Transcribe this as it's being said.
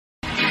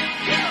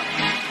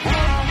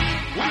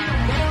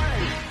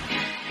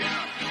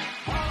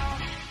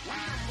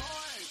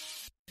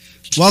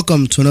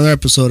Welcome to another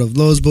episode of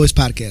Los Boys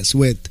Podcast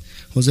with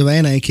Jose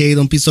Baena, a.k.a.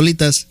 Don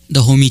Pistolitas. The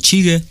homie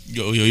Chiga.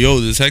 Yo,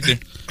 this is Hector.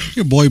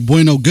 Your boy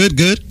Bueno,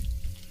 good.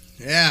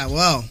 Yeah,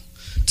 well,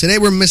 today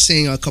we're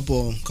missing a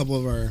couple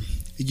of our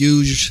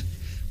huge.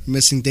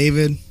 Missing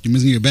David. You're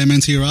missing your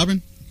Batman to your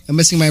Robin? I'm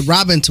missing my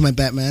Robin to my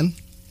Batman.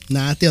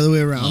 Not the other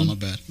way around. Oh, my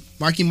bad.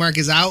 Marky Mark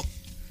is out.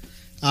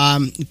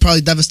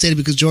 Probably devastated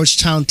because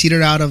Georgetown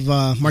teetered out of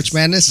March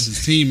Madness. That's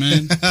his team,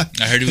 man.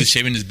 I heard he was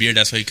shaving his beard.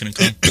 That's why he couldn't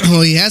come.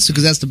 Well, he has to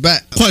because that's the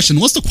bet. Question.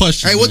 What's the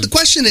question? All right, what the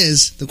question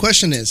is,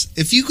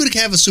 if you could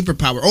have a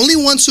superpower, only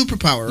one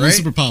superpower, right?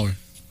 One superpower.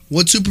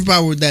 What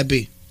superpower would that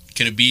be?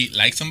 Can it be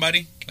like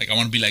somebody? Like, I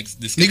want to be like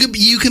this guy.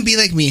 You can be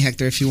like me,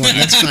 Hector, if you want.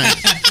 That's fine.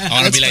 I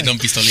want to be like Don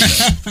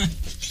Pistolita.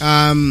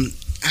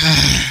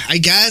 I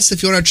guess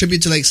if you want to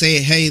attribute to, like, say,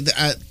 hey,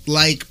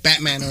 like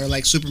Batman or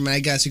like Superman,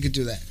 I guess you could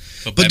do that.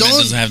 But Batman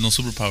doesn't have no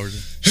superpowers.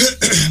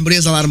 But he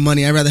has a lot of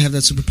money. I'd rather have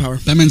that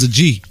superpower. Batman's a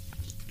G.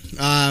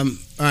 All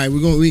right,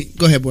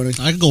 go ahead, boy.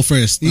 I can go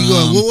first. You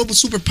go. What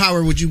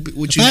superpower would you?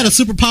 If I had a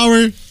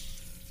superpower,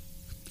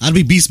 I'd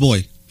be Beast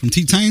Boy from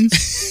Teen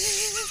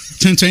Titans.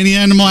 Turn to any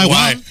animal I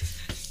want.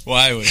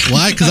 Why?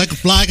 Why? Because I could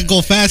fly, I could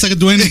go fast, I could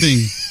do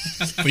anything.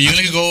 But you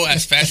only can go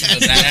as fast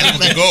as that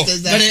animal can go.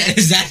 But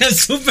is that a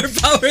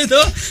superpower,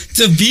 though?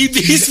 To be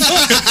Beast Boy?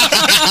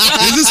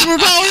 Is this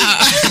superpower?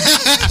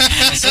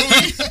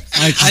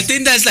 I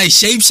think that's like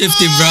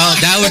shape-shifting, bro.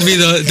 That would be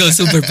the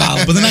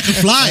superpower. But then I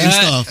could fly and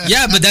stuff.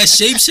 Yeah, but that's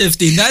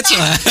shape-shifting. That's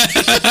why.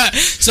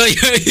 So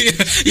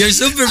your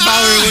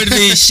superpower would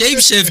be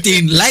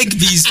shape-shifting like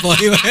Beast Boy.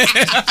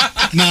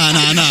 Nah.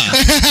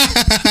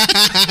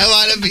 I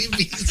want to be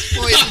Beast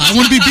Boy. I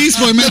want to be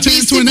Beast Boy, man.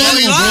 Turn into an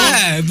animal, bro.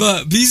 Why?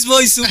 But Beast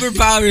Boy's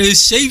superpower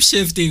is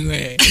shape-shifting,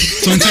 way.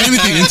 So into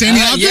anything, into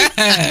any object?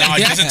 Yeah. No,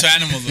 just into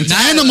animals. Into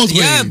animals,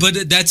 Yeah, way.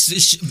 but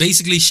that's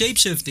basically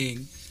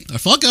shape-shifting.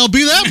 Fuck it, I'll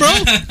be that, bro.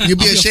 You'll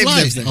be a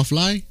shapeshifter. I'll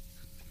fly.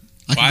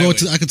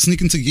 I could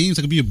sneak into games.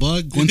 I could be a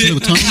bug, go into the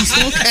tunnel and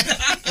stuff.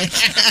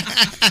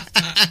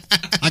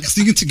 I could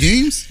sneak into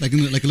games, like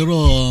a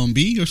little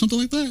bee or something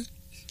like that.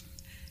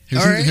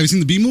 Have you seen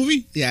the Bee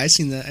movie? Yeah, I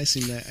seen that.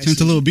 Turn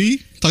into a little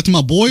bee. Talk to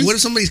my boys. What if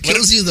somebody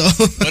kills you though?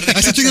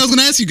 That's the thing I was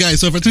gonna ask you guys.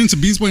 So if I turn into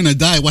Beast Boy and I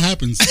die, what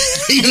happens?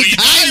 You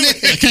die.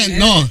 I can't.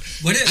 No,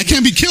 I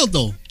can't be killed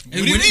though. What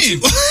do you mean?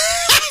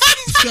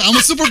 I'm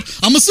a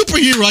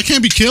superhero. I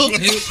can't be killed.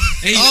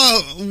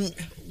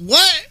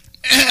 What?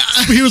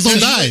 Superheroes don't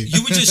die.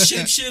 You would just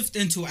shapeshift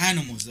into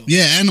animals, though.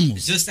 Yeah,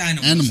 animals. Just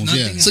animals. Animals,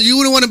 yeah. So you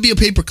wouldn't want to be a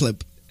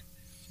paperclip?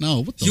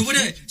 No, what the? You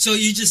wouldn't. So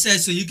you just said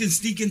so you can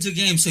sneak into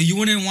games. So you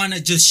wouldn't want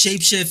to just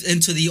shapeshift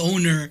into the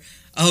owner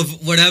of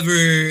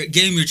whatever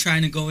game you're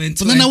trying to go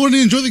into. But then I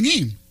wouldn't enjoy the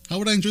game. How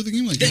would I enjoy the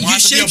game like that? You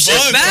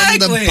shapeshift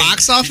back from the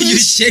box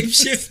office. You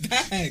shapeshift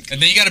back. And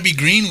then you got to be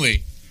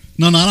Greenway.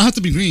 No, I don't have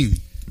to be green.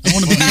 I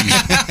want to be green.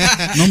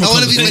 I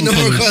want to be my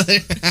normal color.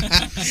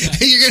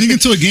 You're sneak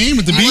into a game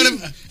with the bee,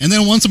 and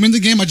then once I'm in the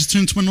game, I just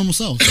turn into my normal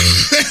self.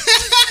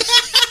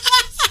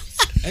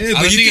 Hey, I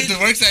don't think it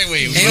works that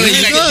way. You're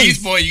like a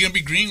Beast Boy, you're gonna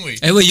be Greenway.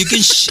 Hey, well, you can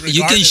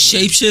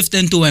shapeshift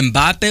into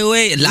Mbappe,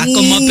 way, lock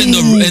him up in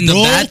the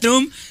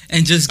bathroom,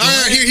 and just go. All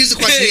right, here's the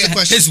question.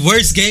 His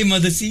worst game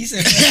of the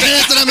season.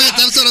 That's what I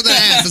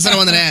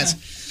wanted to ask.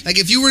 Like,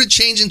 if you were to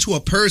change into a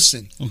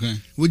person, okay,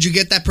 would you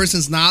get that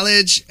person's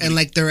knowledge and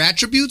like their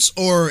attributes,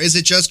 or is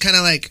it just kind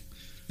of like?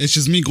 It's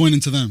just me going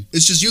into them.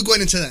 It's just you going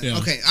into them. Yeah.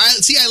 Okay. I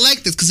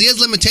like this because he has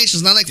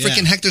limitations. Not like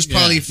freaking Hector's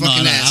probably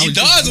fucking ass. He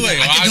does.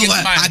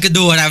 I could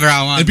do whatever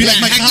I want. It'd be like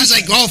Hector's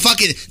like, oh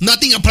fuck it,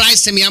 nothing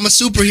applies to me. I'm a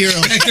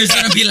superhero. Hector's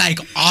gonna be like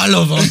all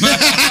of them.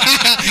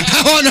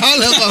 I want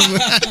all of them.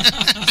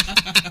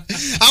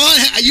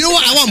 You know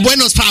what? I want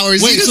Bueno's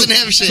powers. He doesn't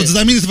have shit. So does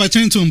that mean if I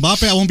turn into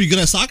Mbappe, I won't be good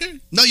at soccer?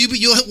 No,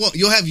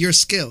 you'll have your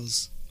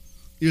skills.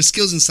 Your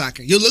skills in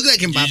soccer. You'll look like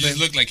Mbappe. You just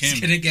look like him.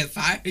 He's gonna get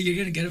fired. You're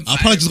gonna get him fired. I'll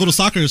probably just go to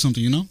soccer or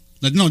something, you know?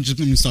 Like, no,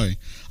 sorry.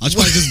 I'll just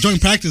probably just join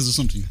practice or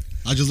something.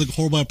 I'll just look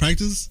horrible at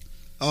practice.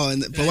 Oh,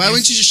 but why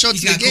wouldn't you just show up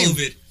to the game?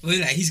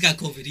 He's got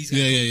COVID.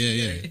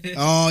 Yeah.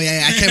 Oh,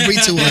 yeah. I can't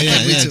breathe too well.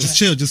 Yeah. Just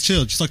chill. Just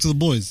talk to the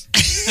boys.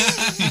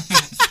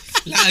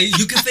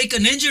 You can fake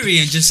an injury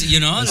and just,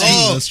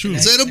 That's true.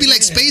 So it'll be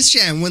like Space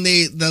Jam when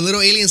the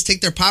little aliens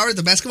take their powers,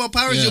 the basketball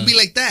powers. You'll be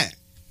like that.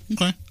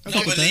 Okay.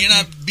 No, but you're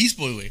not Beast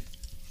Boy way.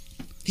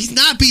 He's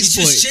not Beast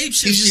Boy. He's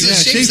just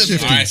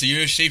shapeshifting. All right, so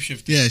you're a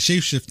shapeshifting. Yeah,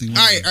 shapeshifting.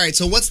 All right.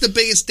 So what's the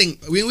biggest thing?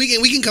 We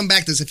can come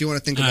back to this if you want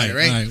to think about it,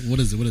 right? All right.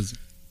 What is it?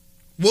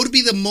 What would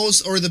be the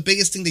most or the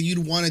biggest thing that you'd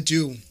want to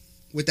do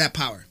with that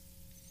power?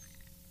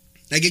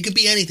 Like, it could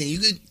be anything. You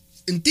could,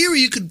 in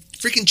theory, you could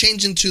freaking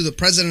change into the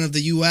president of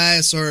the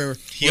U.S. or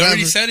He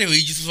already said it.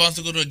 He just wants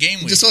to go to a game.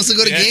 Just wants to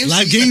go to games?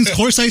 Live games,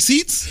 courtside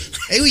seats?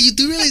 Hey, well, you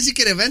do realize you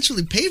could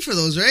eventually pay for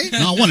those, right?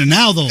 No, I want it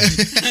now, though.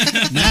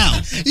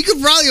 Now. You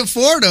could probably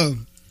afford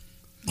them.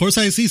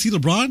 Courtside seats, see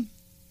LeBron?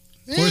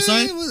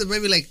 Courtside?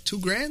 Maybe like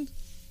 $2,000.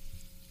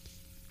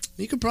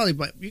 You could probably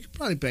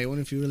pay one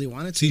if you really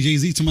wanted to. See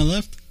Jay-Z to my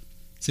left?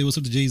 Say what's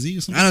up to Jay-Z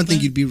or something? I don't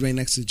think you'd be right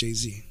next to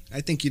Jay-Z.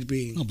 I think you'd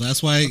be. No, but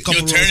that's why. couple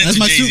You'll turn That's into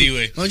my Jay-Z super-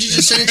 way. Why don't you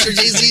just turn into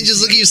Jay-Z and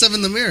just look at yourself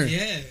in the mirror?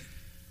 Yeah.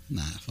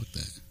 Nah, fuck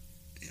that.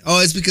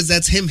 Oh, it's because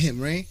that's him,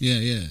 right?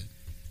 Yeah.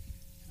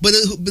 But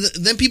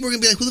then people are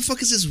gonna be like, "Who the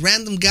fuck is this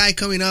random guy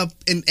coming up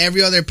in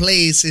every other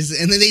place?"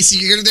 And then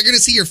they're gonna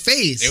see your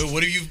face. Hey,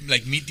 what if you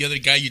like meet the other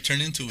guy you turn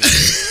into? I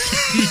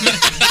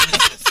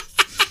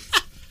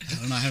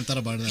don't know. I haven't thought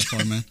about it that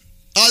far, man.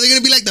 Oh, they're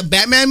gonna be like the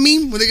Batman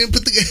meme, where they're gonna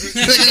put the.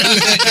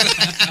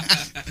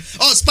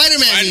 Oh,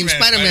 Spider-Man meme.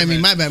 Spider-Man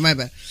meme. My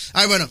bad.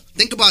 All right, bueno,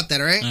 think about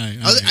that. All right. All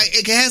right.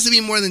 It has to be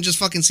more than just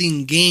fucking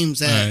seeing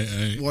games. All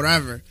right.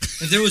 Whatever.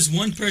 If there was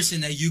one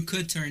person that you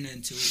could turn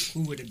into,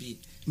 who would it be?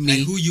 Me.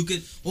 Like who you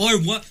could, or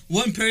what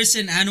one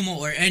person, animal,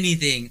 or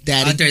anything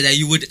Daddy. out there that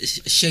you would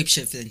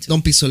shapeshift into.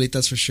 Don't be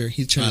solitas for sure.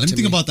 He turned Let me into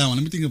think me. about that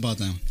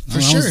one. For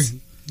I sure. was-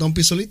 Don't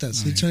be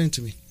solitas. He Alright. turned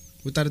into me.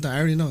 Without a doubt. I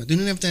already know it.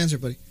 Didn't have to answer,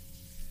 buddy.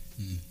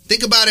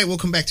 Think about it. We'll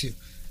come back to you.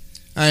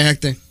 All right,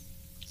 Hector.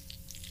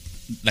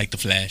 Like the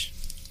Flash.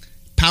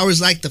 Powers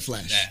like the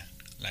Flash. Yeah.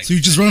 Like So you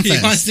just run He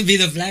fast. wants to be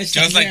the Flash.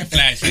 just like the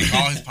Flash. Like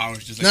all his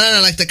powers. Just like No,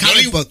 like the comic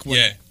only- book one.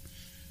 Yeah.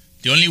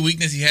 The only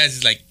weakness he has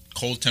is like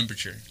cold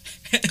temperature.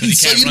 'Cause he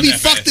So can't you'd run be that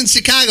fucked fast. in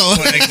Chicago.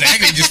 Well,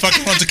 exactly. Just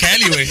fucking run to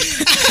Cali way.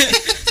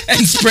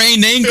 and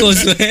sprained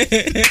ankles.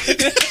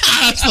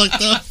 That's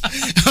fucked up.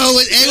 Oh,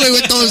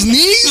 with those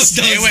knees?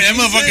 Hey, wait, that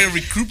motherfucker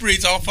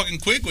recuperates all fucking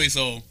quick way,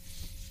 so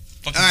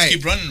fucking All right. just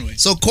keep running way.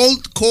 So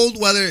cold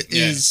weather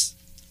Yeah. is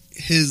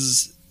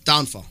his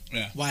downfall.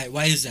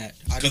 Why is that?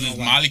 I Because don't know his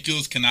why.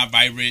 molecules cannot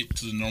vibrate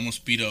to the normal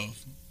speed of.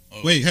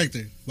 Wait,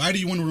 Hector, why do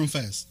you want to run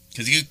fast?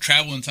 Because he can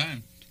travel in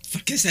time.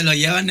 Porque se lo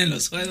llevan en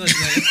los juegos,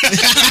 güey.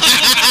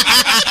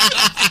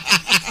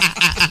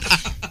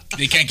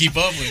 They can't keep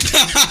up with.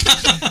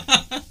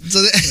 So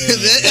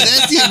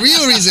that's the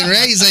real reason,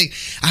 right? He's like,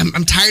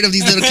 I'm tired of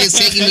these little kids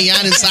taking me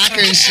out in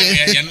soccer and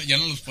shit. Ya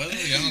no los puedo,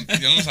 ya no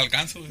los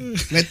alcanzo, güey.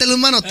 Métele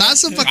un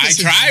manotazo para I que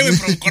se... try, güey,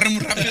 pero corre muy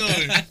rápido,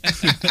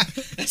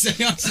 güey. So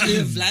he wants to be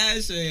the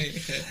Flash,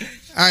 güey.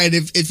 All right,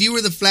 if you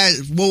were the Flash,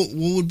 what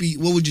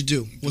would you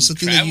do? What's the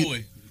thing that Travel, you...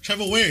 way.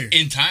 Travel where?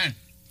 In time.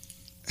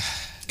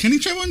 Can he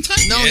travel in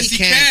time? No, Yes, he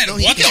he can't. can. No,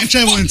 he What the can't. Can't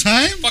travel in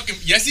time? Fucking,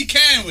 yes, he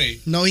can, way.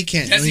 No, he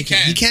can't. Yes, No, he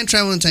can. He can't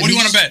travel in time. What do you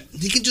He wanna just-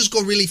 bet? He can just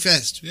go really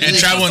fast. And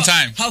travel in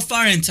time. How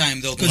far in time,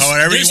 though? Because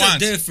However he there's a wants.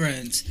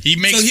 difference. He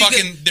makes he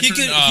fucking could, different.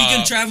 He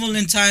can travel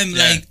in time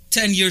yeah. like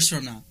 10 years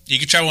from now. He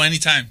can travel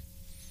anytime.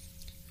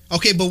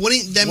 Okay, but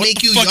wouldn't that What make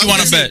the you... fuck you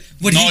wanna younger? bet?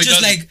 Would No, he he just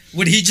doesn't. like?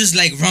 Would he just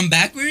like run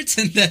backwards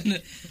and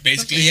then?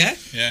 Basically. Yeah.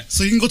 Yeah.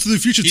 So you can go to the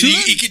future too? He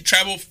then? can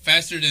travel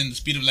faster than the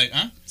speed of light,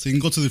 huh? So you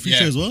can go to the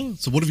future Yeah. as well?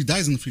 So what if he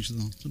dies in the future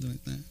though? Something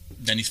like that.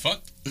 Then he's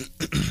fucked.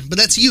 But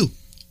that's you.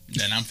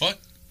 Then I'm fucked.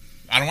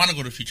 I don't want to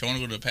go to the future. I want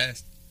to go to the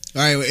past.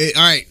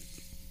 All right.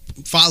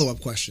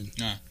 Follow-up question.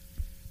 Nah.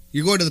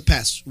 You're going to the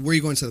past. Where are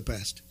you going to the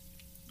past?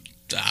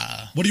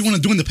 What do you want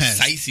to do in the past?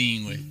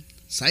 Sightseeing way.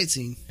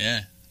 Sightseeing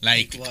Yeah.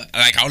 Like What?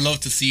 I would love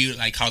to see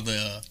like how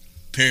the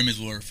pyramids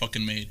were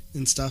fucking made.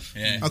 and stuff.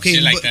 Yeah. Okay,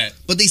 Shit like but, that.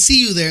 but they see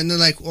you there and they're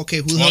like, okay,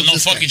 who the Well, hell's no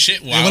this fucking guy?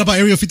 shit. Wow. Hey, what about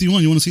Area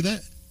 51? You want to see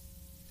that?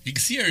 You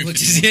can see everything. What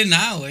you see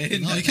now, eh?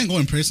 No, you can't go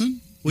in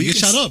person. Well, you you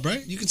get can shot s- up,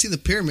 right? You can see the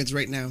pyramids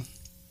right now.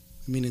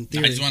 I mean, in I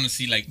theory. just want to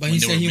see like But when he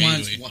they said were he made.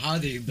 wants way. how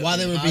they While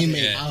they were being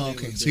made. how Oh, they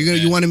okay. were So built. you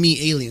Yeah. want to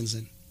meet aliens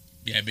then?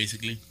 Yeah,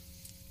 basically.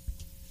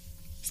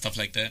 Stuff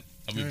like that.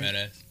 That'd be Alright.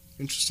 badass.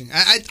 Interesting.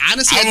 I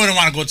honestly, I wouldn't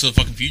want to go to the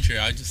fucking future.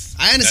 I honestly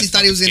that's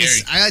thought he was fucking gonna.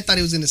 scary. I thought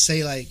he was gonna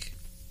say like,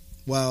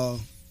 well,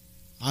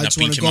 I La just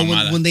want to pinche go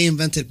mamada. when they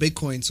invented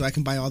Bitcoin, so I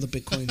can buy all the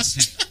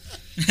Bitcoins.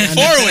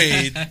 Four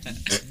way.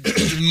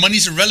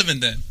 Money's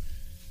irrelevant then.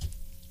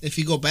 If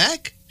you go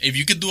back, If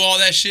you could do all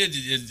that shit,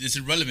 it's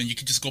irrelevant. You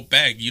could just go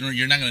back.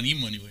 You're not gonna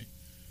need money. Way.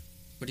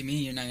 What do you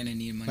mean you're not gonna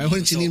need money? Why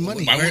wouldn't you need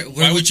money? Where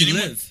Why would would you you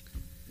need live?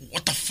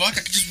 What the fuck?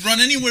 I could just run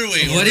anywhere.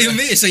 Way. What do you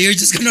mean? So you're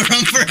just gonna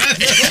run forever? What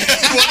the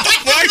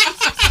fuck?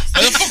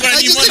 Why the fuck would I I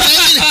need just money?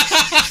 imagine.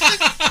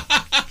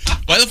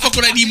 Why the fuck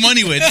would I need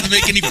money? Way? It doesn't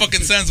make any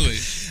fucking sense. Way.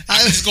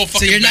 I could just go So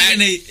fucking you're not back.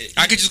 gonna.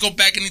 I could just go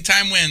back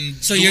anytime when.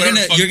 So do you're whatever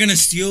gonna the fuck- you're gonna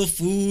steal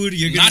food.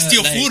 You're gonna not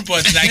steal like, food,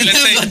 but like let's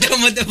say.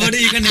 what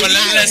are you gonna? But do?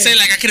 let's say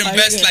like I could How you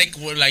invest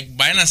gonna- like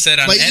Baina said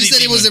on But you anything.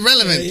 said it was way.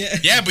 irrelevant.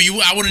 Yeah, but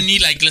I wouldn't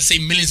need like let's say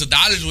millions of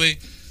dollars. Way.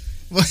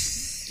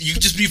 You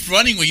could just be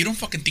running. Way. You don't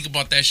fucking think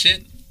about that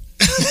shit.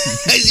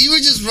 You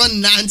would just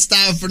run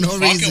nonstop for no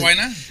Fuck reason. it, why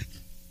not?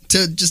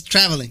 To just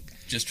traveling.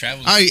 Just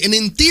travel. All right, and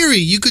in theory,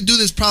 you could do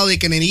this probably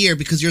like in a year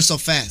because you're so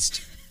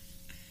fast.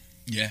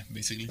 Yeah,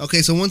 basically.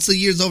 Okay, so once the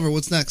year's over,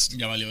 what's next?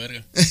 Ya valió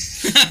verga.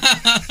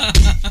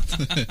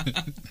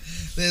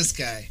 This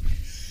guy.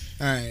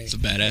 All right. It's a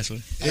badass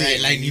one. All right,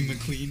 Lightning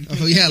McQueen.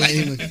 Oh yeah,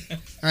 Lightning. All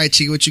right,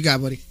 Chico, what you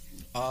got, buddy?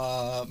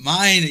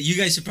 Mine. You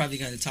guys are probably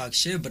gonna talk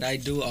shit, but I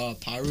do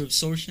power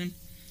absorption.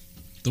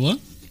 The what?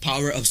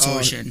 Power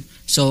absorption.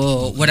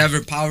 So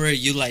whatever power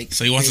you like.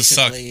 So he wants to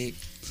suck. basically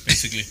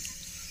Basically.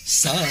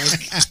 Suck.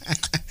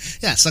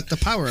 Yeah, suck the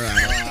power out.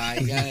 I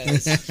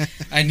guess.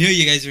 I knew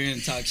you guys were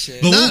gonna talk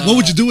shit. But No. what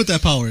would you do with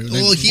that power? Like,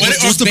 Well, he what's,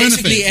 was what's the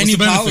basically benefit? any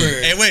What's the power.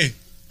 benefit? Hey, wait.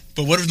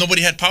 But what if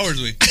nobody had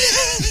powers? Way.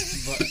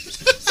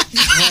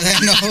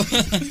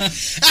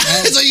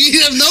 So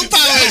you have no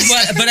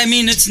powers. but I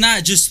mean, it's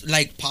not just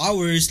like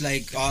powers,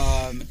 like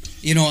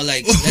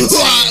like let's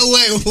say,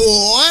 Wait,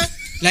 what?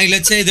 like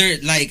let's say they're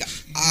like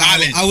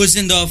Knowledge. I was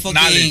in the fucking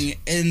Knowledge.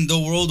 in the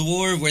World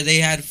War where they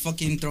had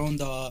fucking thrown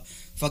the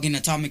fucking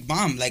atomic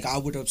bomb. Like I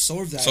would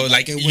absorb that. So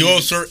like it you wouldn't-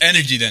 absorb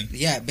energy then.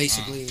 yeah,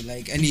 basically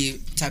like any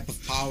type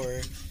of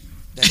power.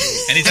 That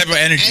Any type of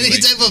energy. Any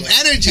like, type of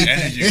energy,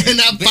 Energy.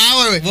 not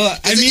power. well,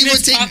 I Because mean, you would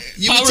it's take-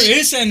 you would power take-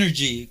 is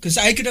energy because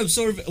I could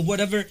absorb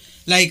whatever.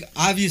 Like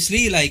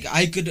obviously, like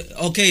I could.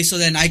 Okay, so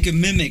then I could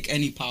mimic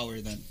any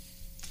power then.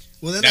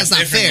 Well, then That's that's not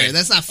different, fair. way.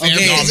 That's not fair.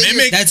 Okay, No, because then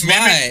mimic. That's mimic,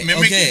 why,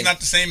 Mimic okay. is not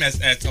the same as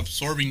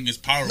absorbing his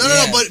power. No,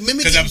 Yeah. but mimicking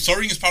Because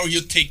absorbing his power,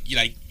 you'll take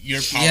like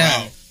your power Yeah.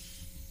 out. like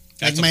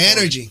That's my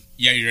absorbing. energy.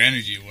 Yeah, your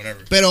energy,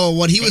 whatever. But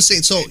what he was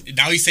saying, so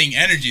Now he's saying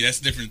energy. That's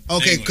different.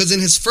 okay, thing, because in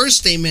his first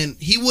statement,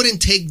 he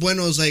wouldn't take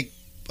Bueno's like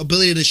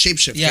ability to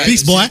shapeshift. Yeah, right?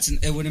 Peace, boy.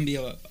 It wouldn't be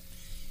a.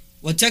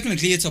 Well,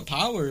 technically, it's a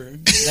power.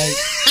 Like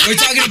we're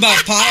talking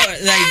about power.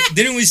 Like,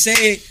 didn't we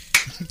say?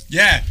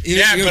 Yeah,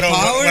 Your but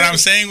power? what I'm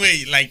saying,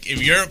 wait, like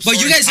if you're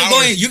But you guys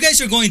powers,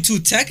 are going too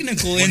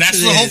technical well, into that's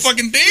this. the whole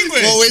fucking thing.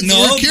 Wait. Well,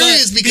 we're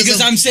curious but, because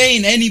of- I'm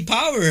saying any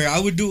power, I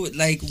would do it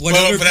like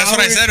whatever. But that's power,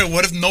 what I said.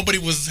 What if nobody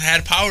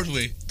had powers,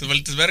 way? Te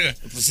valites verga.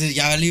 Pues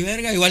ya valí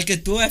verga, igual que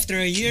tú after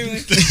a year,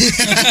 güey.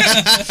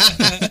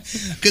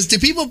 Because to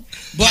people,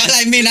 Well,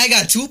 I mean, I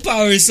got 2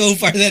 powers so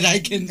far that I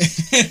can.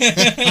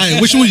 All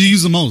right, which one would you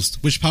use the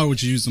most? Which power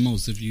would you use the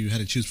most if you had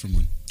to choose from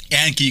one?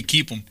 And can you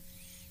keep them?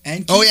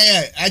 And oh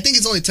yeah, I think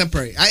it's only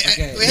temporary.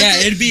 Okay. We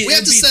have Yeah, we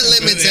have to set temporary.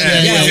 limits. Yeah,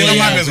 and yeah, well,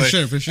 yeah. yeah. For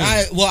sure, for sure.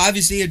 Well,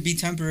 obviously it'd be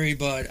temporary,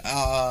 but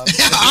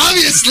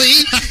Obviously,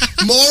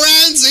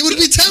 morons, it would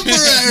be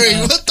temporary.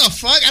 What the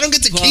fuck? I don't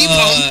get to keep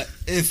them.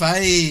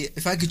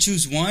 if I could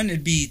choose one,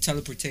 it'd be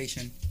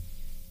teleportation.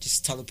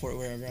 Just teleport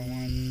wherever I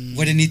want.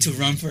 Wouldn't need to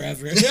run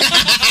forever.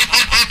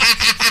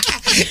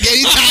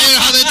 Getting tired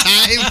all the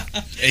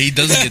time. He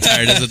doesn't get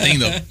tired. That's the thing,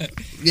 though.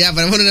 Yeah,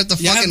 but I wouldn't have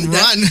to Yeah, fucking but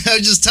that- run. I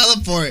would just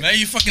teleport. Man,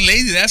 you fucking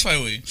lazy. That's why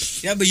we.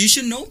 Yeah, but you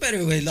should know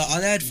better. Way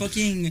all that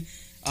fucking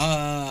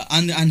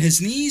on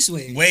his knees.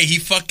 Way Wait, he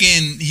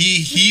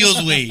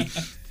heals. Wait,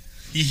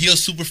 he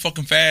heals super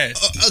fucking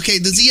fast. Okay,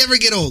 does he ever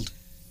get old?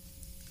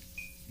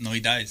 No, he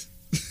dies.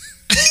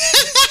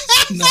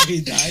 no,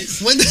 he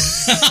dies. When?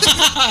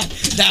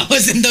 That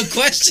wasn't the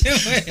question.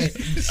 Way.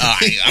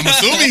 I'm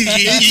assuming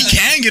he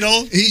can get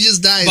old. He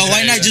just dies. But why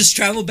Yeah, not yeah. just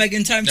travel back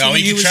in time to No, when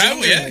he he can was travel.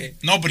 younger? Yeah. Way?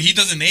 No, but he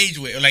doesn't age.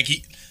 Like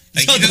he.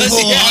 Like So he doesn't. does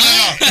he-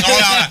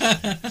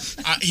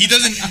 No. He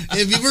doesn't.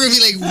 If people are gonna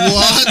be like,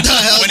 what the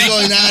hell's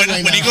going on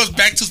right when now? he goes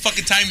back to his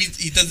fucking time,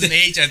 he doesn't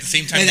age at the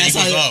same time Hey, that he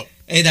that's goes how- up.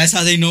 Hey, that's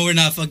how they know we're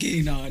not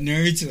fucking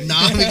nerds. Way.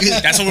 Nah,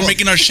 because That's what we're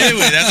making our shit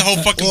with. That's the whole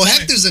fucking well, point.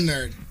 Hector's a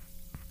nerd.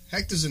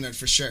 Hector's a nerd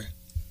for sure,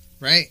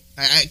 right?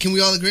 Can we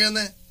all agree on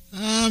that?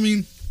 I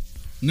mean,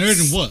 nerd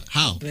and what?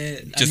 How?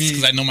 But, Just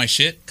because I know my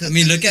shit. I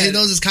mean, look he at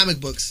knows his comic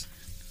books.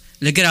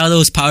 look at all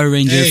those Power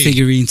Ranger Hey,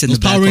 figurines in Those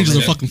the back. Power Rangers over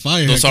are there. fucking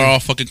fire. Those Hector. are all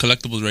fucking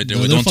collectibles right there.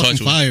 Bro, We they're don't fucking touch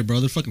them. fire, bro.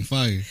 They're fucking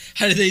fire.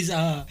 How do they?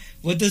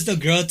 What does the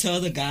girl tell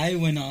the guy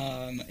when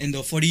in the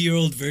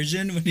 40-year-old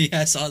version when he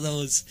has all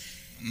those?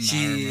 I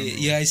don't remember.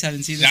 You guys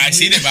haven't seen that? Yeah, I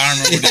seen it, but I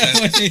don't remember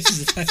what it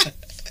it.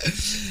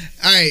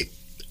 All right,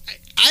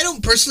 I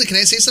don't personally. Can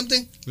I say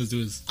something? Let's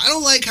do this. I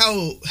don't like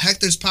how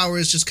Hector's power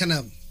is just kind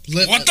of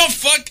What the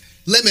fuck?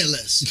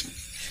 limitless.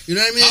 You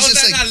know what I mean? How It's is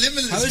just that like not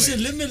limitless? How is way? it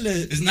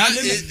limitless? It's not-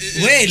 limitless.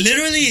 it- Wait,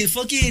 literally,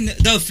 fucking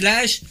the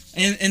Flash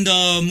in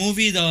the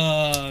movie,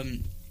 the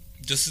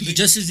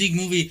Justice League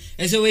movie.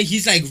 It's the way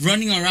he's like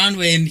running around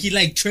way and he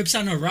like trips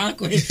on a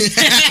rock way. he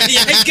can't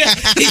get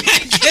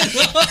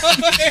over.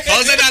 How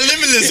is that not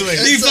limitless? Way?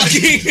 He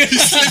fucking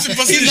slips and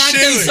busts he his knocked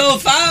shit him way. so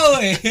far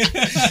away.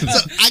 so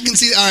I can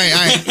see. All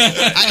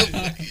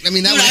right. I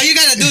mean that. Dude, all Was, you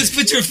gotta do is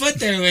put your foot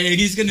there way and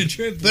he's gonna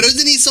trip. but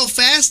isn't he so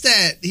fast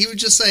that he would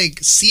just like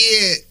see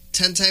it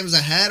 10 times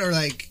ahead, or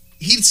like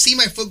he'd see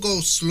my foot go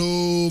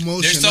slow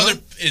motion? There's no? other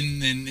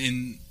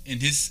in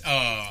his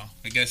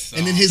I guess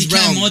And in he his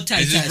can't realm.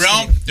 multitask. in his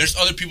realm. There's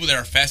other people that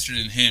are faster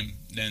than him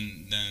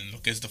than lo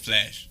que es the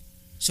Flash.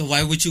 So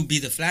why would you be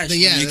the Flash? But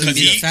yeah, when you can Because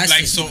be the he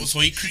fastest. like one? so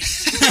he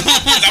because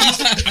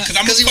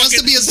Because he wants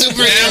to be a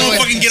superhero. Then I'm gonna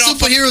fucking get off.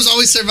 Superheroes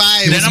always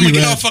survive. Then wants I'm to gonna be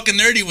get rad. all fucking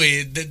nerdy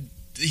way.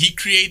 He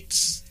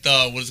creates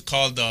the what is it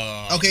called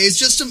Okay, it's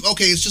just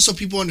it's just so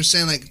people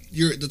understand like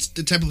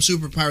the type of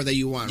superpower that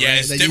you want. Yeah, right?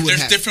 it's that you would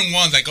there's have. different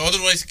ones. Like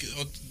otherwise,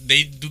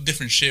 they do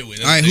different shit with.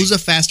 All right, who's a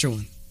faster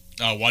one?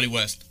 Wally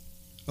West?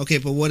 Okay,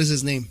 but what is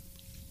his name?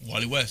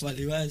 Wally West. What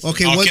he was.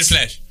 Okay, Kid what's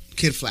Flash?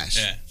 Kid Flash?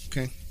 Yeah.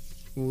 Okay.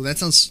 Well, that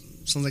sounds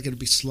like it'd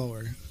be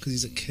slower because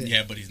he's a kid.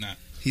 Yeah, but he's not.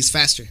 He's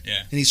faster.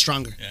 Yeah. And he's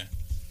stronger.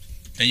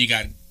 Then you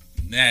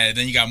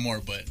got more,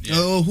 but yeah.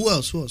 Oh, who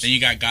else? Then you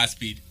got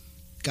Godspeed,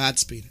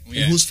 Godspeed.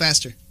 Yeah. And who's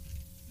faster?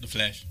 the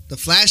Flash. The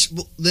Flash.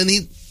 Well, then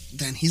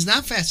he's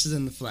not faster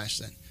than the Flash.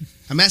 Then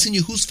I'm asking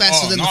you, who's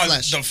faster than the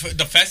Flash?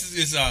 The fastest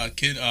is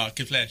Kid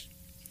Flash.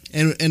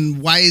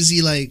 And why is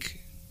he like?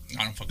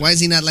 I don't fucking. Why is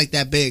he not like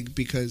that big?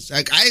 Because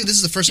this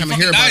is the first He time I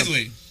hear fucking about dies, him.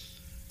 wait.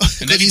 And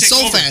then Because he he's takes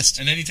so over. fast.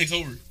 And then he takes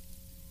over.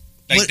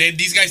 Like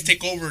these guys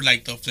take over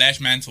like the Flash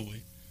mantle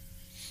way,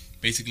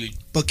 basically.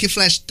 But Kid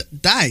Flash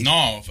died.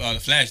 No, the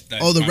Flash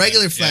dies. Oh, the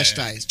regular Flash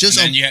dies. Just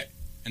and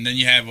then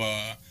you have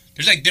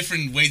there's like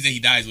different ways that he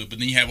dies with, but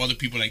then you have other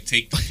people like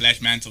take the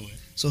Flash mantle with.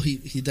 So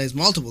he dies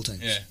multiple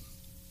times. Yeah.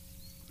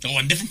 Oh,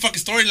 and different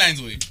fucking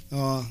storylines with.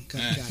 Oh,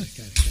 got it.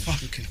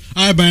 Okay.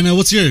 All right, Brian. Now,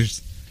 what's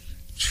yours?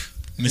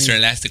 Mr.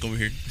 Elastic over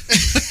here.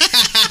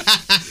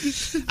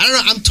 I don't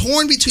know. I'm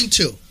torn between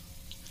two.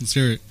 Let's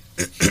hear it.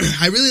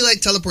 I really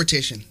like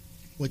teleportation.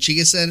 What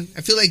Chica said.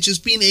 I feel like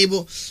just being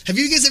able. Have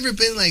you guys ever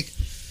been like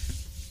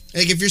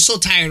if you're so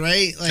tired,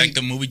 right? Like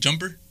the movie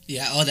Jumper.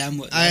 Yeah. Oh, that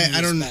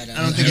I don't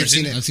think I've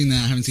seen it. I've seen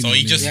that. I haven't seen So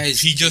that.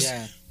 he just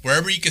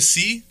wherever you can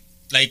see,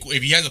 like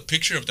if he has a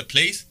picture of the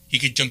place, he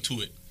could jump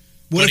to it.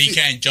 But he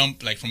can't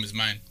jump like from his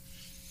mind.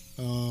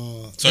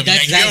 So if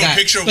you have a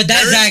picture of that's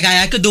that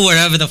guy. I could do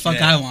whatever the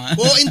fuck I want.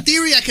 Well, in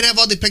theory, I could have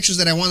all the pictures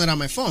that I wanted on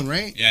my phone,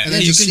 right? Yeah. And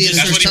then you just can see it.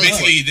 just That's what he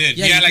teleport. basically did.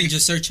 Yeah, Yeah, you can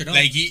just search it up.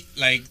 Like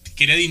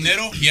quería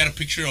dinero. He had a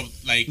picture of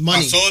like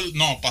Money.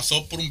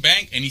 pasó por un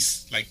bank, and he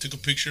like took a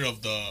picture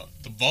of the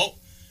vault,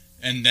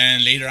 and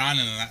then later on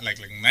in the like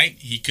night,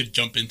 he could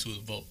jump into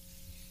the vault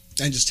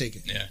and just take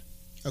it. Yeah.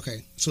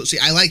 Okay. So see,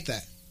 I like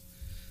that.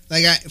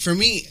 Like for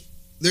me,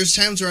 there's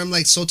times where I'm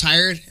like so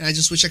tired, and I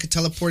just wish I could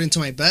teleport into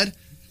my bed.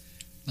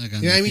 You know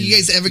what I mean? You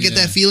guys ever get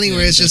that feeling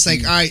where it's just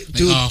like, all right,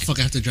 dude. Oh, fuck,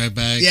 I have to drive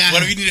back. Yeah.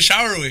 What if you need a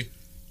shower away?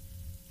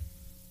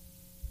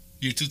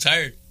 You're too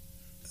tired.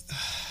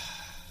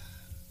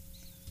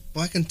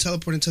 Well, I can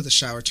teleport into the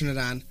shower, turn it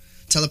on,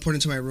 teleport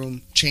into my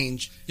room,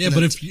 change. Yeah,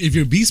 but if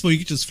you're Beast Boy, you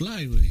could just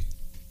fly away.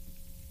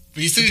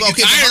 But you still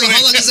Okay, get tired. but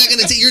how long is that going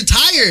to take? You're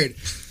tired.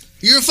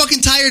 You're a fucking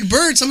tired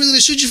bird. Somebody's going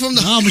to shoot you from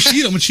the... No, I'm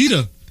a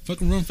cheetah.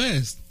 Fucking run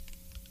fast.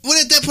 Well,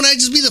 at that point, I'd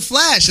just be the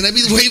Flash, and I'd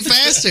be way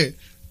faster.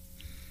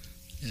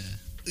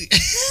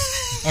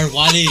 Or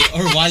Wally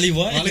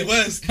what? Wally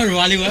West. Or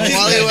Wally West.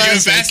 Wally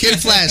West,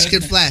 faster.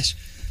 Kid Flash.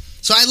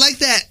 So I like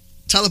that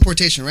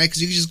teleportation, right?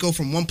 Because you can just go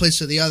from one place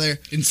to the other.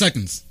 In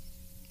seconds.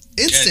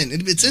 Instant.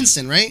 It's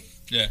instant, right?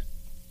 Yeah.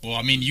 Well,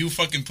 I mean, you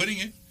fucking putting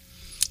it.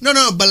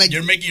 No, but like...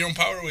 You're making your own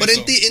power away. But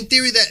in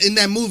theory, that in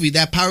that movie,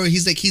 that power,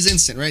 he's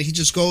instant, right? He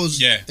just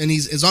goes, and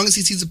he's as long as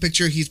he sees a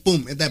picture, he's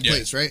boom at that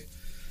place, right?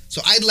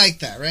 So I'd like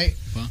that, right?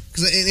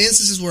 Because in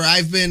instances where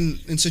I've been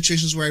in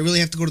situations where I really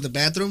have to go to the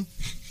bathroom,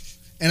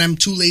 and I'm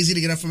too lazy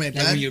to get up from my bed.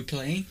 Like when you're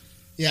playing?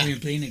 Yeah. When you're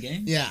playing a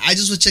game? Yeah, I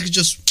just wish I could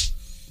just,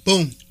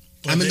 boom,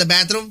 I'm in the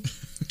bathroom,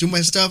 do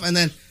my stuff, and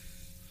then,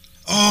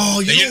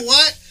 you know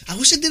what? I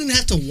wish I didn't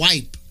have to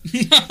wipe.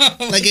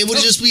 Like it would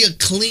just be a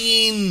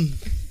clean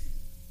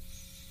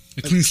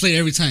slate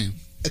every time.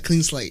 A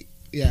clean slate,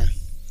 yeah.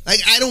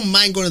 Like I don't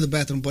mind going to the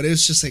bathroom, but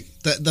it's just like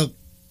the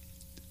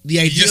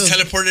idea. You just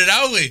teleported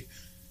out way.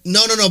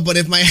 No. But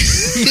if my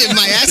if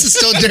my ass is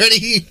still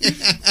dirty,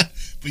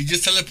 but you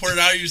just teleported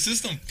out of your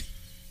system, and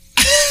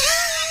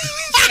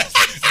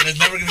it's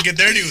never gonna get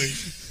dirty way.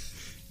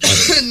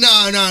 No.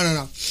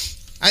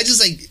 I just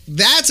like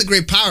that's a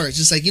great power. It's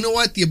just like, you know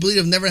what, the ability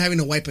of never having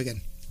to wipe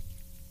again.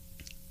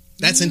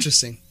 That's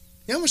interesting.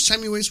 You know how much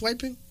time you waste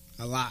wiping?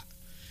 A lot.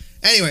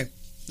 Anyway.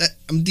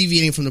 I'm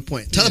deviating from the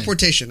point.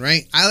 Teleportation,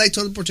 right? I like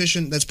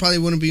teleportation. That's probably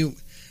wouldn't be,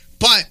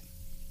 but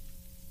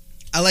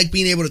I like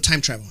being able to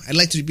time travel. I'd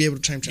like to be able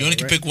to time travel. You only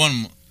can pick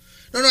one.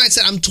 No. I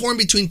said I'm torn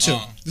between two.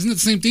 Isn't it the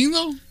same thing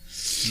though?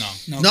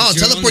 No,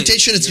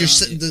 teleportation. It's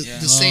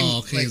the same. Oh,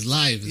 okay, it's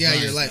live.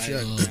 You're live.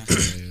 Yeah. Oh,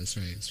 that's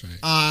right.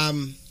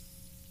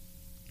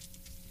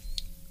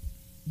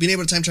 Being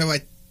able to time travel,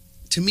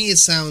 to me, it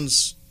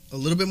sounds a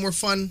little bit more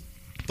fun.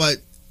 But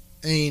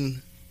I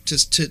mean,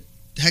 just to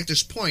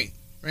Hector's point,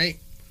 right?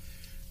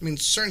 I mean,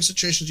 certain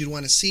situations you'd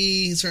want to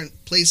see, certain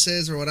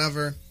places or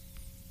whatever.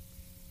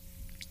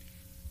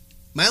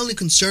 My only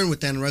concern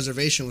with that and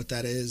reservation with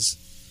that is,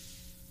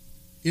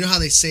 you know how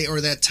they say, or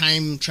that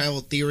time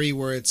travel theory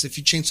where it's if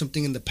you change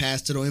something in the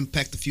past, it'll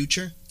impact the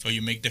future. So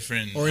you make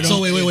different. So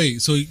wait.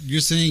 So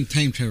you're saying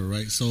time travel,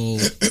 right? So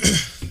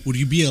would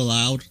you be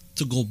allowed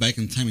to go back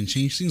in time and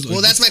change things? Well,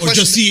 that's my question.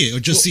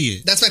 Or just see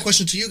it. That's my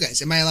question to you guys.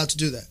 Am I allowed to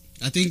do that?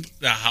 I think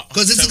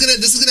because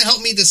this is gonna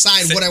help me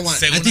decide what I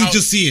want. I think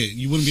just see it.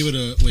 You wouldn't be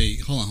able to wait.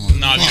 Hold on.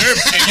 No,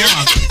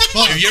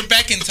 if you're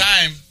back in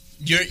time,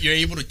 you're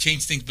able to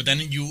change things, but then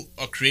you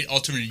create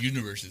alternate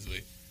universes.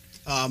 Wait.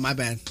 Oh, my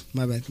bad.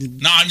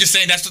 No, I'm just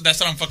saying that's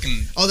what I'm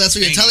fucking. Oh, that's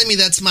what you're telling me.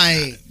 That's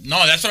my.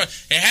 No, that's what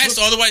it has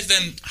to. Otherwise,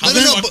 then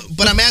no.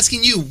 But I'm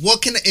asking you,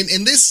 what can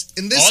in this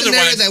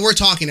scenario that we're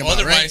talking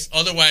about?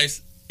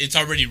 Otherwise, it's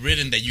already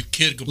written that you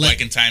could go back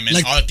in time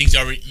and all the things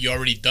you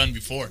already done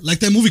before. Like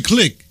that movie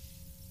Click.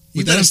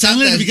 With Adam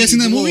Sandler, have you guys seen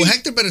that movie?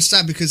 Hector better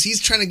stop because he's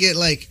trying to get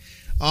like.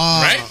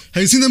 Right?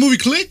 Have you seen that movie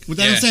Click with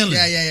Adam Sandler?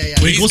 Yeah.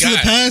 Where he goes to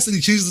the past and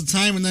he changes the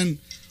time and then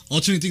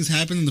alternate things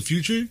happen in the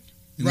future.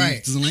 Right.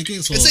 He doesn't like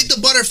it. So it's like the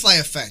butterfly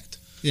effect.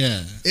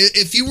 Yeah.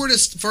 If you were to,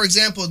 for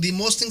example, the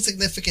most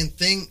insignificant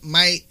thing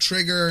might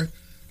trigger,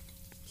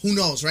 who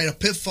knows, right? A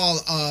pitfall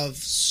of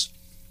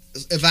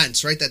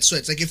events, right? That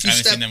switch. Like if you I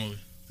haven't seen that movie.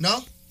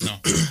 No. No.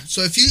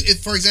 So if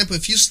for example,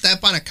 if you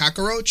step on a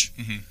cockroach,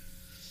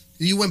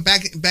 You went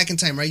back in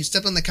time, right? You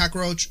stepped on the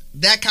cockroach.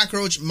 That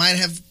cockroach might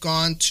have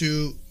gone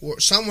to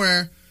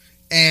somewhere,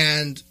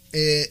 and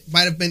it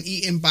might have been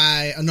eaten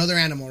by another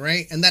animal,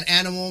 right? And that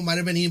animal might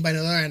have been eaten by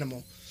another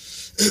animal.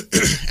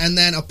 And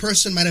then a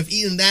person might have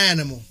eaten that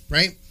animal,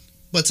 right?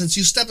 But since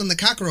you stepped on the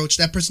cockroach,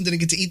 that person didn't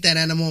get to eat that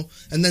animal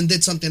and then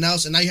did something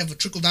else, and now you have a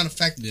trickle-down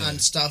effect on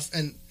stuff.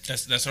 And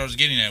that's what I was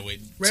getting at with.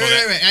 Right.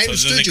 I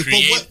understood you,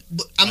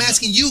 but I'm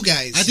asking you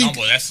guys. I think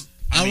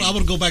I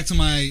would go back to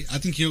my. I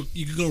think you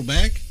could go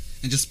back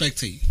and just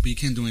spectate, but you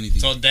can't do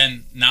anything. So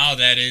then now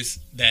that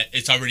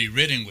it's already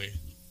written with.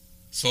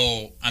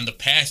 So on the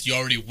past, you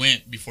already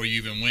went before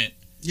you even went.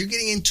 You're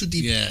getting in too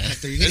deep,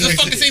 Hector. It's the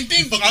fucking same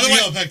thing.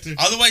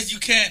 Otherwise, you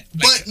can't.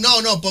 But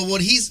no. But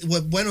what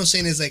Bueno's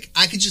saying is like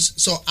I could just.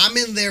 So I'm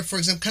in there, for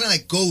example, kind of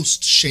like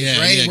ghost shit,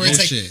 right? Yeah, where it's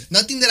like shit.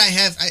 Nothing that I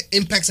have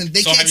impacts, and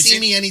they can't see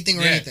me anything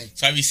or anything.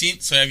 So have you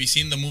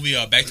seen the movie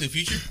Back to the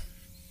Future?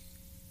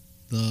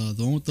 The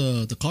one with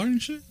the car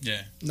and shit?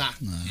 Yeah. Nah.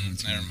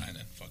 Never mind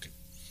then. Fuck it.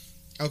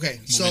 Okay.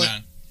 Moving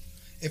on.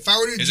 If I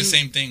were to it's the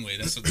same thing, way.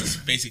 That's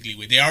basically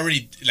way. They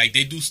already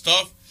they do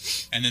stuff,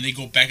 and then they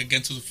go back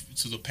again to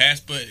the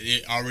past, but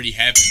it already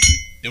happened.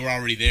 They were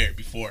already there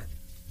before,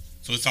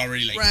 so it's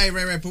already like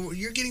right. But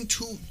you're getting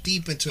too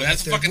deep into it.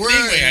 That's the fucking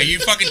thing, way. Are you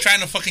fucking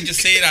trying to fucking just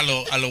say it a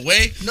lo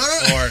way? No.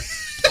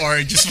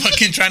 Or just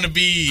fucking trying to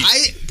be?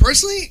 I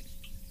personally.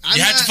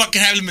 You have to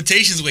fucking have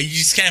limitations, way. You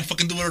just can't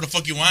fucking do whatever the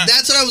fuck you want.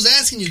 That's what I was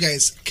asking you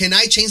guys. Can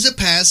I change the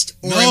past,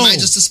 or am I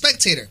just a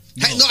spectator?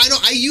 No, I know.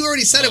 You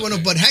already said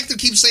it, but Hector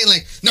keeps saying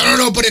like,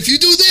 no. But if you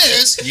do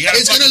this,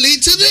 it's gonna lead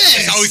to this.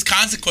 There's always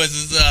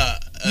consequences.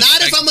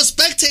 Not if I'm a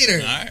spectator.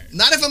 Right.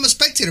 Not if I'm a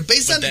spectator.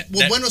 Based on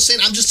what Bueno's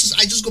saying, I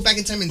just go back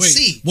in time and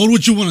see. What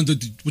would you want to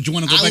do? Would you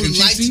want to go back and change?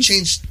 I would like to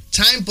change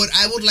time, but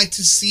I would like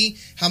to see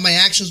how my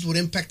actions would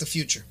impact the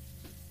future.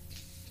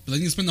 But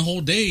then you spend the whole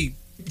day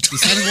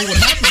deciding what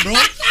would happen, bro.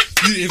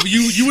 If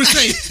you would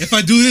say, if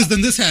I do this,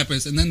 then this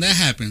happens, and then that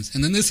happens,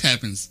 and then this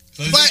happens.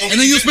 And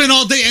then you spend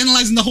all day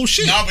analyzing the whole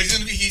shit. No, but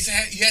he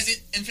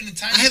has infinite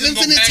time. I have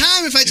infinite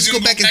time if I just go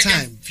back in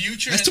time.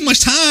 Future. That's too much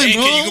time,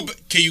 bro.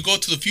 Can you go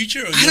to the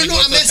future? Or I don't know.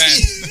 I'm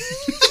asking.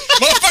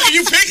 Motherfucker,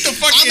 you picked the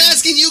fucking. I'm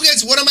asking you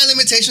guys, what are my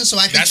limitations so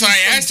I can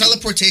choose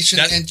teleportation?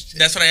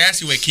 That's what I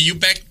asked you. Wait, can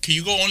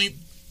you go only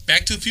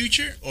back to the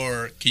future,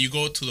 or can you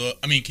go to the?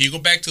 I mean, can you go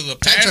back to the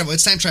past? Time travel.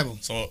 It's time travel.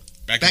 So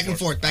back and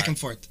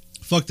forth.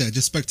 Fuck that.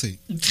 Just spectate.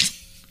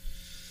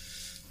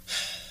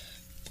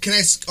 Can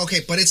I? Okay,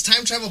 but it's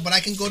time travel. But I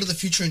can go to the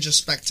future and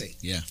just spectate.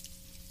 Yeah.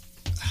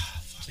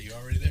 So you're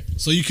already there.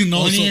 So you can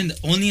also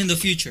only in the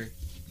future.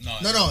 No.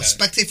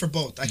 Spectate for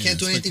both. I can't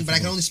do anything, but I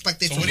can only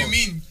spectate. So for what both. do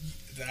you mean?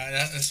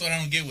 That's what I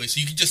don't get with. So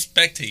you can just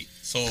spectate.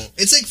 So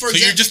it's like, for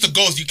example, you're just a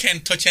ghost. You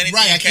can't touch anything.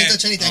 Right, I can't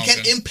touch anything. I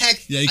can't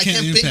impact. Yeah, you can't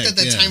I can't impact, think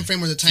that the time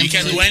frame or the time. You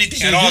can't do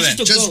anything at all. Then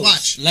just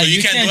watch. Like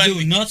you can't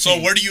do nothing. So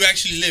where do you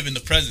actually live in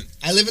the present?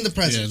 I live in the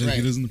present. Yeah, right.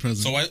 He lives in the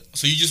present.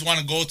 So you just want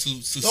to go to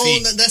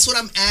see? That's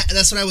what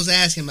that's what I was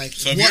asking. Like,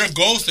 so if you're a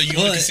ghost, then you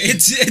want to see.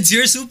 It's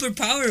your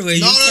superpower. Way.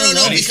 No.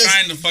 He's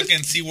trying to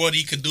fucking see what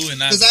he could do and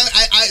that.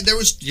 Because there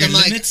was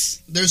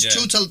limits. There's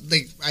two.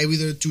 I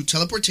either do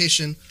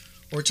teleportation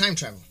or time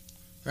travel.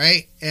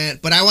 Right,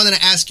 but I wanted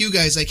to ask you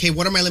guys, like, hey,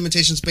 what are my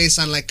limitations based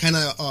on, like, kind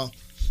of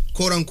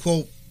quote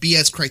unquote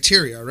BS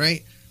criteria,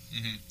 right?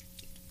 Mm-hmm.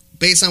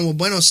 Based on what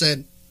Bueno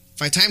said, if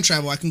I time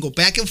travel, I can go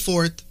back and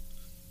forth,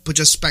 but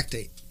just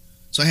spectate.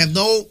 So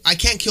I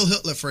can't kill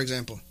Hitler, for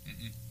example.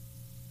 Mm-mm.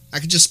 I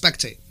can just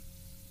spectate,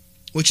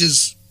 which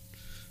is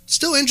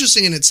still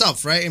interesting in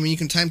itself, right? I mean, you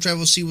can time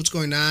travel, see what's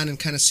going on, and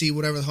kind of see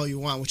whatever the hell you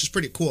want, which is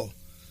pretty cool.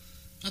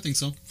 I think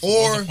so.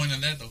 What's the point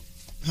of that, though?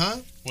 Huh?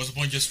 What's the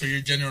point, just for your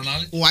general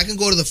knowledge? Well, I can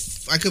go into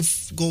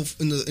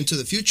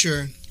the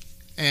future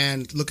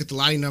and look at the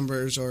lottery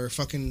numbers or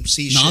fucking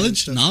see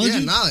knowledge. Shit knowledge, yeah,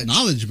 knowledge,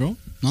 knowledge, bro.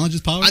 Knowledge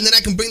is power. And then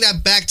I can bring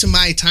that back to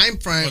my time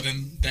frame. But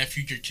then that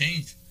future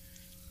changed.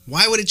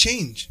 Why would it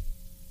change?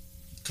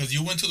 Because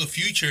you went to the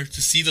future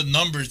to see the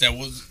numbers that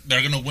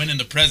are gonna win in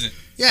the present.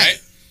 Yeah.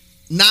 Right?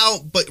 Now,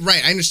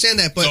 I understand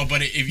that, but,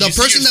 if the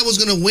person that was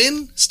gonna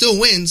win still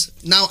wins.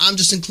 Now I'm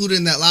just included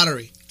in that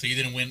lottery. So you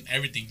didn't win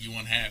everything you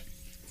want to have.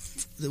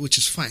 Which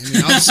is fine. I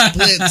mean, I'll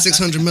split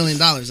 $600 million.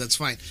 That's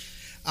fine.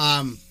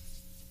 But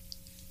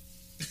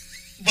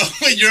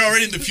when you're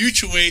already in the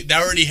future, way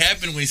that already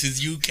happened. Way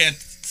since you can't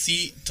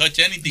touch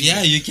anything.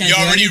 Yeah, you can't. You're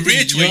already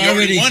rich. Way you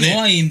already won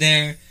going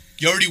there.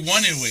 You already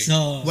won it. Way.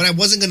 So what I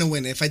wasn't gonna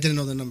win if I didn't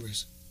know the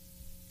numbers.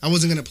 I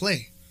wasn't gonna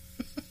play.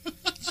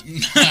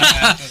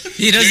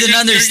 He doesn't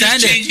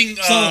understand you're changing,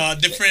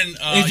 it. Different.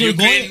 If you're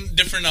going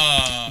different.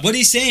 What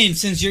he's saying,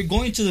 since you're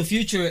going to the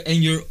future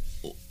and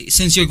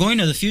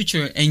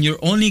you're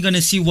only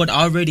gonna see what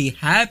already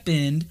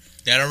happened.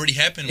 That already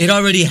happened. It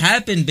already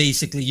happened.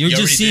 Basically, you're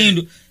just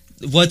seeing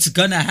what's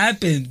gonna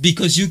happen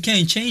because you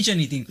can't change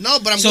anything. No,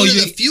 but I'm going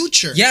to the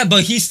future. Yeah,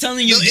 but he's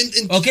telling you.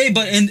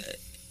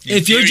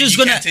 If you're just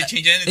gonna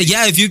change anything.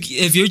 Yeah,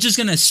 if you're just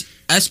gonna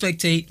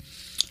spectate.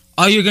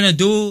 All you're gonna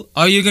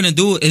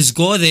do is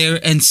go there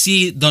and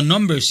see the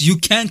numbers. You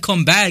can't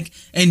come back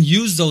and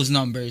use those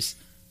numbers.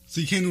 So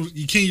you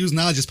can't use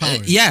knowledge as power.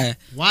 Yeah.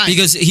 Why?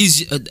 Because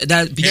he's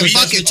that. Because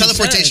fuck it,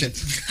 teleportation.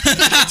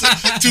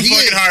 Too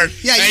fucking hard.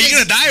 Yeah, and you're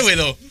gonna die with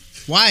though.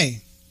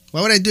 Why?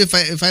 Why would I do if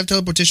I have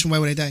teleportation? Why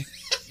would I die?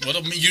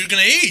 Well, you're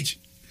gonna age.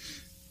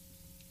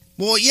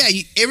 Well, yeah.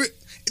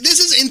 This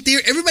is in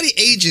theory. Everybody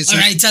ages. All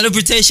right,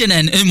 teleportation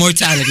and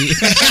immortality.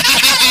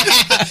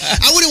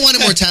 I wouldn't want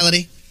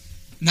immortality.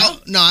 No?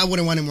 No, I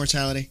wouldn't want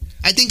immortality.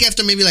 I think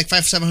after maybe like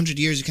 500-700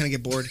 years, you kind of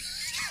get bored.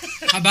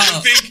 How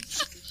about?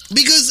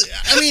 Because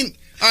I mean,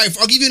 all right.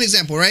 I'll give you an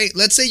example. Right?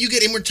 Let's say you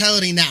get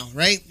immortality now,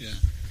 right? Yeah.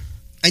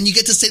 And you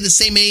get to stay the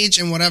same age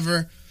and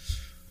whatever.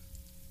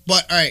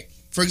 But all right,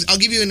 I'll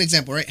give you an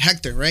example. Right?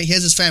 Hector. Right? He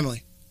has his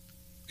family.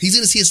 He's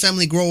gonna see his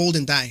family grow old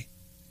and die.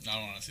 I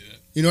don't want to see that.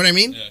 You know what I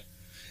mean? Yeah.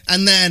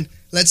 And then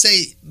let's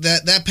say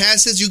that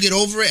passes, you get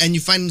over it, and you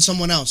find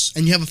someone else,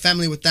 and you have a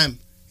family with them.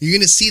 You're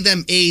gonna see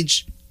them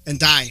age and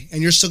die,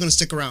 and you're still gonna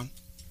stick around.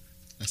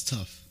 That's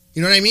tough.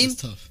 You know what I mean?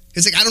 That's tough.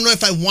 It's like I don't know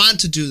if I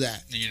want to do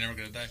that. And you're never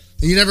gonna die.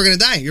 And you're never gonna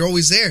die. You're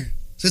always there.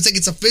 So it's like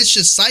it's a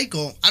vicious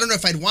cycle. I don't know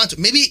if I'd want to.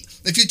 Maybe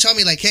if you tell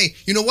me like, hey,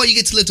 you know what? You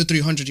get to live to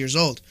 300 years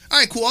old. All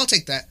right, cool. I'll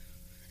take that.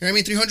 You know what I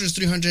mean? 300 is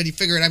 300. You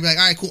figure it. I'd be like,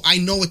 all right, cool. I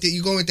know what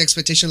you go with the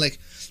expectation like,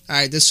 all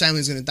right, this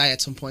family's gonna die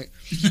at some point.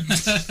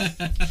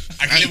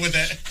 I can live with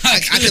that. I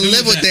can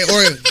live with it.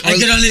 Or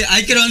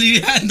I can only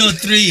handle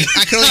 3.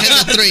 I can only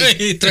handle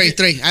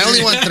 3. I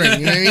only want 3.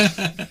 You know what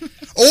I mean?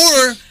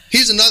 Or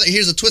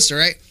here's a twister,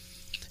 right?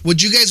 Would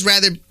you guys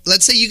rather?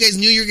 Let's say you guys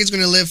knew you were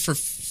going to live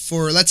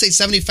for let's say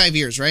 75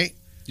 years, right?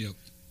 Yep.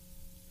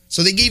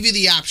 So they gave you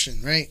the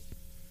option, right?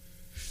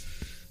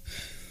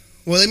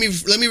 Well, let me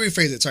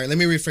rephrase it. Sorry, let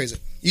me rephrase it.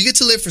 You get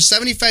to live for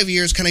 75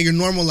 years, kind of your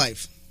normal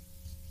life,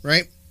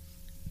 right?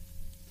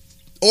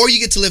 Or you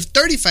get to live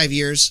 35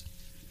 years,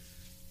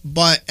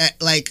 but at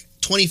like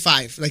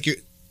 25, like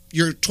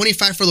you're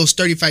 25 for those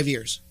 35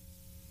 years.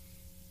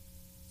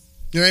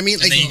 You know what I mean?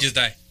 And like, then you just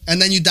die.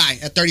 And then you die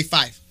at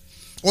 35.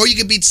 Or you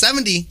could beat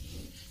 70.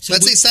 So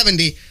let's say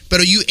 70,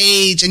 but you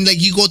age and like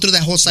you go through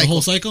that whole cycle. The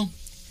whole cycle?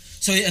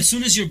 So as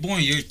soon as you're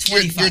born, you're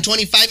 25. You're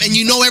 25 and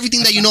you know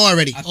everything that you know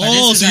already.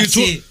 Oh,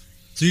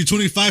 so you're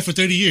 25 for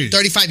 30 years.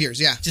 35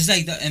 years, yeah. Just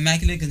like the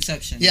Immaculate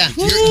Conception. Yeah.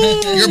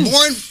 You're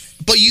born,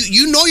 but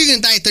you know you're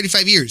going to die at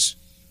 35 years.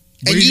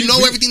 And you know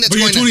everything that's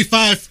going on. But you're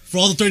 25 for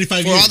all the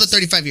 35 years. For all the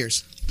 35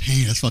 years.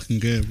 Dang, that's fucking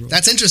good, bro.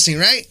 That's interesting,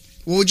 right?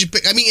 What would you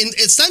pick? I mean,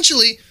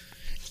 essentially,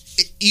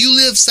 you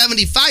live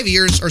 75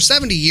 years or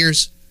 70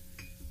 years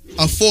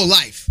of full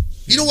life.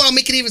 You know what? I'll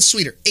make it even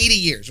sweeter. 80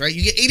 years, right?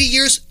 You get 80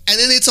 years, and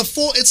then it's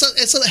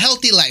a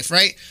healthy life,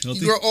 right? Healthy?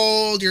 You grow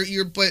old.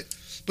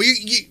 But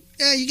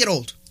you get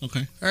old.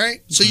 Okay. All right.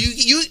 Okay. So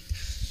you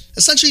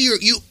essentially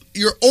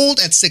you're old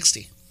at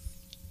 60.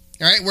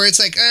 All right, where it's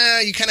like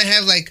you kind of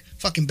have like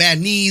fucking bad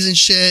knees and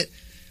shit,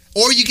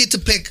 or you get to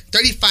pick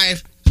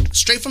 35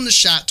 straight from the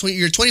shot.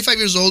 You're 25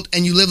 years old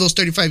and you live those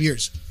 35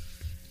 years.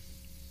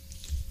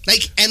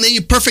 Like, and then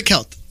you're perfect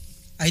health.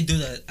 I do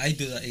the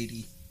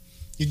 80.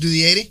 You do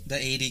the 80? The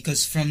 80,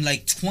 because from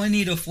like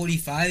 20 to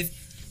 45,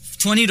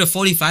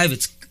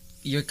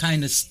 you're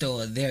kind of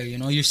still there, you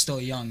know? You're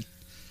still young.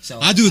 So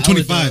I do the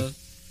 25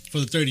 for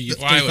the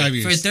 35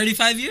 years. For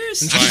 35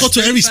 years? I can go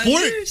to every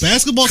sport.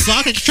 Basketball,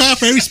 soccer, I can try out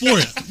for every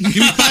sport. Give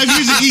me 5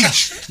 years of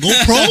each. Go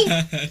pro.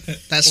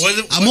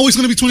 I'm always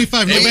going to be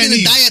 25. No bad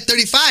knees. Die at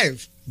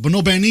 35. But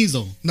no bad knees,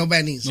 though. No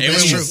bad knees. Hey,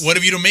 what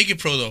if you don't make it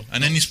pro, though,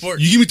 on any sport?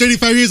 You give me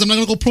 35 years, I'm not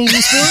going to go pro in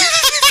one sport?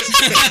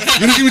 You're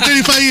going to give me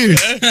 35 years.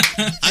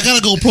 I got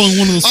to go pro in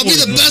one of those sports.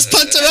 I'll be the best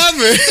punter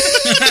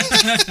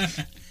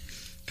ever.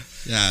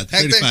 Yeah,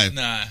 35.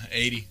 Nah,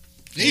 80.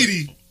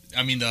 80?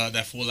 I mean,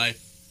 that full life.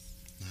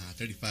 Nah,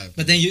 35.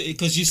 But then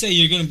because you say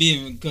you're going to be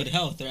in good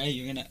health, right?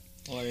 You're going to...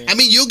 I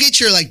mean, you'll get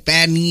your like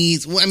bad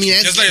knees. I mean,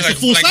 it's a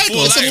full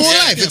cycle. It's a full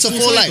life. It's a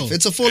full life.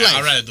 It's a full life.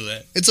 I'd rather do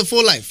that. It's a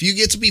full life. You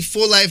get to be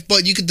full life,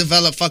 but you could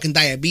develop fucking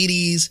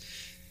diabetes.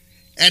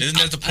 And isn't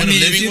that the point of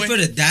living? If you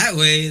put it that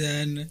way,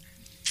 then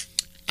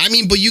I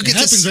mean, but you it get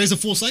happens, to. Right? It's a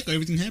full cycle.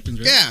 Everything happens,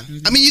 right? Yeah,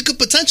 I mean, you could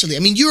potentially. I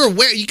mean, you're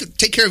aware. You could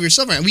take care of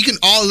yourself, right? We can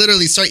all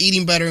literally start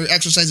eating better,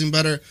 exercising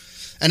better,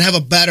 and have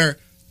a better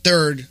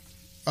third.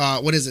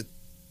 What is it?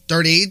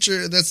 Third age,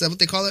 or that's what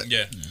they call it?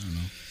 Yeah. I don't know.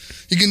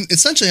 You can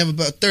essentially have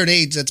a third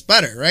age that's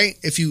better, right?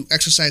 If you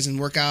exercise and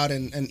work out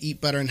and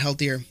eat better and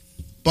healthier.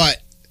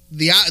 But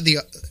the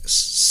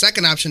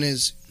second option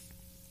is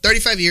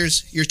 35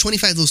 years. You're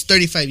 25 those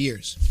 35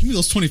 years. Give me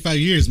those 25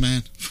 years,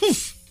 man. Whew.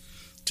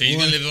 So you're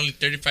going to live only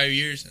 35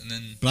 years and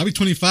then... But I'll be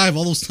 25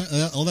 all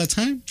that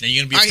time? Then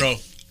you're going to be a pro. I'm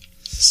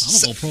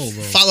going to go pro,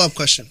 bro. Follow-up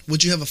question.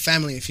 Would you have a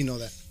family if you know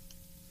that?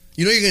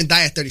 You know you're going to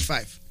die at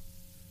 35.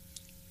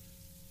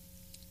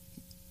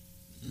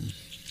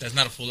 That's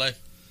not a full life.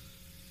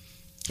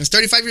 It's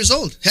 35 years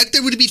old.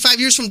 Hector would be 5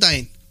 years from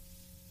dying.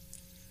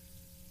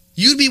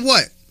 You'd be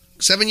what?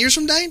 7 years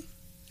from dying?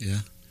 Yeah.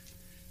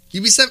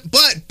 You'd be 7.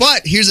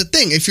 But here's the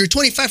thing. If you're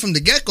 25 from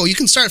the get-go, you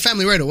can start a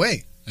family right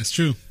away. That's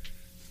true.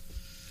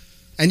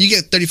 And you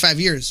get 35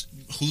 years.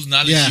 Whose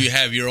knowledge do you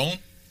have? Your own?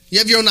 You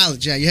have your own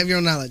knowledge. Yeah, you have your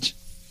own knowledge.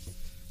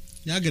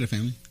 Yeah, I'll get a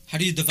family. how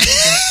do you develop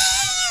that?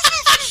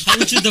 How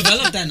would you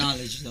develop that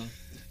knowledge, though?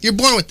 You're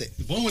born with it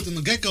You're born with it in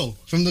the get-go.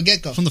 from the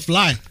get go. From the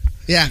fly.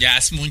 Yeah. Yeah,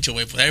 it's mucho,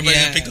 güey. Everybody's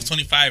Yeah. gonna pick the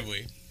 25,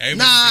 güey.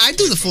 Nah, I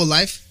do the full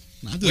life.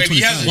 Nah, I do Wait, the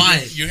you have 25.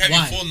 Why? you have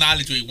Why? your full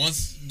knowledge, güey.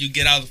 Once you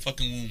get out of the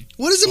fucking womb.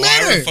 What does it Or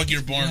however matter? the fuck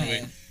you're born, Yeah.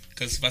 güey.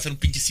 Because va a ser un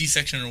pinche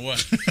C-section or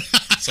what?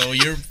 So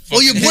you're.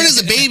 Well, you're born as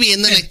a baby,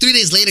 and then like 3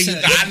 days later, you.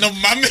 Ah, no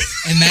mames.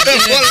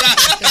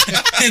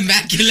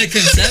 Immaculate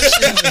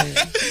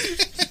conception.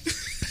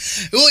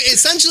 Well,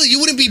 essentially, you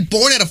wouldn't be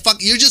born at a fuck.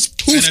 You're just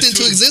poofed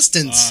into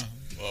existence.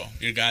 Well,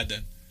 you're God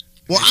then.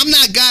 Well, I'm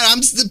not God.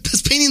 I'm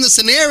just painting the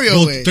scenario.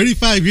 Bro, Way.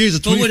 35 years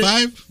of But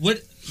 25?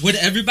 would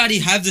everybody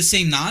have the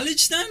same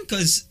knowledge then?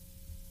 Because,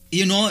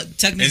 you know,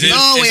 technically, Is it-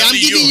 No, It's wait. I'm only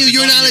giving you you.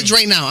 your It's only knowledge you.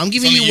 right now. I'm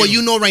giving It's you only what you.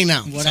 you know right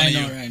now. what It's I only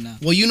know you. right now.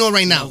 What you know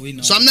right now. What we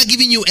know. So I'm not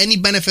giving you any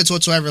benefits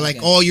whatsoever. Like,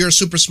 Okay. oh, you're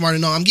super smart.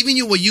 No, I'm giving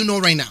you what you know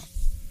right now.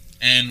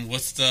 And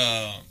what's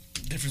the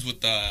difference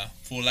with the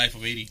full life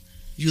of 80?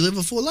 You live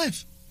a full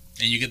life.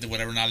 And you get the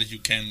whatever knowledge you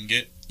can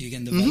get. You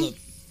can develop.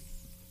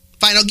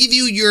 Fine. I'll give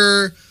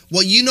you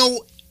what you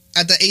know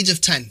at the age of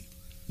 10.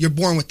 You're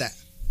born with that.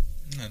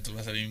 No, tú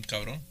vas a salir un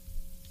cabrón.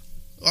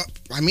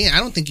 I mean, I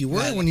don't think you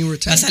were when you were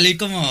 10. Va a salir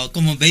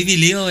como Baby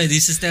Leo y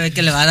dice usted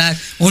que le va a dar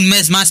un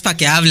mes más para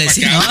que hable, Pa'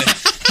 ¿sí, que no? hable.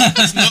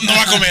 No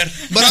va a comer.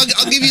 But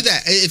I'll give you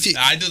that. If you,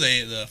 I do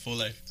the full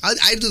life.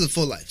 I do the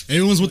full life.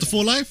 Everyone's with the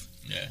full life?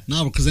 Yeah.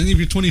 No, because then if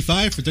you're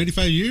 25 for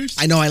 35 years,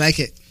 I know. I like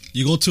it.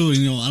 you go to,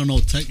 I don't know,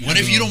 tech. What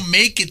if you don't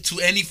make it to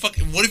any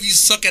fucking... What if you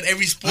suck at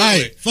every sport? All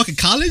right, fucking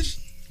college?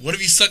 What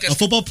if you suck A at...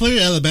 football player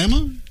at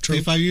Alabama? True.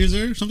 35 years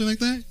there, something like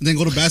that? And then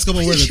go to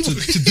basketball, where?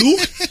 To Duke?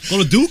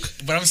 Go to Duke?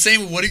 But I'm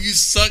saying, what if you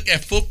suck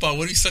at football?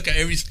 What if you suck at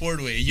every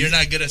sport, way? You're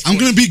not good at sports. I'm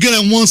going to be good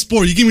at one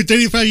sport. You give me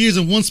 35 years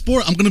in one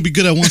sport, I'm going to be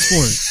good at one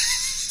sport.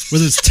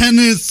 Whether it's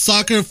tennis,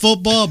 soccer,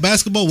 football,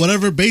 basketball,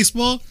 whatever,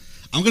 baseball,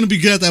 I'm going to be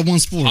good at that one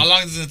sport. How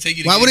long does it take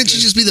you to Why get wouldn't good?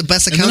 you just be the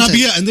best And then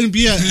accountant?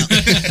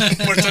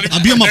 For 30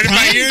 I'll be on my 35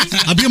 prime. years?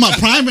 I'll be on my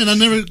prime and I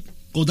never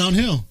go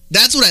downhill.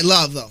 That's what I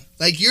love, though.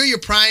 Like, you're your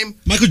prime.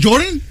 Michael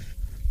Jordan,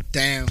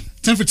 Damn.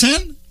 10 for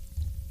 10,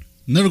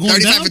 never going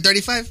 35 down. for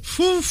 35?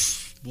 Whew,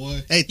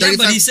 boy. Hey, Yeah, 35.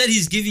 but he said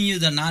he's giving you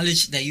the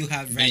knowledge that you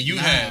have right you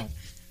now. have.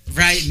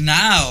 Right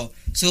now.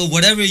 So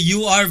whatever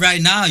you are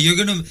right now, you're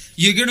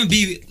gonna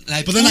be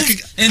like But then I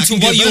poof can- I into can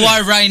get what you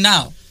better. are right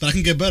now. But I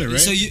can get better, right?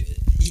 So you.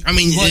 I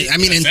mean, Well,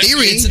 in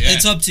theory.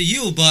 It's up to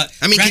you, but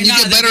I mean, right can you now,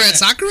 get better they're at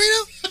soccer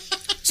right now?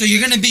 So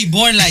you're gonna be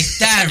born like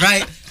that,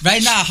 right?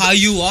 Right now, how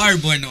you are,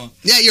 bueno.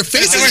 Yeah, your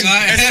face is.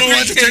 Everyone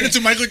wants to turn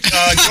into Michael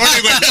Jordan.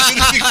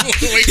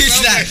 Wakes He's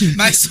up, like,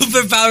 my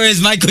superpower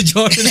is Michael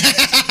Jordan.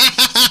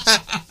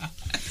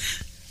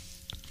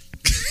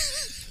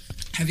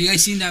 Have you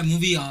guys seen that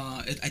movie?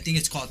 I think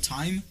it's called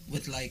Time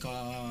with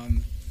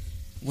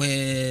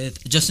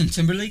with Justin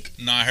Timberlake.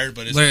 No, I heard,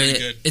 but it's where pretty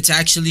good. it's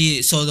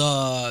actually so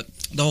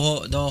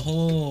the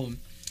whole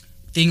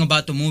thing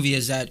about the movie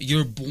is that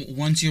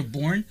once you're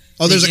born.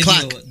 Oh, there's they a give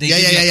clock. you- they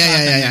Yeah. give you a clock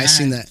on your I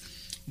seen hand. that.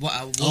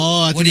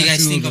 What do you I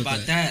guys see think about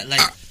about that. that?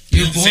 Like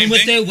you're Isn't the born same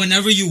with thing? it.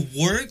 Whenever you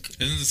work,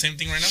 Isn't it the same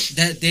thing right now?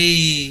 that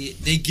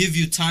they give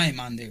you time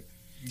on there.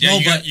 Yeah,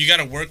 No, you got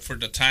to work for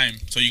the time,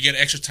 so you get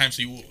extra time,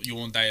 so you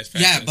won't die as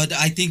fast. Yeah, but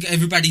I think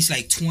everybody's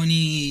like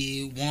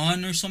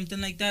 21 or something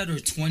like that, or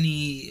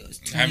 20.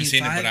 25. I haven't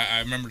seen it, but I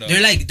remember the.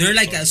 They're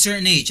like at a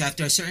certain age.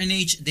 After a certain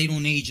age, they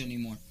don't age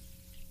anymore.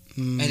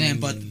 And then,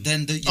 but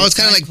then the Oh, it's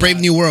kind of like Brave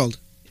New World.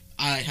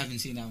 I haven't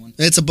seen that one.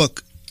 It's a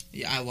book.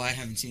 Yeah, I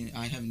haven't seen it.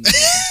 I haven't.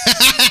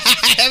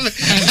 I haven't,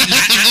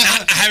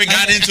 I haven't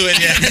gotten into it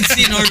I yet. haven't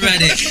seen or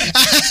read it.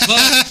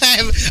 But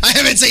I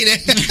haven't seen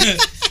it.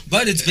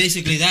 But it's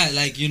basically that,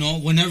 like, you know,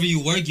 whenever you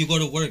work, you go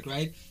to work,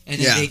 right?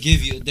 And then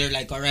Yeah. they're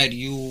like, all right,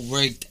 you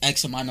worked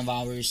X amount of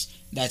hours.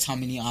 That's how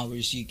many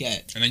hours you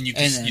get. And then you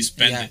And then, you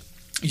spend yeah. it.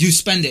 You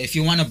spend it. If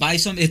you want to buy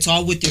something, it's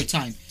all with your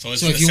time. So,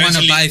 it's So if you want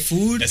to essentially- buy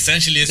food,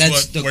 essentially, it's that's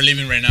what the- we're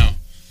living right now.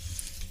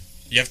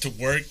 You have to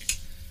work,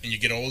 and you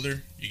get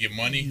older, you get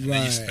money, and then you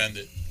Right. spend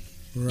it.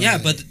 yeah,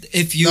 but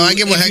if you... No, I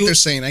get what if you-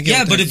 Hector's saying. I get Yeah,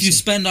 what but if Hector's you saying.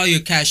 spend all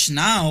your cash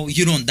now,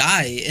 you don't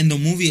die. In the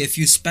movie, if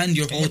you spend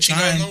your whole ¿Cómo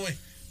chingados time... no, güey?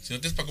 Si no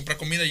tienes para comprar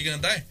comida, you're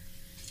gonna die.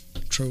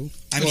 True.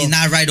 I mean,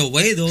 not right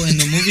away though. In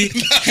the movie,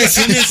 as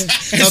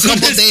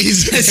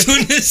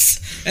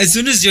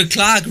soon as your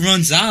clock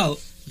runs out,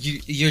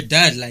 you're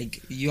dead.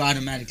 Like you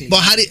automatically.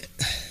 But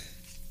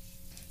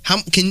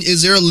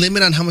is there a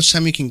limit on how much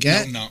time you can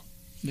get? No.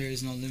 There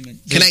is no limit. Can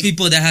There's I-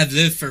 people that have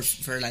lived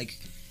for like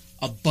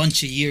a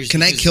bunch of years.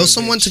 Can I because kill they're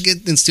someone rich. to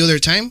get and steal their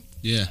time?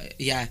 Yeah.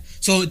 Yeah.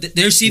 So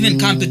there's even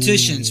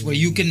competitions where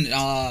you can.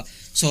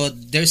 So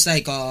there's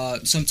like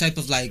some type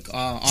of like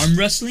arm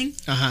wrestling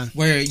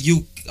where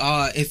you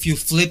if you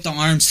flip the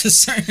arms a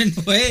certain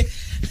way,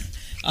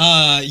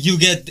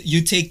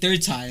 you take their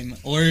time,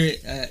 or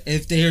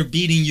if they're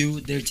beating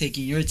you, they're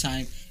taking your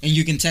time, and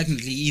you can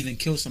technically even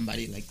kill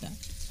somebody like that.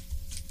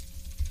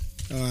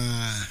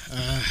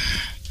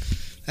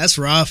 That's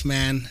rough,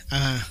 man.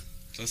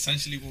 So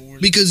essentially, what we're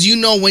Because you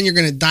know when you're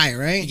gonna die,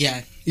 right?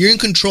 Yeah. You're in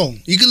control.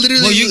 You can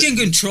literally. Well, you can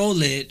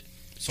control it.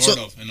 sort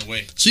of in a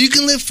way. So you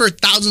can live for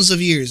thousands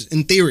of years,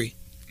 in theory,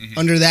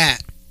 under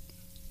that.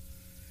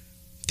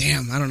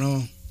 Damn, I don't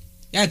know.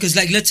 Yeah, because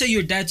like let's say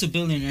your dad's a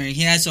billionaire and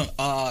he has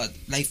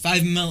like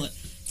 5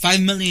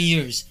 million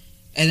years,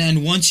 and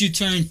then once you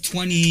turn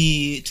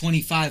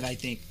 25, I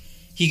think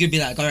he could be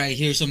like, all right,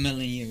 here's a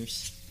million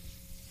years.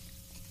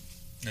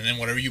 And then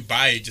whatever you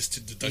buy, it just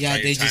deducts Yeah, all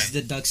your they time. just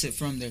deducts it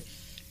from there.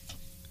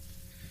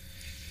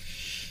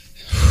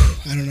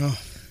 I don't know.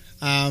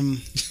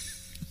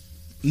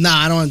 Nah,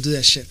 I don't want to do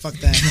that shit. Fuck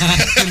that.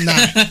 Nah,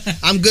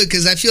 I'm good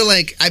because I feel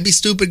like I'd be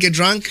stupid, get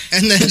drunk,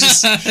 and then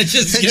just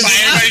Just Buy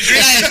everybody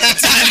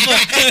drinks.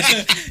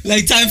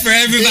 like time for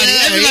everybody.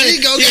 Yeah, Everybody, here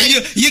you go,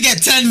 guys. you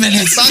get 10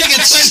 minutes. fucking You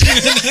get 10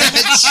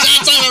 minutes.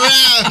 shots all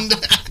around.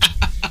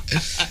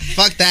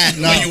 Fuck that.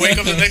 No, When you wake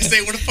up the next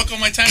day, where the fuck all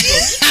my time go?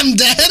 I'm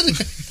dead.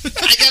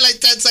 I got like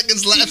 10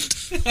 seconds left.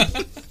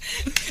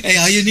 Hey,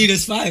 all you need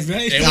is 5,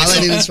 right? Hey, All what's I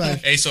up? need is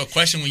 5. Hey, so a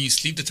question: when you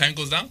sleep, the time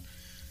goes down,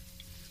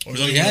 or is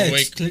it only Yeah, when you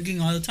it's wake? clicking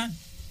all the time.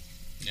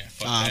 Yeah,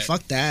 fuck that.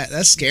 Fuck that.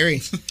 That's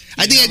scary.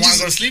 I think don't wanna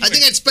go to sleep I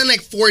think I'd spend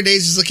like 4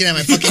 days just looking at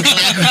my fucking clock.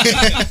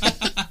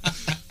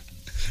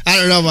 I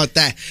don't know about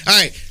that. All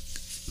right.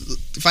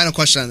 Final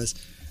question on this.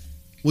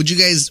 Would you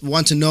guys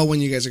want to know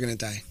when you guys are going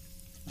to die?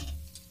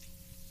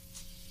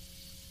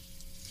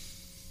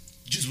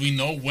 Just we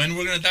know when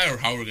we're gonna die or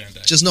how we're gonna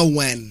die. Just know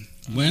when.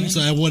 When? So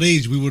at what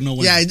age we would know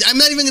when? Yeah, I'm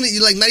not even going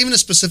to, like, not even a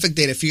specific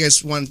date if you guys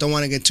don't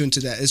want to get too into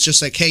that. It's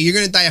just like, hey, you're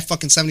going to die at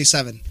fucking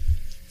 77.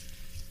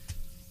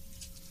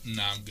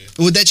 Nah, I'm good.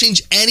 Would that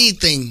change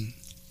anything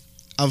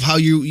of how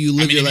you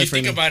live your if life you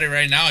think right now? about it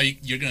right now,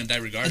 you're gonna die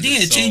regardless. I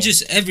think it so-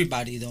 changes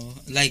everybody though.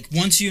 Like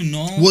once you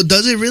know. Well,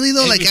 does it really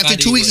though? Like after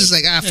Everybody 2 weeks, would. it's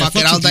like, Yeah, fuck it,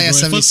 fucks I'll with you, die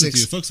at bro. It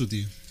 76. fucks with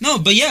you. No,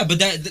 but yeah, but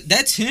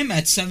that's him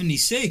at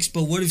 76.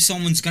 But what if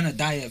someone's gonna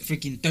die at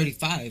freaking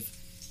 35?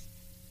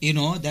 You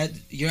know that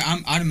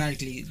I'm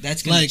automatically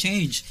that's gonna Like,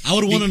 change. I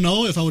would want to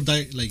know if I would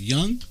die like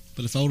young,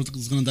 but if I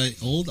was gonna die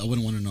old, I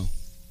wouldn't want to know.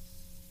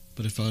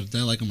 But if I would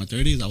die like in my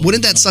 30s, I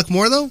Wouldn't that suck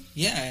more though?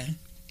 Yeah.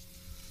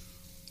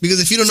 Because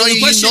if you don't So know, the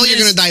you know question you're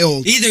is- gonna die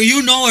old. Either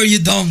you know or you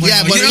don't.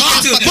 Yeah, Bueno. but you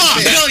don't, get to,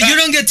 fuck. you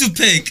don't get to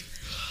pick.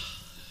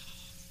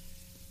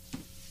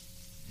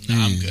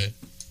 Nah, I'm good.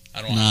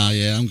 I don't. Nah,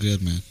 yeah, I'm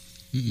good, man.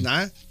 Mm-mm.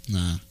 Nah,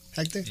 Nah,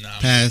 Hector, Nah,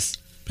 pass.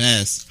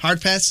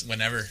 hard pass.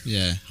 whenever.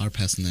 Yeah, hard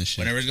passing that shit.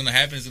 Whenever it's gonna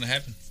happen, it's gonna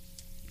happen.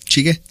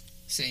 Chica,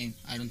 Same.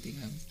 I don't think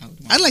I would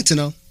want I'd like to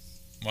know.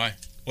 Why?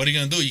 What are you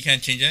gonna do? You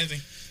can't change anything.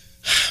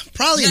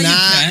 Probably Yeah, you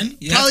not. can.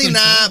 You have Probably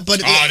control. not.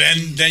 But Oh,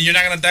 then you're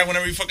not gonna die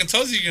whenever he fucking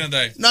tells you you're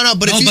gonna die. no.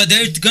 But No, if you, but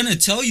they're gonna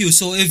tell you.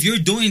 So if you're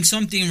doing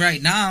something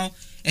right now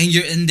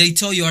and they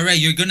tell you, all right,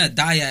 you're gonna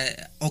die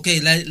at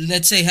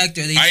let's say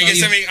Hector, they I tell guess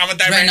you I'm gonna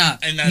die right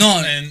right now.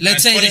 now. No,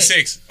 let's say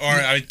 26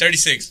 or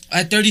 36.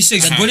 at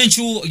 36, Uh-huh. wouldn't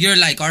you're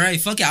like, all right,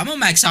 fuck it, I'm gonna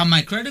max out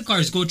my credit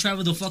cards, go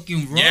travel the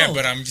fucking world. Yeah,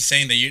 but I'm just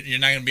saying that you're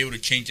not gonna be able to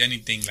change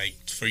anything like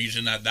for you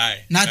to not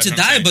die. not That's to what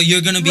I'm die, saying. but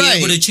you're gonna be Right.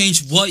 able to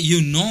change what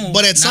you know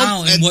But at some-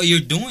 now and at- what you're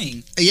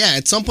doing. yeah,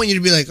 at some point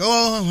you'd be like,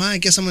 oh, well, I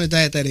guess I'm gonna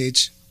die at that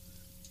age.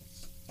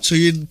 So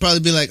you'd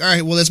probably be like, all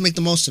right, well, let's make the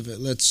most of it.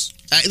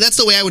 That's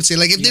the way I would say.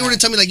 Like if they were to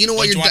tell me, like, you know what,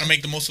 Don't you you're want to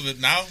make the most of it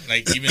now?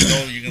 Like even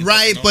though you're gonna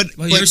right, fucking know? but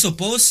Well, you're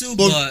supposed to,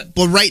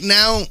 but right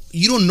now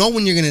you don't know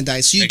when you're gonna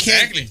die, so you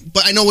Exactly. can't.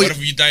 But I know What what.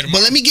 if you die tomorrow?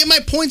 But let me get my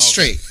point Okay.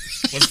 straight.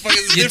 What the fuck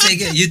is the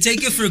difference? you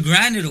take it for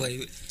granted.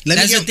 Wait. Let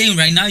That's me the get, thing.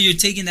 Right now, you're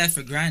taking that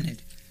for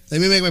granted. Let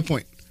me make my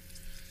point.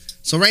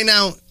 So right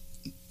now,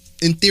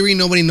 in theory,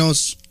 nobody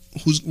knows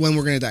when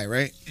we're gonna die,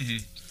 right?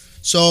 Mhm.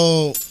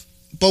 So,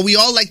 but we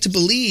all like to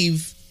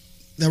believe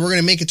that we're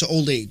gonna make it to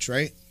old age,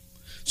 right?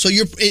 So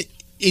you're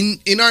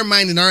in our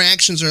mind, and our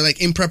actions are like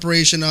in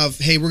preparation of,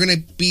 hey, we're gonna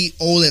be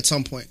old at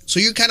some point. So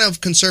you're kind of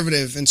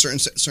conservative in certain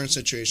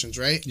situations,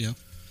 right? Yeah.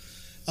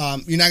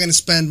 You're not gonna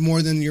spend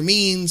more than your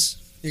means.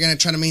 You're gonna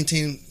try to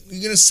maintain.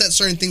 You're gonna set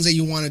certain things that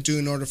you want to do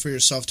in order for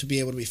yourself to be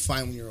able to be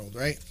fine when you're old,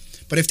 right?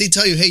 But if they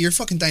tell you, hey, you're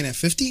fucking dying at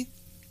 50,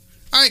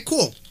 all right,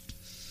 cool.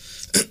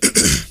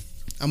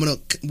 I'm gonna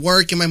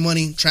work, get my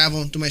money,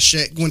 travel, do my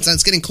shit. Once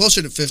it's getting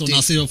closer to 50, So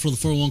now save up for the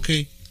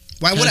 401k.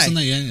 why would I? Passing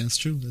that, yeah, that's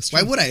true. That's true.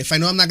 Why would I? If I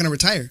know I'm not gonna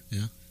retire,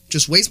 Yeah.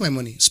 just waste my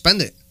money,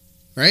 spend it,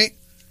 right?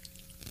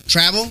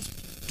 Travel,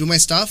 do my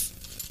stuff.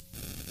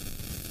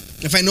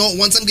 If I know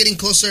once I'm getting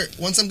closer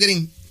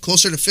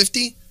to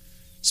 50,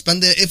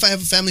 spend it. If I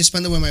have a family,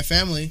 spend it with my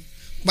family.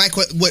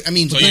 What I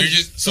mean? So but- you're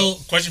just so-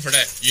 question for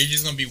that. You're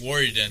just gonna be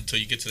worried then until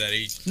you get to that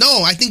age.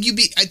 no, I think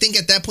I think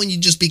at that point you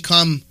just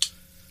become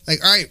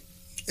like, all right,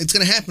 it's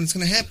gonna happen. It's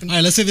gonna happen. All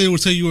right, let's say they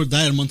would tell you were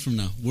die a month from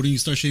now. Wouldn't you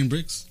start shading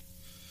bricks?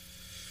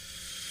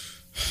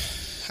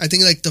 I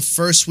think like the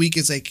first week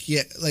is like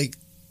like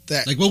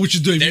that. Like, what would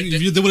you do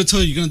if they would have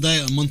told you you're gonna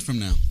die a month from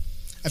now?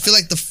 I feel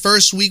like the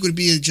first week would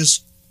be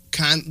just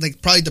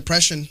probably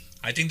depression,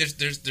 I think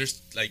there's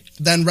like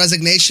then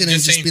resignation, and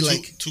just just saying be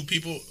like, two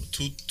people,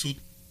 two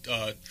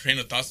train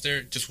of thoughts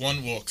there. Just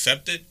one will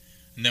accept it,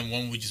 and then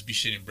one would just be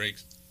shitting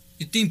bricks.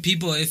 You think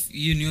people, if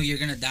you knew you're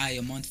gonna die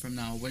a month from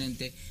now, wouldn't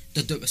they?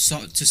 To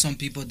some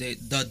people,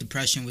 the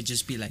depression would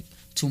just be like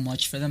too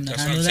much for them to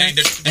That's what handle I'm saying.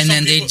 that, There's and some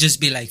then people- they'd just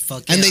be like,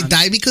 "Fuck." and it, they I'm-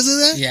 die because of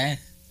that. Yeah,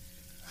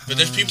 But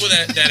there's people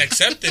that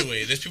accept it.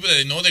 Way there's people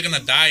that know they're gonna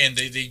die and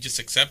they just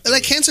accept it.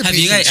 Like cancer Have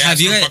you patients. guys?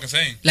 Have you That's guys? what I'm fucking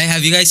saying. Like,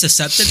 have you guys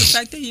accepted the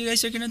fact that you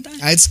guys are gonna die?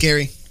 It's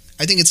scary.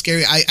 I think it's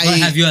scary. Or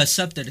have you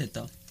accepted it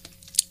though?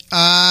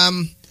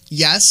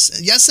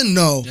 Yes and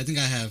no. I think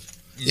I have.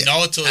 Yeah.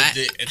 No, until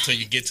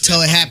you get to Till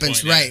that it fucking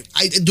happens, point, right?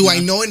 I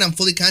know it and I'm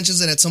fully conscious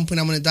that at some point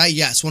I'm going to die?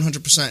 Yes,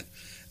 100%.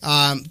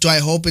 Do I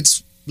hope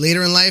it's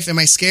later in life? Am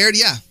I scared?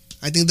 Yeah.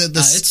 I think that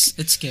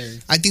it's scary.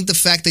 I think the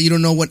fact that you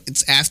don't know what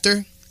it's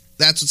after,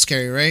 that's what's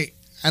scary, right?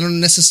 I don't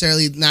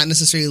not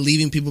necessarily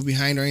leaving people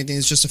behind or anything.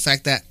 It's just the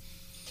fact that,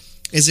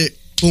 is it,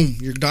 boom,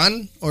 you're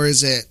done? Or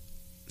is it,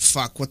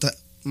 fuck,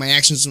 my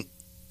actions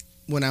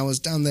when I was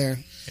down there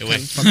Hey,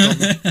 kind of fucked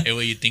over. Hey,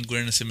 what, you think we're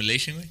in a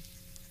simulation? Way?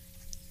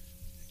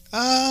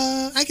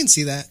 I can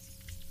see that.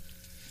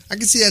 I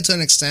can see that to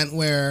an extent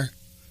where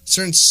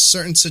certain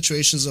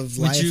situations of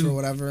life or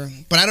whatever.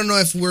 But I don't know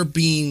if we're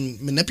being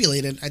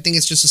manipulated. I think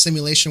it's just a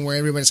simulation where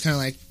everybody's kind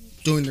of like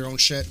doing their own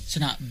shit. So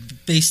now,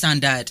 based on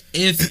that,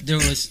 if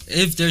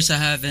there's a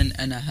heaven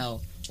and a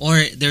hell,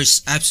 or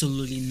there's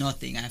absolutely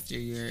nothing after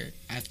you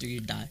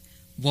die,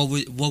 what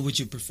would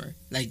you prefer?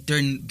 Like there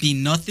be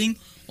nothing,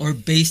 or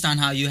based on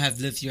how you have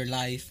lived your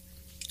life,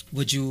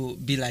 would you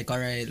be like, all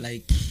right,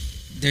 like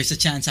there's a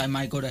chance I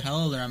might go to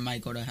hell or I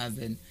might go to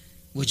heaven?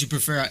 Would you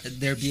prefer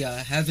there be a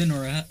heaven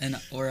or a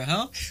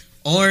hell,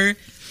 or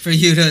for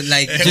you to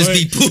like just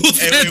be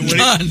poof and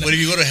done? What if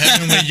you go to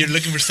heaven when you're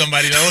looking for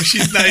somebody? Like, oh,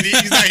 he's not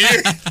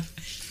here.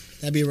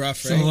 That'd be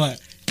rough, right? So what?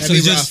 That'd So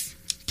be just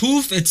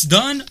poof, it's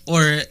done,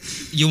 or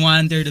you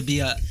want there to be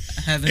a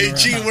heaven Hey, or a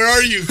G, hell? where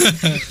are you?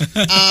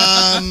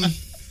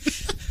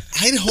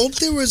 I'd hope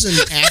there was an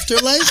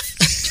afterlife.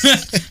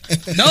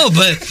 No,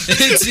 but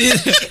it's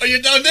either Oh,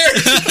 you're down there.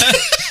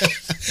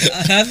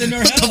 heaven or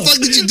What the hell. fuck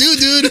did you do,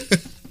 dude?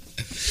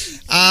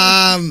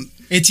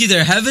 It's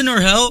either heaven or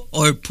hell,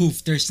 or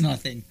poof, there's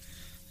nothing.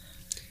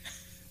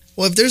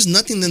 Well, if there's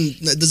nothing, then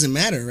it doesn't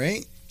matter,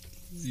 right?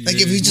 Like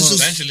if you just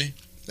Eventually.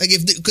 like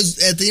because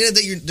at the end of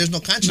the day, there's no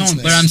No,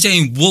 consciousness. but I'm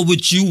saying, what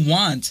would you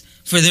want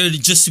for there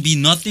just to be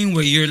nothing,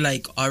 where you're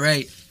like, all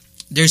right,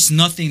 there's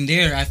nothing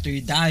there after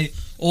you die,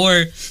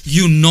 or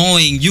you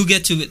knowing you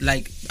get to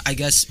like, I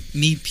guess,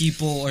 meet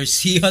people or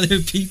see other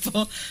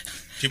people.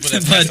 People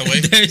that But pass away.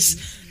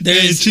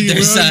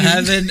 there's a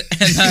heaven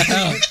and a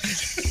hell.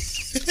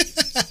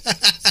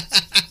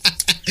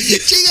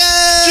 Chica!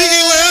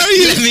 where are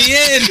you? Let me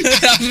in.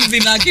 I'm gonna be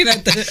knocking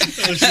at the.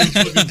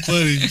 Fucking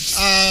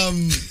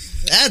funny.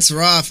 That's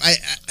rough. I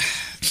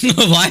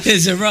Why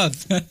is it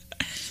rough?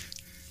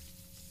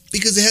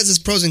 because it has its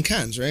pros and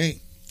cons, right?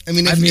 I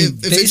mean,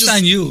 if based it just,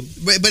 on you,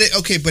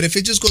 but if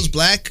it just goes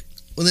black,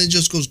 well, then it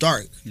just goes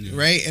dark,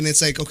 right? And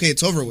it's like, okay,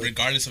 it's over with.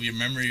 Regardless of your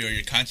memory or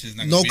your consciousness.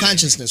 not No gonna be there,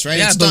 consciousness, right?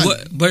 yeah, It's but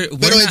done. but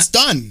But it's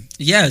done.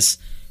 Yes,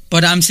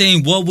 but I'm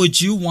saying, what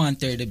would you want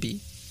there to be?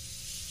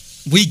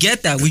 We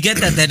get that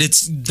that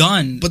it's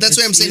done. But that's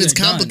why I'm saying it's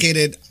either done.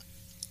 complicated.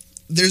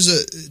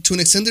 To an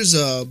extent, there's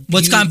a.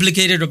 What's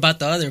complicated about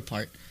the other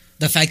part?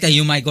 The fact that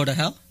you might go to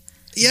hell?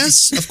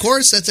 Yes, of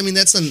course. That's Hey,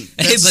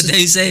 but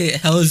they say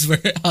hell is where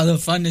all the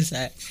fun is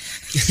at.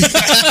 Who says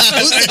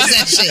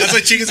that shit? That's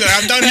what Chica said.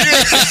 I'm down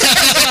here.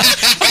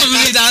 I'm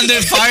gonna be down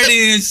there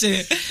partying and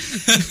shit.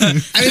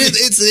 I mean,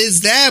 it's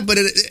that, but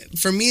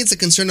for me, it's a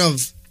concern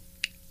of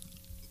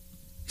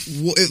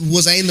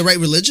was I in the right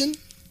religion?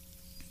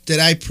 Did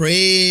I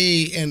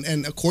pray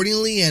and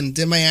accordingly and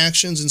did my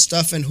actions and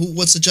stuff? And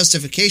what's the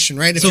justification,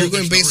 right? If So you're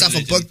going there's based no off a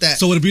religion. book that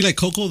So would it be like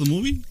Coco the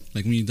movie?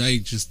 Like when you die, you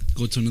just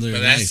go to another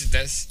But life.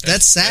 that's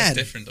sad. That's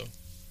different though.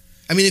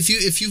 I mean, if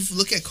you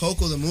look at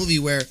Coco the movie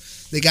where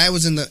the guy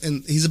was and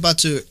he's about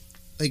to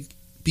like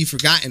be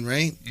forgotten,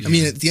 right? I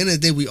mean, at the end of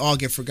the day, we all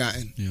get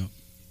forgotten. Yeah.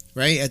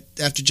 Right?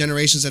 After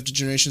generations,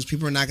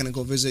 people are not going to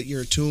go visit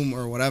your tomb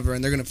or whatever,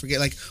 and they're going to forget,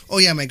 like, oh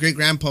yeah, my great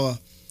grandpa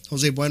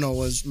Jose Bueno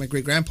was my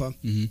great grandpa.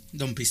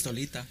 Don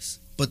Pistolitas.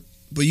 But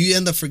you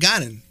end up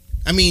forgotten.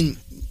 I mean,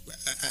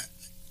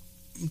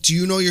 do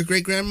you know your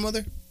great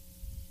grandmother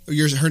or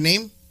her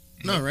name?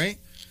 No, right?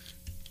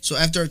 So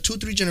after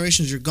 2-3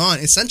 generations, you're gone.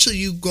 Essentially,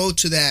 you go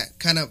to that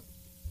kind of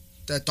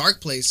that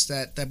dark place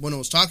that Bueno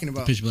was talking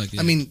about. Pitch black, yeah.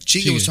 I mean,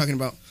 Chica was talking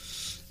about.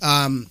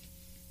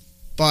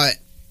 But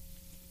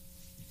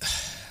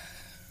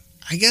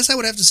I guess I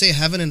would have to say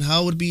heaven and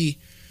hell would be.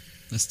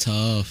 That's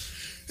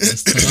tough.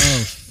 That's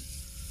tough.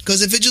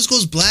 Because if it just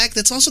goes black,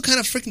 that's also kind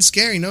of freaking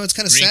scary. No, it's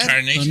kind of sad.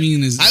 Reincarnation. I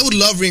mean, I would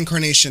love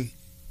reincarnation.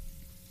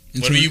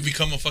 What if you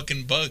become a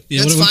fucking bug?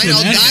 Yeah, That's what if fine, it's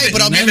I'll an die, animal?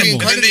 but I'll be An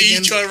animal. And then reincarnated they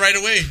again. eat you right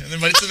away. And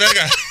then what is the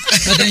verga?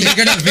 But then you're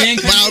gonna But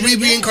reincarnate. I'll be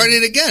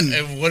reincarnated again.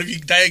 And what if you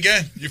die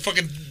again? You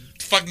fucking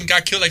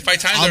got killed like 5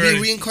 times I'll already.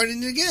 be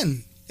reincarnated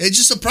again. It's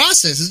just a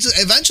process. It's just,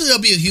 eventually, I'll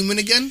be a human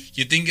again.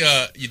 You think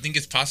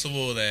it's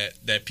possible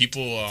that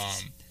people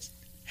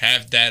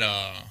have that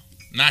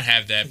not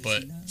have that,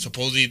 but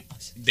supposedly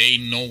they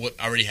know what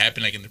already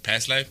happened like in their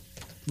past life,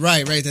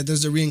 Right. That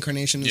there's the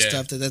reincarnation and Yeah.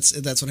 stuff.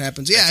 That's what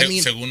happens. Yeah, I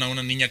mean, según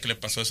una niña que le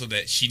pasó eso,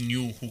 that she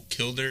knew who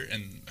killed her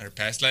in her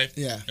past life.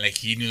 Yeah. Like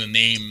he knew the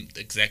name,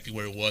 exactly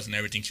where it was, and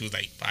everything. She was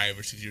like 5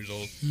 or 6 years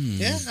old.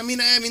 yeah. I mean,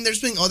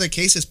 there's been other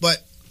cases,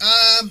 but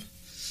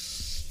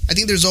I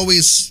think there's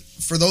always,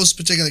 for those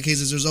particular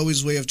cases, there's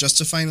always a way of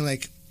justifying.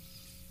 Like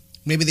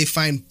maybe they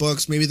find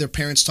books, maybe their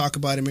parents talk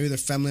about it, maybe their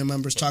family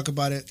members talk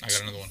about it. I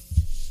got another one.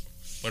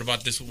 What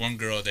about this one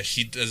girl that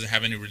she doesn't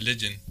have any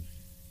religion,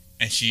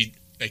 and she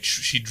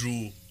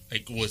drew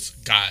like was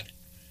God,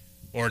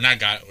 or not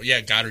God?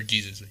 Yeah, God or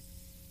Jesus. Like,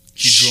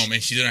 she drew him,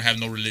 and she didn't have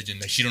no religion.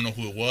 Like she don't know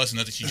who it was,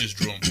 nothing. She just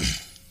drew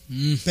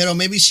him. Pero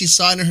maybe she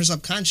saw it in her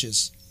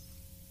subconscious.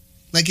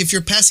 Like if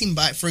you're passing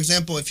by, for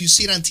example, if you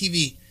see it on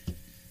TV,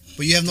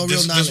 but you have no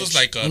real knowledge. This was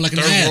like a Like an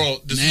third ad.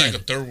 world. This An was ad.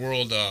 like a third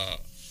world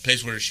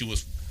place where she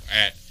was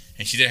at,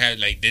 and she didn't have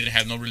they didn't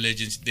have no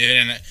religion.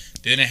 They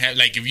didn't have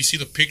like, if you see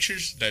the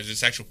pictures,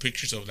 there's actual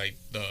pictures of like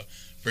the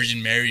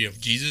Virgin Mary of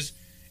Jesus,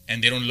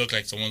 and they don't look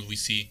like the ones we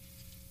see.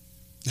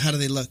 How do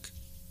they look?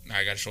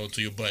 I gotta show it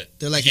to you, but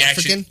They're like he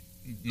African,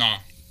 no,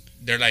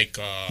 they're like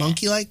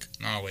monkey-like.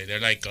 No way, they're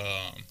like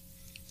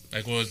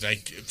what was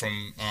like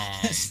from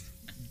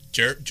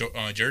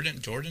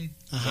Jordan,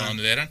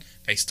 Uh-huh.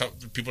 like stuff,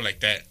 people like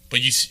that.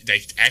 But you see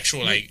like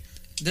actual like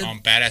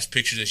badass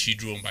pictures that she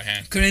drew them by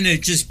hand. Couldn't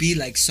it just be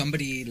like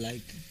somebody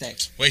like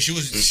that? Wait, I think she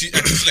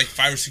was like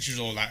 5 or 6 years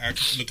old. I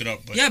could look it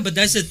up. But Yeah, but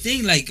that's the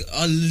thing. Like,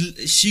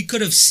 she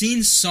could have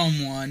seen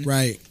someone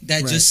Right.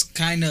 that just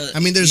kind of. I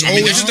mean, there's I mean,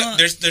 always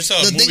there's a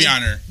the movie thing-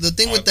 on her. the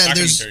thing with that.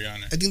 There's documentary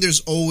on her. I think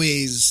there's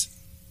always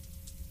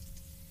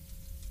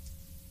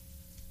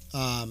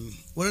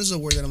what is the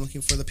word that I'm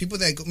looking for? The people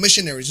that go,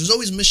 missionaries. There's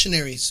always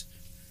missionaries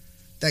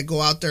that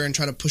go out there and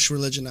try to push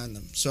religion on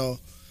them. So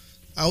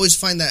I always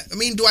find that. I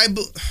mean,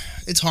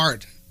 it's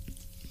hard.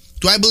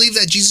 Do I believe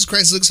that Jesus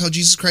Christ looks how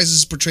Jesus Christ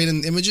is portrayed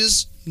in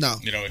images? No,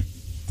 You know,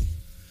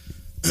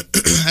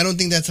 I don't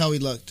think that's how he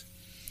looked.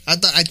 I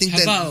think How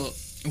that. about,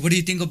 what do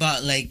you think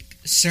about like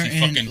she certain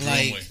fucking drew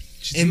like him away.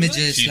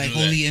 images, She like drew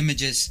that. holy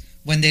images,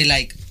 when they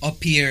like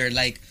appear,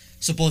 like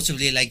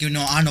supposedly, like, you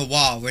know, on a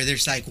wall where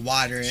there's like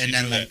water She and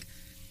then drew like.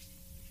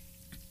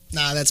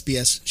 Nah, that's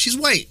BS. She's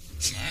white.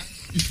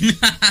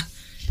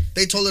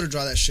 They told her to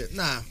draw that shit.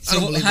 Nah, I So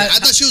don't believe that. I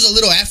thought she was a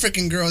little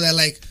African girl that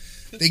like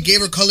they gave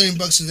her coloring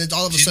books and then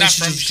all of a sudden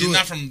she just drew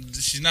it.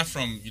 She's not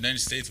from United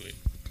States. Wait.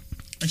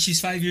 And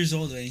she's 5 years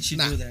old, and she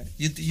Nah. drew that.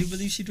 You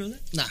believe she drew that?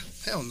 Nah,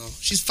 hell no.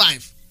 She's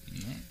 5.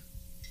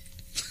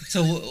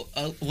 So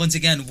once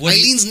again, what?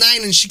 Eileen's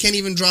 9 and she can't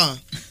even draw.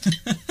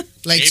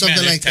 Like Hey, something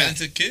man, like that.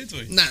 talented kids.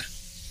 Wait. Nah,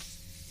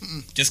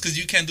 Just because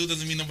you can't do it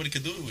doesn't mean nobody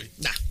can do it. Wait.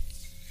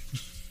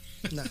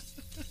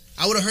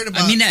 I would have heard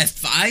about. I mean, at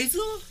 5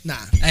 though. nah.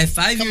 At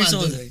 5 Come years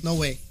on, old. dude. No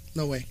way.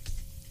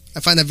 I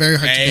find that very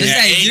hard to At believe. It's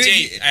like age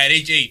you're- 8, at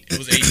age 8, it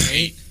was age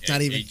 8.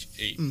 Not even. Age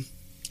 8.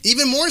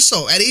 Even more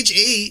so, at age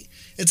 8,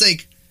 it's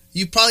like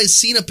you've probably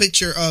seen a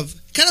picture of.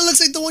 Kind of looks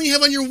like the one you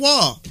have on your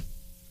wall.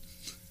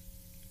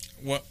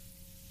 What?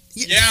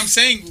 Yeah. Yeah, I'm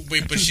saying.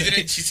 Wait, but she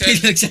didn't. She He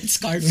said. looks at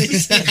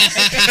Scarface.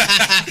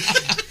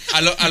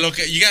 A lo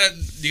que you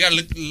gotta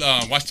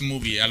look, watch the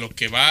movie. A lo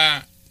que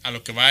vaya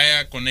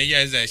con ella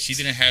is that she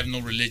didn't have no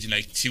religion.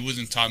 Like she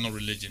wasn't taught no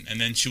religion, and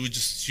then she was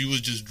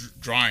just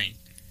drawing,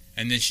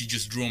 and then she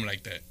just drew him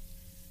like that.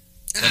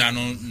 But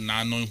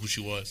not knowing who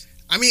she was,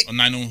 I mean, or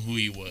not knowing who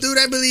he was. dude,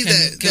 I believe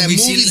Can that we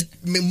see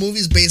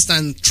movies based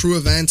on true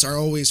events are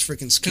always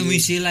freaking skewed. Can we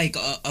see like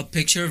a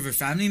picture of her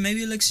family?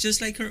 Maybe it looks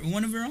just like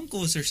one of her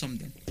uncles or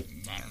something.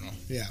 I don't know.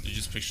 Yeah. They're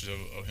just pictures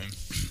of him.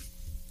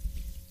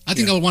 I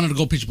think I would want her to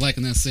go pitch black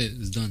and that's it.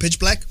 It's done. Pitch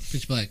Black?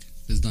 Pitch black.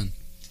 It's done.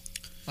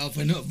 Oh,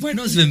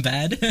 Bueno's been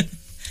bad.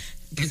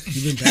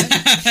 You've been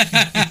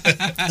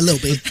bad? A little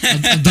bit.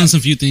 I've done some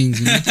few things.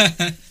 You know?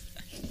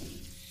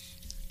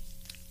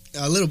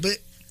 A little bit.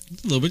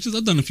 A little bit. Just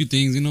I've done a few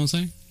things. You know what I'm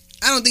saying?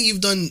 I don't think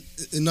you've done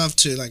enough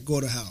to like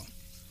go to hell.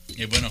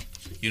 Yeah, bueno.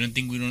 You don't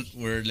think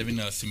we're living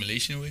a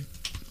simulation way?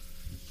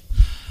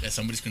 That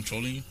somebody's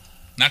controlling you?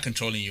 Not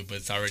controlling you, but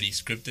it's already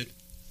scripted.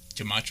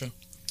 Gemacho.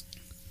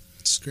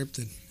 It's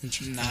scripted.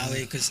 Interesting. Nah,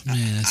 because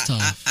Man, that's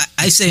tough.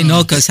 I say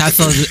no because half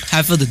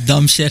of the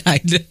dumb shit I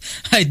do.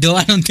 I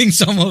don't think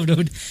some of them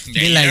would Yeah,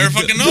 be you like never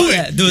fucking know do it.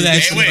 that. Do Yeah,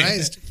 that. wait.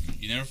 Surprised.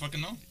 You never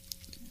fucking know.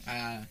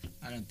 I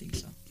don't think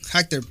so.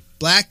 Hector,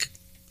 Black,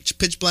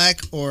 Pitch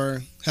Black,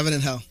 or Heaven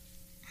and Hell?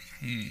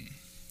 I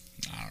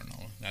don't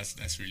know.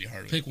 That's really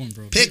hard. Pick one,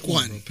 bro. Pick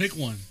one. Bro. Pick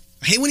one.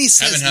 I hate when he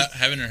says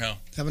Heaven or hell?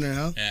 Heaven or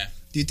Hell. Yeah,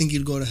 Do you think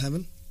you'd go to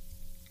heaven?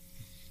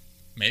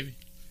 maybe.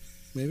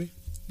 Maybe.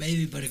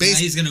 Maybe, but if Bas- not,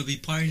 he's gonna be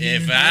partying. Yeah,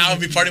 if I'll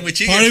be partying with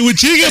Chica. Party with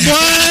Chica,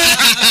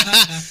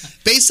 boy.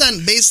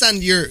 Based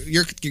on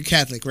you're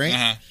Catholic, right?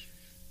 Uh-huh.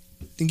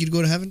 Think you'd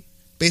go to heaven?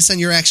 Based on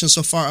your actions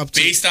so far up to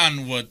Based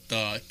on what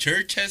the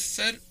church has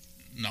said,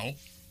 no,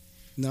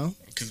 no.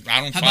 because I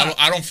don't How follow. about-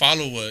 I don't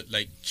follow what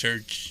like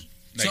church.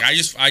 Like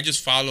So- I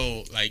just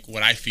follow like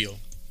what I feel.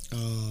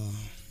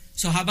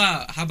 So how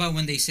about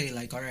when they say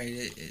like, all right,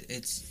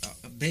 it's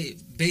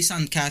based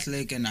on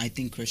Catholic and I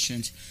think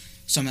Christians.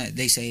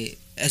 they say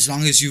as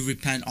long as you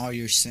repent all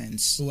your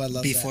sins Ooh, I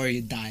love before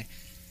you die.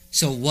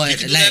 So what? You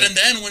can do like, that in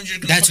the end when you're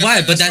gonna that's fucking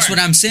why. die. But that's what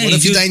I'm saying. What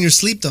if you die in your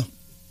sleep though?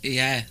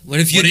 Yeah. What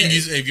if you?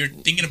 If you're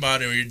thinking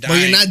about it or you're dying? But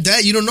you're not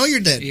dead. You don't know you're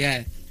dead.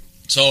 Yeah.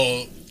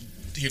 So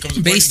here comes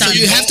the Based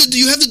question. on- So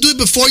you have to do it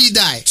before you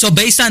die. So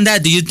based on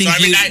that, do you think So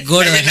every you night-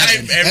 go to every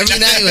heaven? night- Every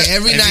night.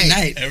 Every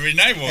night. Every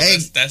night, well, Hey,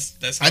 that's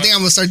how I think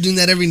I'm gonna start doing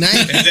that every night.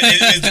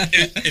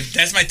 if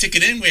that's my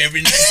ticket in, way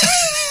every night.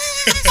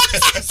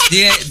 Do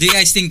you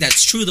guys think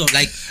that's true though?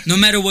 Like, no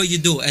matter what you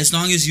do, as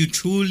long as you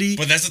truly.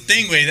 But that's the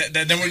thing, way.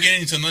 Then we're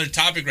getting into another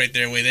topic right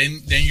there, way.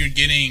 Then you're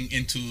getting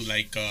into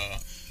like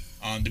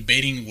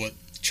debating what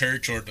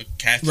church or the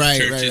Catholic Right,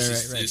 church right,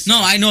 is. right. is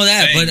No, I know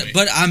that, saying, way.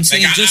 but I'm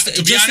saying Like, just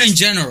to be in honest,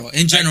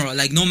 general,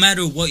 like no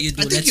matter what you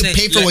do, I think let's you say,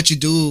 pay for like- what you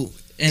do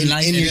in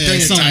life. your, Yeah, during in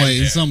your some time. way,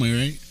 yeah. in some way,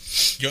 right?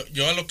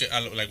 Yo, I look at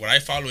like what I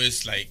follow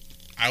is like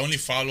I only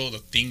follow the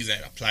things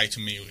that apply to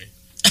me. Way.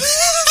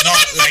 No,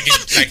 like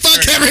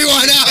Fuck certain-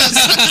 everyone else.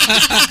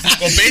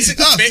 Well,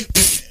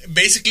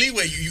 basically,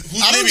 where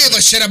who's I don't living? give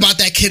a shit about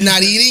that kid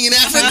not eating in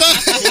Africa.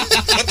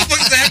 What the fuck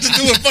does that have to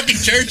do with fucking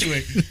church,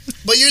 way?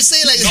 But you're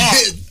saying like No.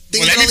 things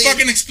Well, let me only-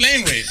 fucking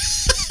explain, way.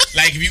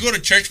 Like if you go to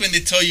church when they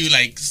tell you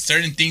like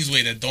certain things,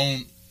 way that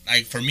don't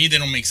like for me they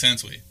don't make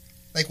sense, way.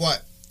 like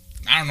what?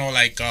 I don't know,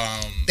 like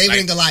David like,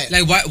 and Goliath.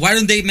 Like, why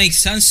don't they make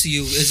sense to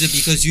you? Is it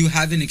because you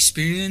haven't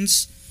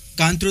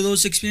gone through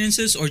those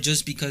experiences, or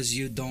just because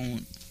you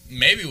don't?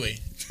 maybe way.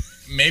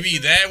 Maybe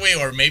that way,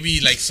 or maybe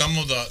like some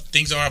of the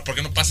things ahora, ¿por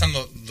qué no pasan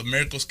the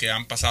miracles que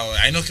han pasado?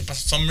 I know que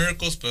son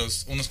miracles, pero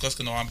unas cosas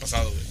que no han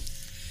pasado, güey.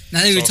 Now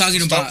that you're So,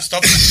 talking about,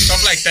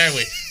 stuff like that,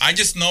 way. I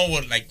just know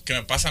what like que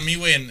me pasa a mí,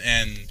 way,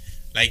 and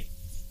like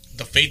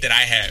the faith that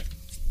I have,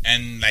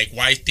 and like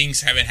why things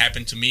haven't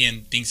happened to me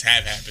and things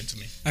have happened to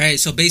me. all right.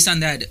 So based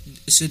on that,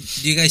 so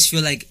do you guys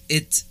feel like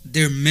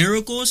they're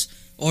miracles,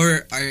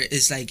 or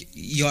it's like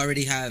you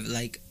already have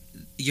like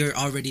you're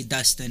already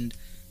destined,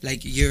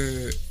 like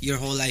your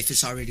whole life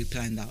is already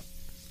planned out?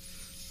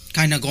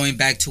 Kind of going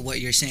back to what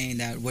you're saying,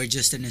 that we're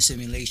just in a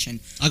simulation.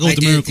 I go with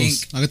the do you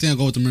miracles. I think I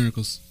go with the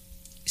miracles.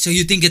 So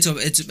you think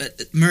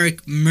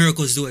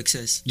miracles do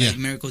exist? Yeah. Like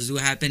miracles do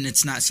happen.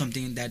 It's not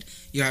something that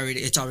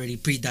it's already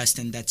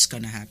predestined that's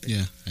gonna happen.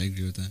 Yeah, I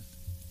agree with that.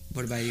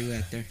 What about you,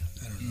 Hector?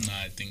 No,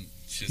 I think You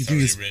shit's think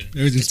already it's, written.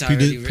 everything's It's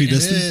already written.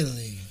 predestined?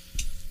 Really?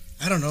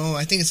 I don't know.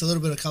 I think it's a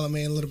little bit of column A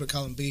and a little bit of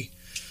column B.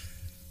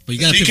 But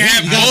you gotta You pick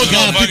can't one. have You both,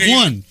 gotta pick motherfucker.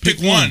 one. Pick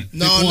one.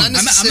 No, Pick one. not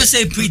I'm gonna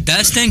say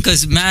predestined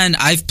because, man,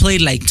 I've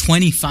played like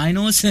 20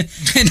 finals and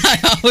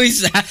I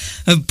always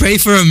pray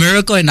for a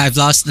miracle and I've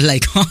lost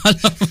like all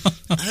of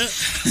them.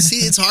 See,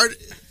 it's hard.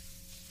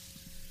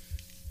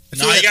 I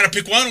feel No, you that- gotta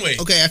pick one way.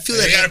 Okay, I feel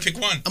You that gotta pick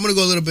one. I'm gonna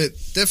go a little bit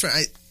different.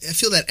 I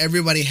feel that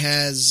everybody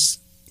has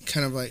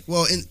kind of like,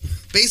 well,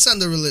 based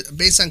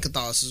on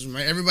Catholicism,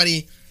 right?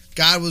 Everybody,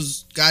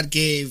 God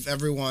gave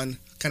everyone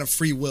kind of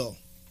free will.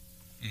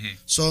 Mhm.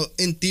 So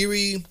in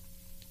theory,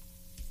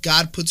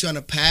 God puts you on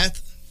a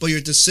path, but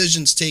your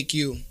decisions take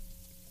you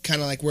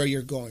kind of like where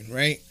you're going,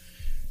 right?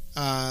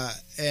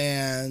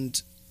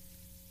 And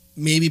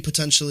maybe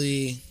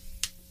potentially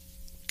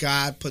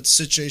God puts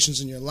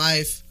situations in your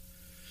life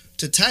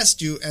to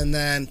test you and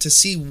then to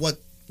see what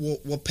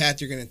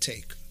path you're going to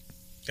take.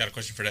 Got a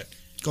question for that.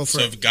 Go for So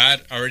it. if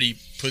God already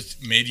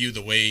made you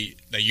the way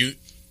that you,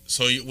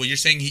 what you're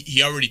saying,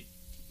 he already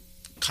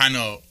kind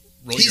of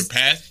wrote your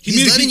path. He's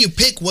made- letting you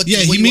pick what Yeah,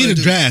 what he you made wanna a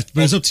do draft,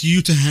 but it's up to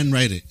you to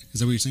handwrite it. Is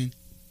that what you're saying?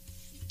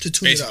 to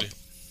tune it Basically. up.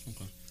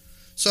 Okay.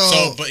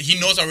 So, But he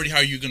knows already how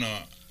you're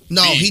gonna.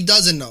 no, be. he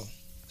doesn't know.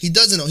 He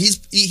doesn't know. He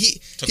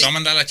So te va a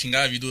mandar la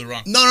chingada if you do it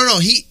wrong.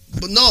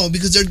 no,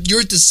 because they're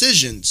your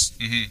decisions.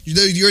 Mhm.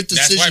 They're your That's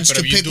why. decisions But to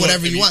if you pick do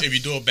whatever if you want. If you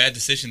do a bad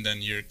decision,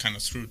 then you're kind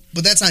of screwed.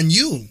 But that's on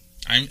you.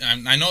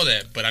 I know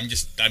that, but I'm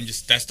just.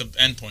 That's the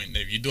end point.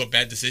 If you do a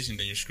bad decision,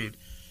 then you're screwed.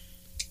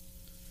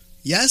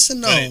 Yes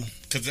and no.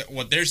 Because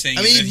what they're saying.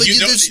 I is mean, that but he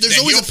there's that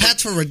always he'll a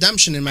path for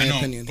redemption, in my I know,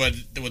 opinion. but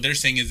what they're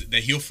saying is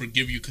that he'll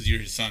forgive you because you're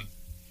his son.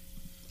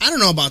 I don't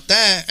know about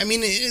that. I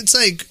mean, it's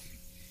like,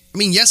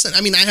 yes.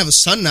 I mean, I have a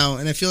son now,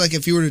 and I feel like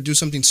if he were to do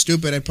something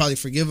stupid, I'd probably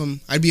forgive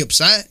him. I'd be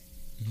upset.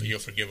 But you'll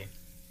forgive him.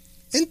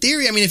 In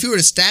theory, I mean, if he were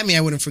to stab me,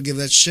 I wouldn't forgive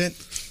that shit.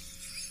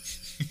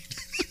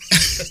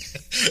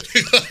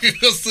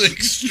 It goes to the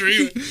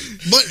extreme.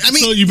 But I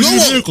mean, So you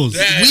believe in miracles?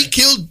 Yeah. We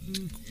killed.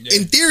 Yeah.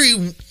 In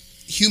theory,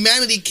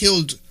 humanity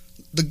killed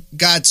the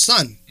God's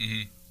son,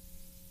 Mhm.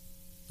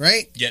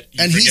 right? Yet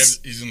And he's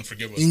gonna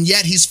forgive us. And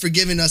yet He's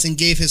forgiven us and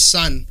gave His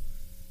Son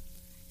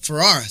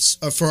for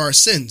our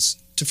sins,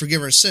 to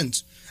forgive our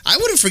sins. I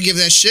wouldn't forgive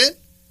that shit.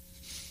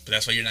 But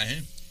that's why you're not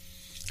him.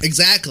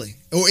 Exactly,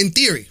 or in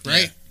theory,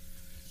 right? Yeah.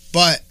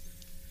 But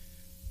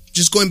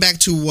just going back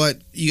to what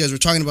you guys were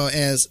talking about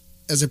as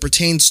it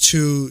pertains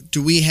to,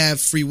 do we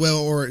have free will,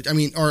 or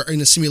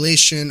in a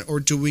simulation, or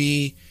do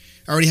we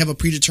already have a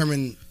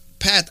predetermined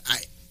path? I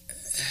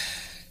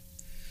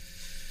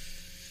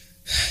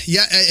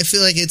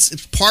feel like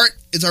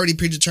it's already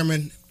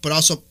predetermined, but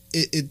also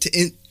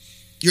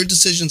your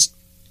decisions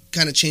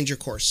kind of change your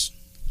course.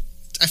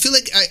 I feel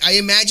like I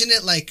imagine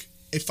it like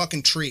a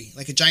fucking tree,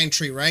 like a giant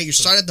tree, right? You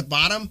start at the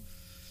bottom,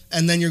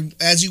 and then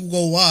as you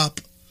go up,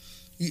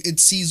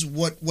 it sees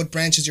what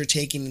branches you're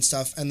taking and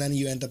stuff, and then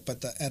you end up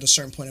at a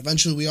certain point.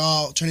 Eventually, we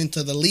all turn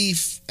into the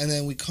leaf, and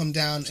then we come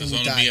down and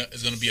we die.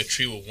 It's gonna be a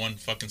tree with one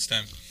fucking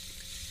stem.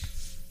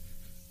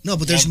 No,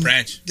 but there's one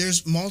branch.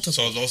 There's multiple.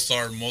 So those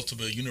are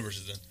multiple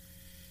universes then,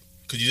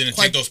 because you didn't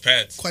take those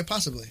paths. Quite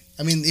possibly.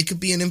 I mean, it could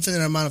be an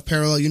infinite amount of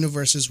parallel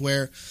universes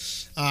where,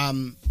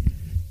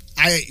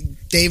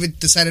 David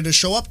decided to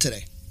show up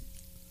today,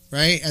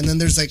 right? And then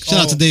there's like,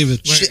 shout out to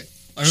David.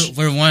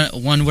 We're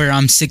one where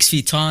I'm 6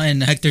 feet tall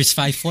and Hector's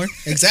 5'4".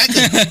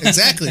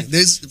 Exactly.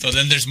 So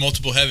then there's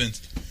multiple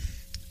heavens.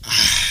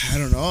 I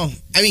don't know.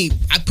 I mean,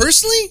 I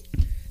personally,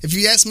 if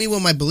you ask me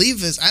what my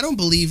belief is, I don't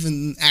believe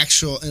in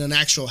an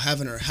actual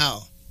heaven or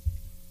hell.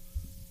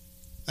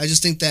 I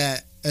just think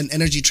that an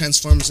energy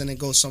transforms and it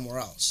goes somewhere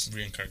else.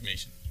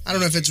 Reincarnation. I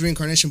don't know if it's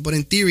reincarnation, but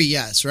in theory,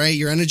 yes, right?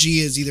 Your energy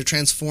is either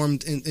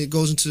transformed and it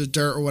goes into the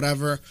dirt or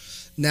whatever.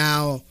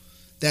 Now,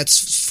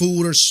 that's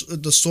food, or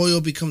the soil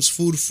becomes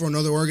food for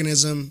another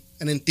organism,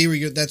 and in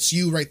theory, that's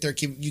you right there.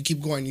 You keep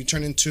going. You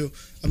turn into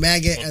a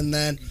maggot, and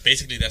then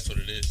basically that's what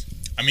it is.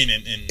 I mean,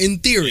 in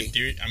theory,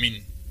 I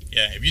mean,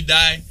 yeah. If you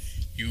die,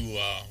 you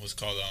what's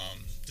called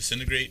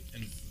disintegrate.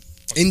 And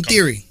in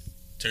theory,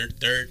 dirt,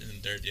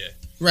 yeah.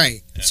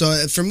 Right. Yeah.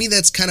 So for me,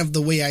 that's kind of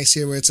the way I see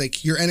it, where it's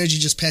like your energy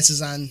just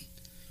passes on.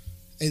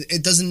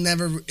 It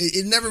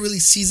never really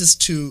ceases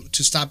to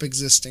stop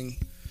existing,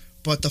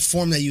 but the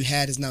form that you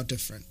had is now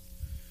different.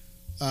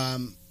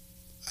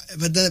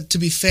 But to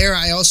be fair,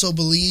 I also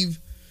believe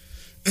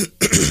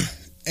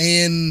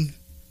in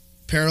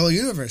parallel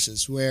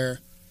universes where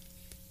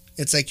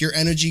it's like your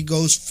energy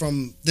goes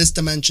from this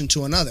dimension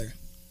to another.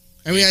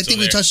 I mean, I think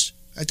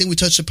we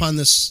touched upon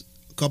this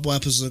a couple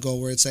episodes ago,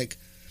 where it's like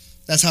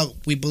that's how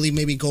we believe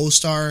maybe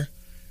ghosts are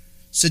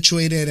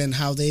situated and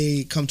how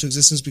they come to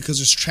existence because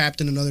they're trapped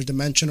in another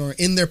dimension or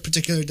in their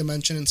particular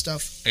dimension and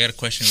stuff. I got a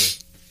question.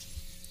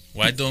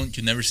 Why don't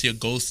you never see a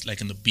ghost like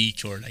in the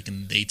beach or like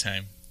in the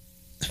daytime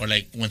or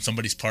like when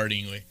somebody's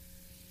partying?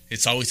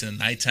 It's always in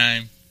the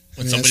nighttime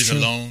when somebody's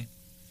alone.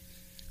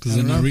 Because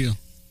they're not real.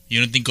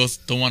 You don't think ghosts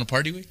don't want to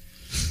party with?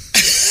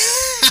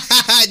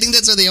 I think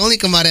that's why they only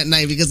come out at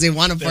night, because they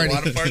want to party. They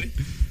want to party?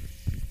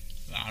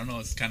 I don't know.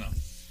 It's kind of...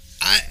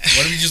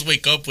 What if you just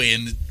wake up with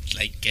and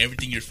like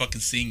everything you're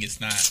fucking seeing is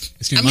not...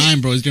 It's your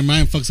mind, bro. It's your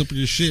mind fucks up with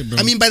your shit, bro.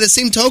 I mean, by the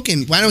same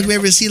token, why don't we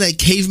ever see like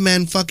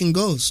caveman fucking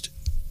ghost?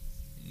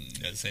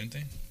 Yeah, the same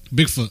thing.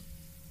 Bigfoot.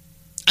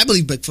 I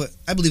believe Bigfoot.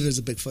 I believe there's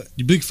a Bigfoot.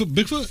 You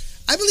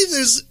Bigfoot? I believe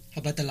there's...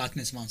 How about the Loch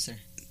Ness Monster?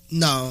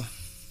 No.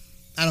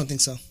 I don't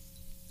think so.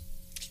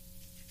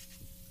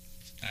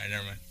 Alright,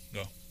 never mind.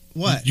 Go.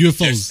 What?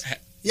 UFOs.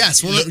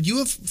 Yes. Well,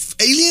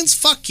 aliens?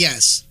 Fuck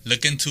yes.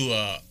 Look into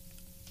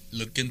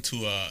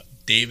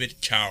David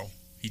Chow.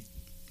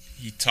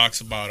 He talks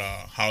about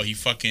how he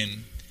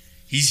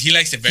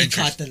likes adventures.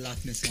 He caught the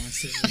Loch Ness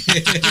Monster.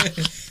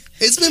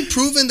 It's been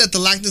proven that the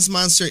Loch Ness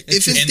Monster,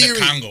 if in theory,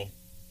 the Congo.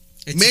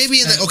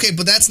 Maybe okay,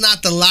 but that's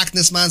not the Loch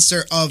Ness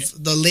Monster of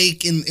the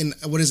lake in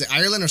what is it,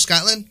 Ireland or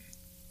Scotland?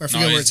 Or I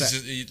forget where it's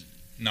at.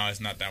 No,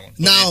 it's not that one.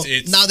 Now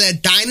that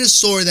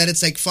dinosaur that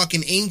it's like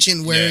fucking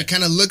ancient, where it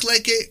kind of looked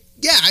like it.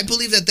 Yeah, I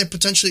believe that they're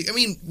potentially. I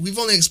mean, we've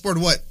only explored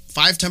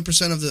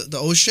 5-10% of the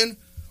ocean.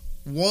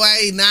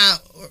 Why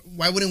not?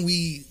 Why wouldn't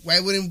we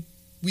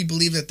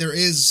believe that there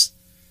is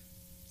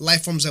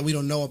life forms that we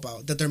don't know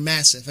about, that they're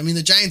massive? I mean,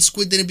 the giant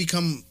squid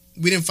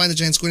we didn't find the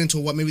giant squid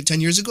until maybe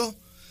 10 years ago?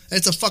 And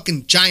it's a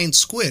fucking giant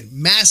squid.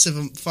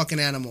 Massive fucking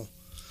animal.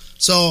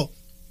 So,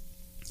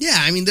 yeah,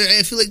 I mean,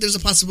 I feel like there's a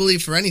possibility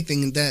for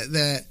anything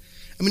that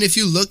I mean, if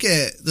you look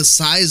at the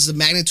size, the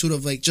magnitude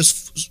of like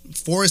just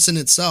forest in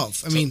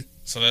itself,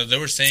 So that they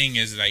were saying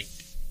is like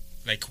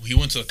he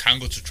went to the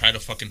Congo to try to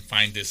fucking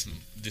find this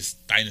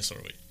dinosaur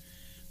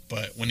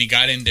but when he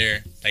got in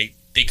there, like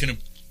they couldn't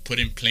put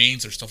in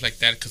planes or stuff like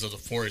that because of the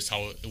forest,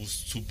 how it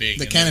was too big.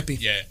 The canopy.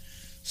 Yeah.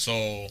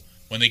 So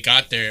when they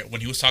got there,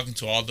 when he was talking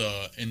to all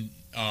the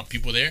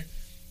people there,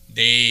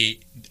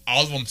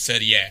 all of them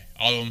said yeah,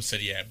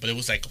 but it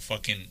was like a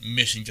fucking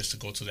mission just to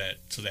go to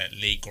that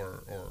lake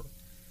or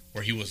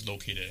where he was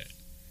located at.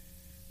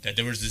 That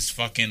there was this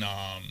fucking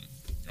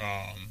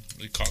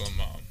we call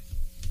them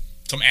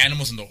some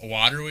animals in the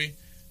waterway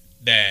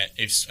that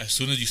as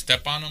soon as you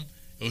step on them,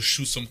 it will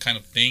shoot some kind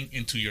of thing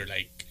into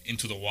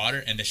the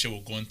water, and that shit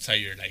will go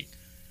inside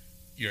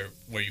your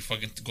where you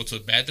fucking go to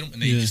the bathroom,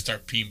 and then you just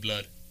start peeing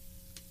blood,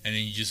 and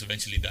then you just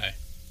eventually die.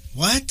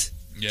 What?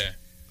 Yeah.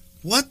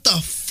 What the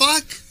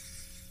fuck?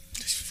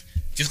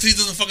 Just because he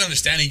doesn't fucking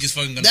understand, he just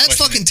fucking gonna That's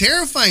fucking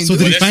terrifying. So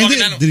dude. did he find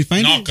it? Did he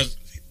find it? No, because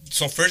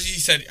so first he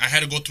said I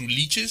had to go through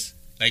leeches,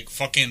 like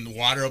fucking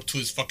water up to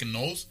his fucking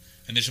nose,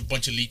 and there's a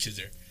bunch of leeches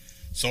there.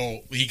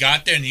 So he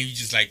got there and he was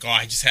just like,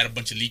 I just had a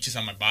bunch of leeches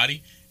on my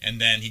body,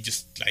 and then he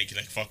just like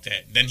fuck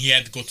that. Then he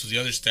had to go to the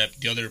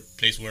other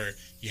place where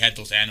he had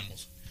those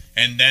animals,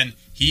 and then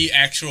he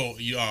Vice.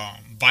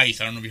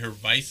 I don't know if you heard of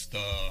Vice.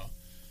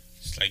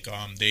 It's like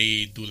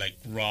they do like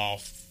raw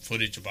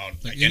footage about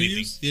like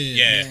anything.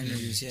 Yeah.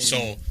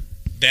 So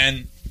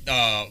then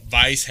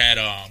Vice had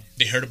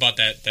they heard about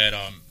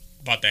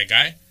that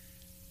guy,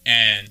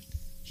 and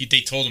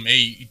they told him, hey,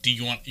 you think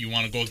you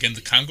want to go against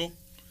the Congo?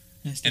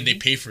 Yes, And they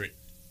pay for it.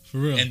 For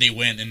real. And they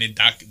went and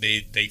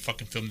they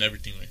fucking filmed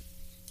everything. Like,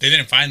 they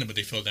didn't find them, but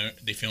they filmed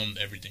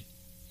everything.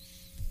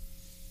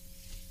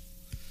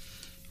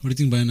 What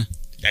do you think, Brianna?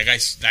 That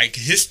guy's like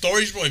his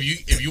stories, bro.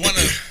 If you want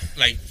to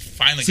like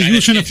find the So guy, he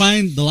was trying to that's-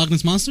 find the Loch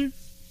Ness monster?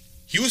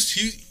 he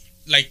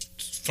like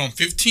from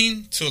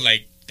 15 to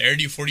like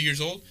 30, 40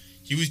 years old.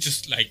 He was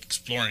just like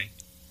exploring,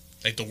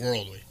 like the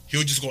world. Way. He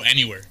would just go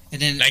anywhere.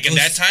 And then Like in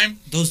that time,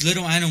 those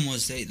little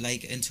animals, they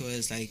like into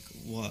his like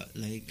what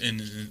like in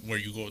where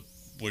you go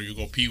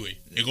pee way.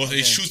 It goes. Okay.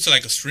 It shoots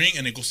like a string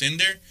and it goes in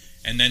there,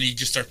 and then you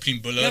just start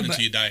peeing blood but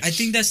until you die. I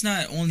think that's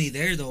not only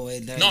there though.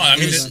 No, I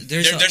mean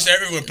there's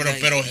everywhere, but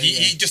like,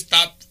 he just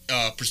stopped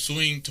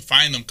pursuing to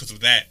find them because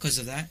of that. because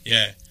of that.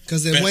 Yeah,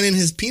 Because they But- went in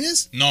his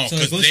penis? no, So it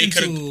because goes they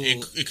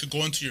into- could it could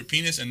go into your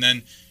penis and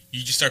then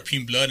you just start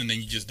peeing blood and then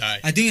you just die.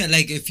 I think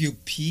like if you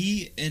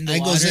pee in the It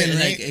water, goes in,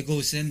 like right? it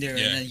goes in there,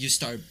 Yeah. and then you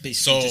start basically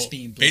So just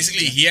being blood.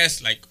 basically, he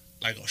has like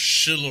a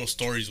shitload of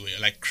stories with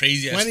it, like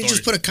crazy ass Why didn't you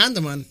stories. just put a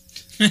condom on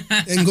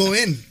and go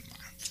in?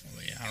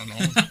 I don't know.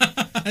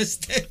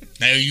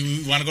 Now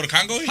you want to go to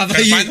Congo? How Try about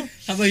to you? find them?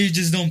 How about you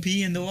just don't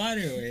pee in the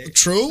water? Way?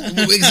 True,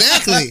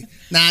 exactly.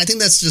 Nah, I think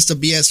that's just a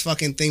BS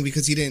fucking thing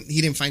because he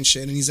didn't find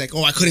shit, and he's like,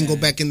 oh, I couldn't go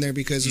back in there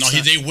because No, it's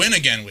not- they win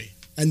again. Way.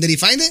 And did he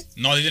find it?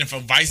 No, they didn't.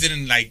 Vice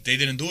didn't like. They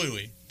didn't do it.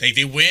 Way.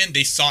 They win.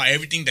 They saw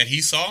everything that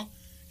he saw,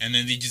 and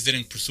then they just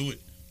didn't pursue it.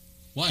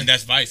 Why? And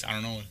that's Vice. I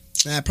don't know.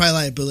 Probably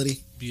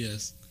liability.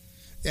 BS.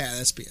 Yeah,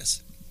 that's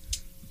BS.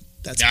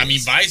 That's Yeah, BS. I mean,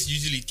 Vice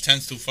usually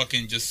tends to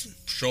fucking just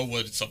show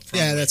what's up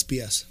front. Yeah, way. that's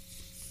BS.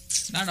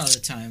 Not all the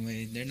time.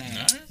 Way. They're not.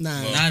 Nah?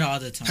 Nah, Well, Not all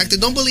the time. Hector,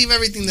 don't believe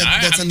everything Nah,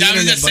 that's I'm on the just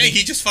internet, saying buddy.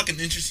 he's just fucking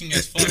interesting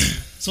as fuck.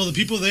 So the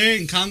people there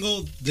in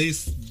Congo, they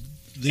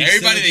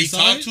Everybody said they saw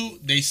talked it? to,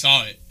 they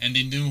saw it and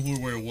they knew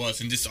where it was.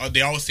 And this,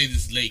 they always say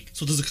this lake.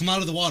 So does it come out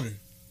of the water?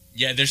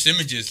 Yeah, there's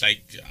images.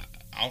 Like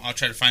I'll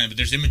try to find it, but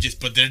there's images,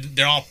 but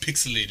they're all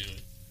pixelated.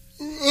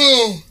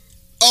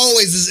 Oh,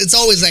 it's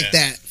always like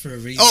Yeah. that. For a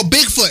reason. Oh,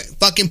 Bigfoot,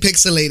 fucking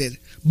pixelated,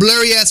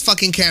 blurry ass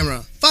fucking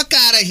camera. Fuck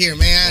out of here,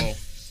 man. Whoa.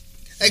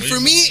 Like What for are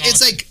you me, moving on it's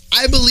to? like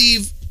I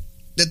believe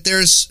that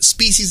there's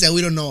species that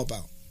we don't know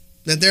about.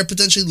 That they're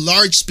potentially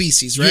large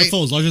species, right?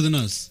 UFOs larger than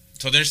us.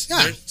 So there's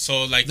Yeah.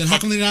 so like Then how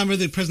come they're not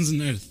really present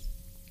in Earth?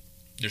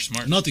 they're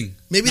smart. Nothing.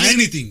 Maybe Not they-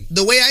 anything.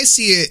 The way I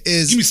see it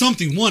is, Give me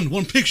something.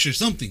 One picture.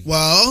 Something.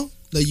 well,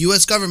 the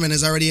U.S. government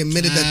has already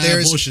admitted that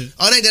there's bullshit.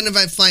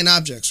 unidentified flying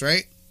objects,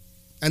 right?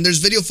 And there's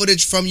video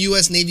footage from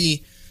U.S.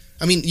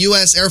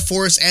 Air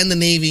Force and the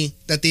Navy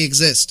that they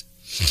exist.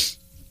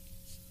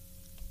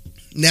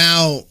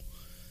 Now,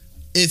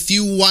 if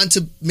you want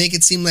to make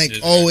it seem like, Is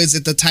oh, it- is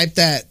it the type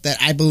that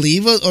I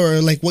believe, or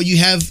like what you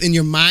have in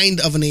your mind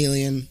of an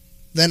alien,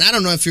 then I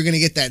don't know if you're going to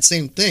get that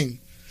same thing.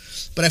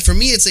 But for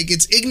me, it's like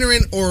it's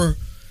ignorant or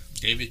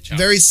David Chow.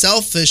 very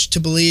selfish to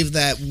believe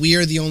that we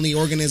are the only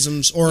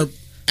organisms or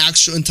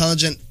actual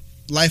intelligent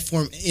life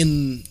form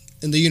in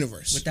the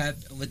universe.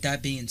 With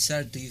that being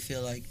said, do you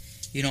feel like,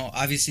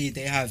 obviously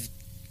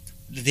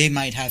they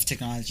might have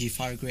technology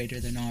far greater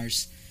than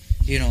ours.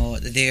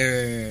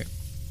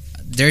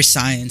 Their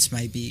science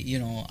might be,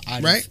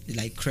 out Right. of,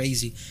 like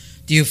crazy.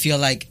 Do you feel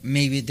like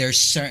maybe there's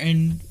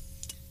certain,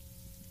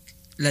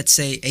 let's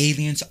say,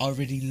 aliens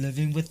already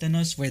living within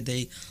us where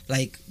they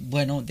they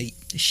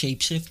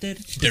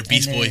shapeshifted? They're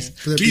Beast And Boys.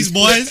 These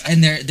boys.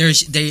 And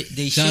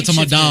they Shout out to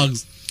my shapeshifted.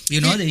 dogs.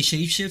 They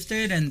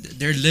shapeshifted and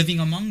they're living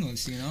among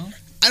us.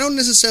 I don't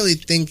necessarily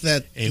think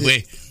that. Hey,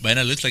 wait,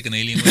 Bina looks like an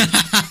alien.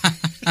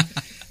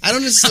 I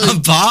don't necessarily.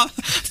 Paul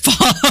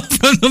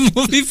from the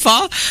movie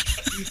Paul.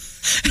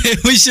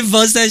 We should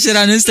post that shit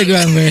on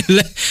Instagram, man.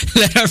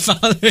 Let our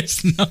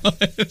followers know.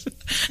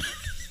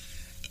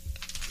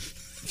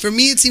 For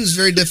me, it seems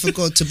very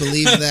difficult to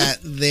believe that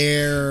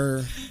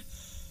they're.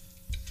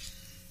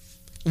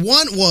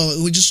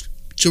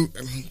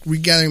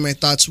 Regathering my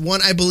thoughts.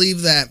 One, I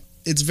believe that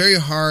it's very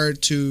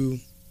hard to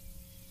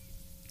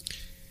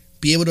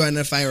be able to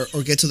identify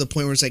or get to the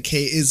point where it's like,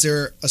 hey, is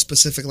there a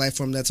specific life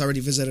form that's already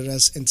visited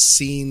us and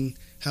seen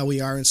how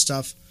we are and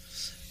stuff?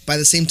 By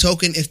the same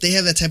token, if they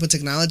have that type of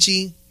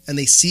technology and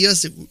they see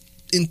us, it,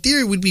 in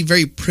theory, would be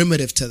very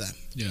primitive to them.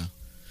 Yeah.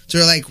 So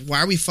they're like, why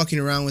are we fucking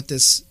around with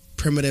this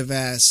primitive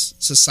ass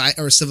society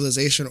or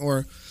civilization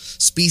or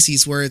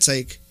species where it's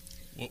like,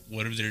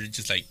 What if they're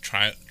just like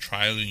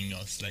trialing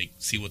us, like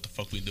see what the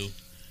fuck we do?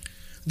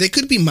 they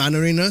could be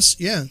monitoring us,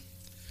 yeah,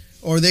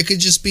 or they could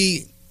just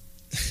be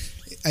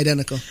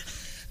identical.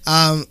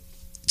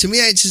 To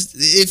me, I just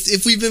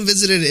if we've been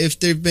visited, if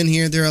they've been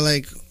here, they're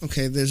like,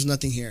 okay, there's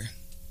nothing here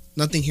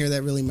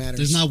that really matters.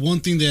 There's not one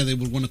thing there they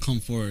would want to come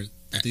forward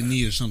that they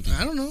need or something.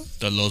 I don't know.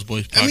 The Los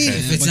Boys podcast. I mean,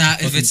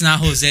 If it's not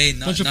Jose,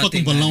 Bunch of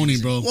fucking baloney,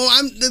 bro.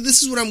 Well,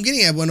 this is what I'm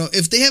getting at. Bueno,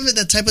 if they have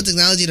that type of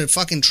technology to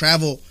fucking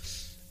travel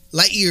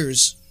light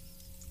years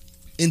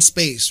in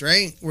space,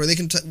 right? Where they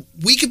can,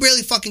 we could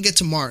barely fucking get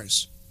to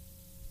Mars,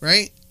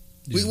 right?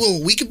 Yeah.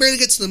 We could barely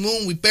get to the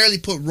moon. We barely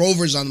put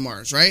rovers on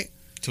Mars, right?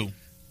 2.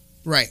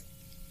 Right.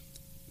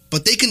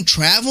 But they can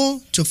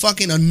travel to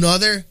fucking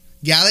another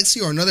galaxy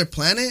or another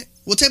planet?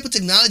 What type of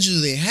technology do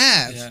they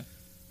have? Yeah.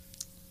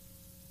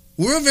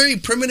 We're a very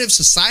primitive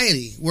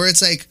society where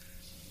it's like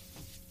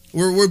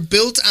we're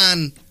built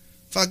on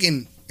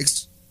fucking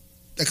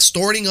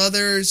extorting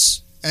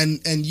others and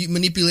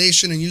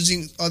manipulation and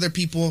using other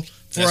people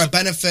for our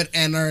benefit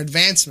and our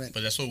advancement.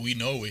 But that's what we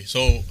know.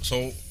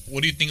 So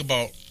what do you think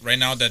about right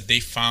now that they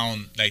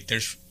found like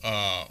there's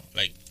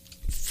like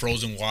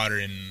frozen water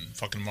in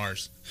fucking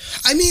Mars?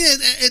 I mean,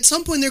 at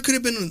some point there could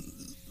have been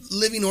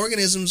living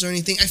organisms or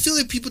anything. I feel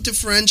like people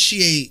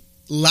differentiate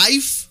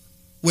life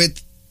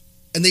with,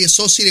 and they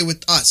associate it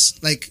with us,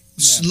 like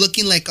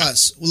looking like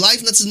us.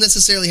 Life doesn't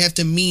necessarily have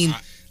to mean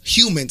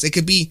humans. It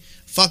could be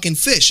fucking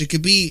fish. It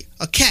could be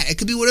a cat. It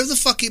could be whatever the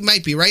fuck it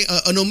might be, right?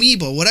 An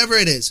amoeba, whatever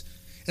it is.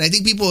 And I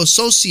think people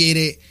associate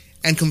it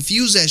and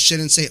confuse that shit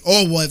and say,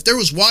 oh, well, if there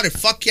was water,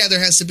 fuck yeah, there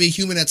has to be a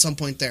human at some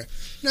point there.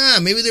 Nah,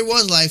 maybe there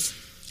was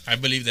life. I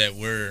believe that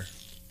we're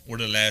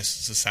the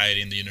last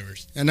society in the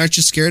universe. And aren't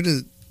you scared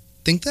to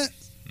think that?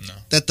 No.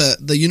 That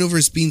the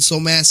universe being so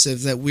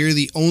massive that we're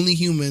the only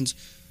humans,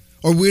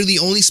 or we're the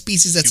only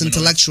species that's Humanoids.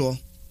 intellectual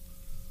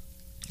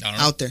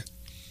out there.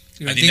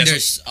 I think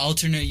there's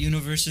alternate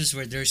universes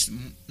where there's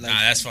like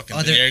that's fucking.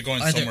 other, They're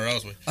going other, somewhere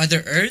else. With.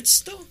 Other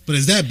Earths though. But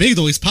it's that big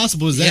though. It's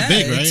possible. It's that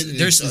big, right?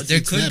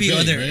 There could that be big,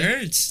 other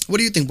right? Earths What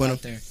do you think, Bueno?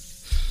 out there.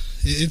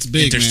 It's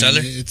big,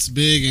 Interstellar? man. It's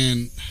big,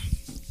 and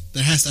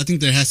I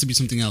think there has to be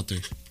something out there.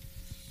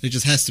 It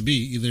just has to be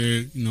either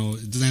it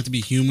doesn't have to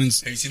be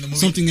humans. Have you seen the movie?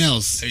 Something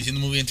else. Have you seen the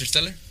movie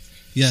Interstellar?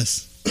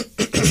 Yes,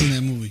 I've seen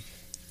that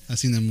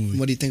movie.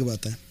 What do you think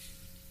about that?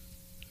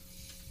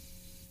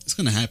 It's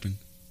gonna happen.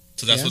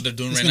 So that's Yeah. what they're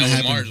doing It's right gonna now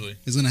happen. with Mars. Way.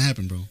 It's gonna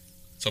happen, bro.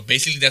 So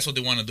basically, that's what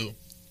they want to do.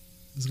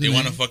 It's They gonna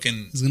want to happen.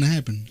 fucking. It's gonna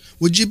happen.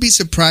 Would you be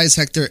surprised,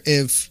 Hector,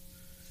 if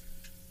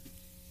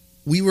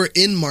we were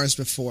in Mars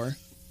before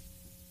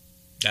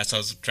That's what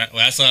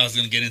I was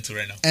gonna get into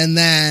right now. and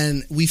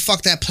then we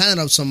fucked that planet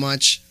up so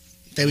much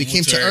that we Moved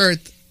came to to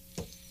Earth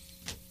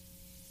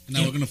And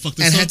now we're gonna fuck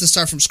this and up. had to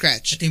start from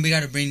scratch? I think we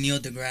got to bring Neil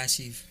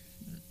deGrasse.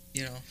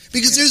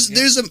 Because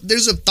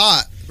there's a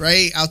thought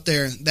right out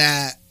there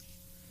that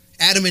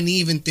Adam and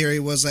Eve in theory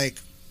was like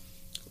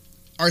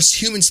our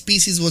human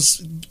species was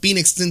being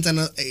extinct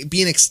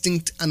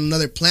on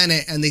another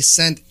planet, and they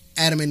sent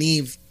Adam and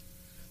Eve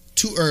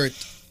to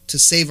Earth to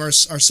save our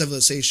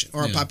civilization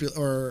or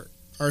or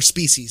our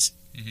species.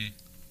 Mhm.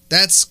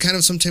 That's kind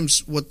of sometimes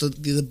what the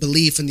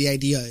belief and the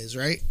idea is,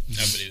 right?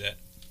 I believe that.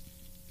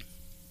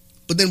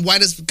 But then why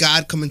does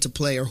God come into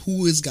play, or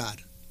who is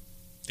God?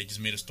 They just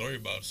made a story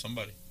about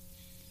somebody,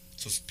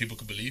 so people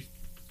could believe.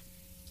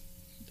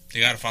 They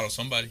gotta follow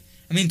somebody.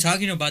 I mean,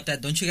 talking about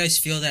that, don't you guys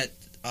feel that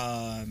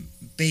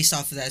based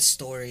off of that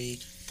story,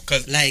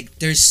 'Cause- like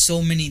there's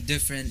so many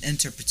different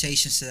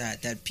interpretations to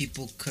that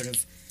people could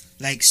have,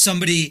 like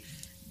somebody,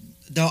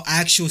 the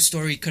actual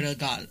story could have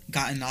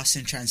gotten lost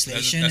in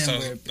translation. That's and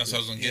what I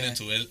was gonna get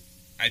into it.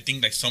 I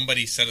think like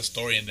somebody said a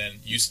story and then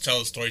you tell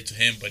the story to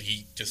him, but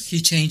he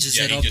changes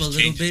it up a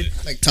little bit.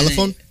 Like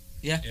telephone?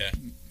 Yeah. Yeah.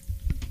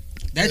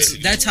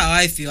 That's how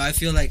I feel. I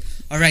feel like,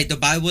 all right, the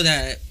Bible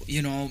that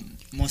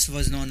most of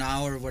us know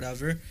now or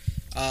whatever,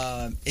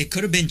 it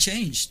could have been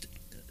changed,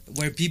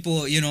 where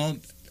people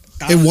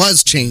It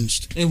was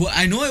changed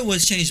I know it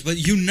was changed, but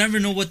you never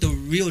know what the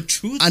real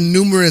truth. on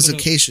numerous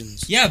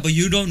occasions. Yeah, but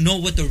you don't know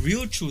what the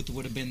real truth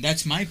would have been.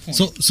 That's my point.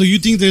 So you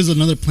think there's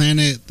another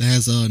planet that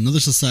has another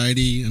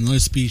society, another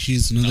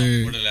species, another?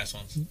 No, we're the last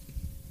ones.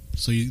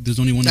 So there's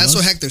only one. That's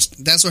of what us?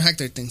 That's what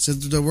Hector thinks.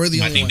 That we're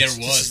the I only think ones.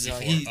 there was This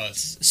is, before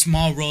us.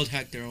 Small world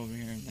Hector over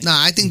here. Like, Nah,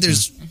 I think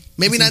there's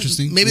maybe That's not.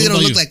 interesting. Maybe What they don't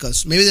about look you? like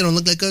us. Maybe they don't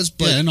look like us,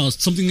 but Yeah, I know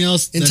something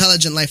else.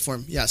 intelligent life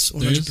form. Yes,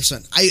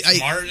 100%.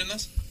 Smarter than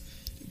us?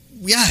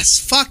 Yes,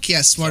 fuck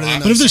yes, smarter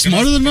than But if us. they're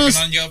smarter than us,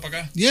 ¿Por qué no han llegado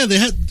para acá? yeah, they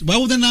had. Why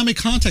would they not make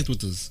contact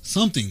with us?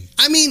 Something.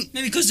 I mean,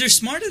 maybe because they're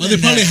smarter Or than they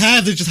probably that.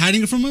 have. They're just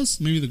hiding it from us.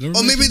 Maybe the government.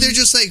 or maybe or they're something?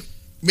 just like,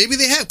 maybe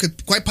they have,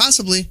 could quite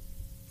possibly,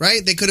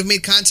 right? They could have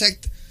made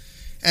contact,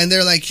 and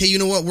they're like, hey, you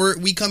know what?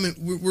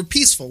 We're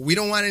peaceful. We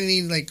don't want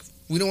any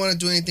we don't want to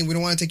do anything. We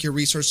don't want to take your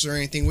resources or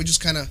anything. We're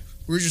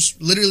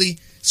just literally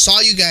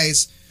saw you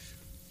guys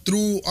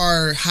through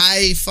our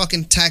high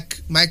fucking tech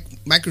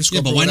microscope.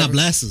 Yeah, but or why not whatever.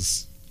 blast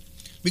us?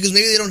 Because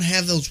maybe they don't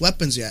have those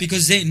weapons yet.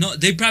 Because they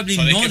probably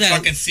So they know can that.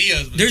 fucking see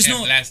us, but there's they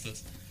can't no- blast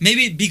us.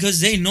 Maybe because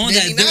they know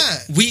Maybe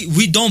that not.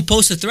 we don't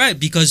pose a threat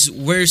because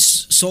we're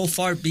so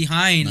far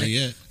behind Not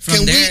yet. from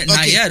Can we- there. Not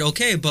okay. yet,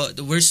 okay, but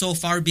we're so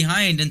far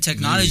behind in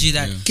technology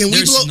that Yeah. Can we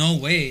there's blow- no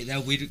way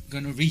that we're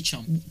gonna reach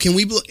them. Can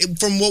we blow,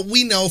 from what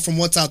we know, from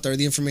what's out there,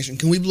 the information?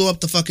 Can we blow up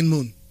the fucking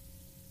moon?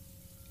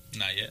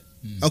 Not yet.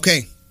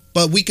 Okay,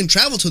 but we can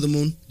travel to the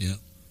moon. Yeah.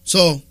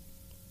 So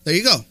there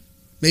you go.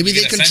 Maybe We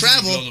they can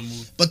essentially blow travel, the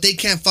moon. but they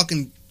can't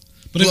fucking.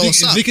 But Blow if us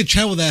they, up. if they could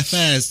travel that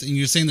fast, and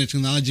you're saying that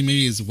technology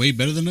maybe is way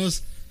better than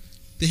us,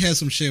 they have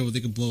some shit where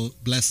they could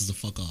blast us the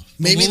fuck off.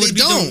 Maybe they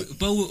don't.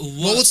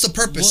 Well, what's the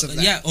purpose of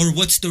that? Yeah, or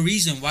what's the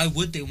reason? Why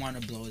would they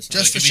want to blow us up?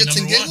 Just for shits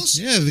and giggles?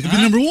 Yeah, they could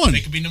be number one. They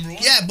could be number one.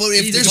 Yeah, but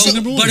if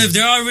they're but if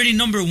they're already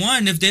number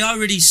one, if they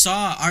already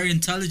saw our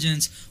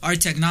intelligence, our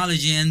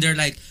technology, and they're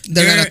like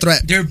they're not a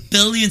threat. They're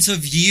billions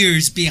of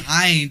years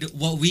behind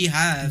what we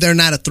have. They're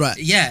not a threat.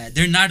 Yeah,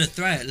 they're not a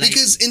threat. Like,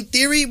 because in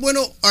theory,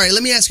 all right,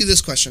 let me ask you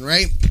this question,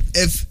 right?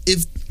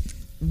 If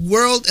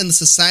world and the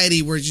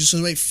society were just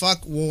like,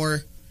 fuck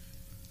war,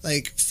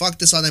 like fuck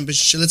this all that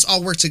ambitious shit, let's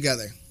all work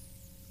together.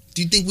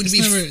 Do you think we'd It's be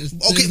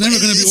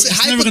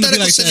never gonna be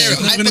like that.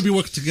 It's never gonna be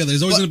working together.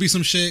 There's always gonna be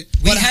some shit.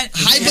 But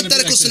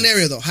hypothetical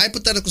scenario though.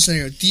 Hypothetical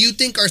scenario. Do you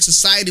think our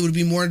society would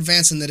be more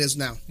advanced than it is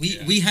now?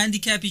 We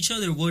handicap each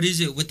other. What is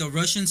it with the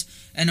Russians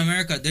and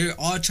America? They're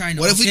all trying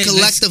to. What if we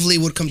collectively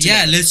would come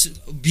together? Yeah, let's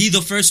be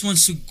the first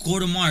ones to go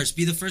to Mars.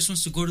 Be the first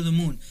ones to go to the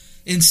moon.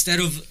 Instead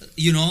of,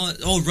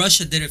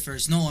 Russia did it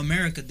first. No,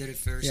 America did it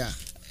first. Yeah.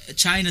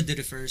 China did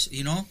it first,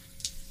 You don't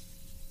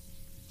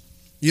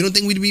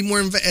think we'd be more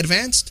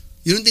advanced?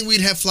 You don't think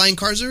we'd have flying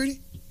cars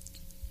already?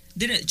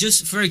 Didn't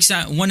just for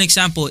one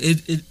example,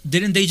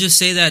 didn't they just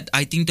say that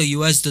I think the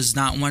U.S. does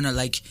not want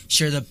to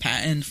share the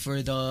patent for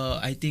either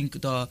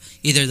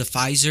the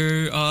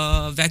Pfizer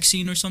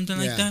vaccine or something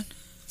like that?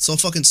 So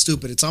fucking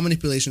stupid. It's all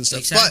manipulation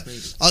stuff. Exactly.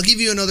 But I'll give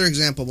you another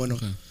example. Bueno.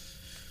 Okay.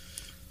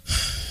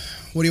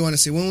 What do you want to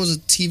say? When was a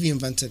TV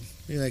invented?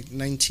 Maybe like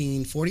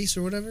 1940s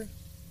or whatever?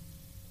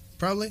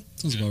 Probably.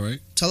 Sounds about right.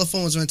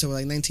 Telephone was invented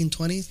like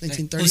 1920s,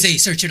 1930s. Jose,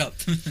 search it up.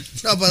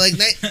 No, but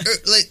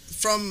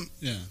from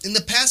in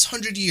the past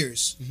 100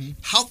 years,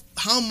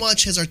 how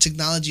much has our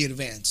technology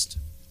advanced?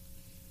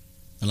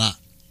 A lot.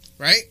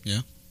 Right?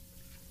 Yeah.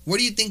 Where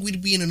do you think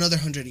we'd be in another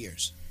 100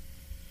 years?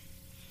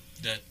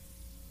 Dead.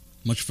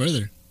 Much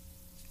further.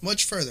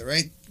 Much further,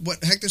 right?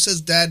 What Hector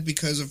says dead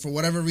because for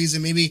whatever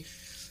reason, maybe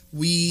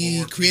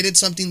we created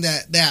something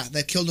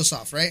that killed us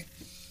off, right?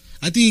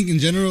 I think in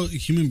general,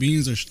 human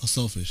beings are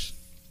selfish.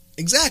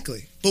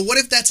 Exactly. But what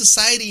if that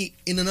society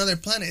in another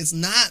planet is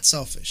not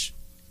selfish?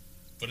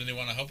 Wouldn't they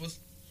want to help us?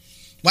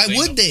 Why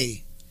would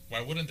they?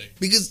 Why wouldn't they?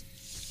 Because,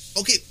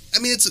 okay, I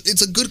mean,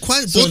 it's a good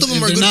question. So both of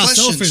them are good questions. If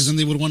they're not selfish, then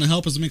they would want to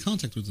help us make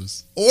contact with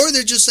us. Or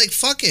they're just like,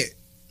 fuck it.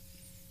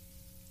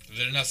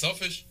 They're not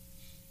selfish.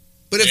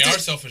 But they are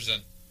selfish then.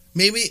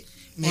 Maybe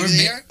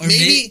they are.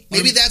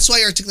 Maybe that's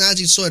why our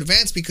technology is so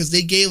advanced, because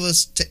they gave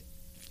us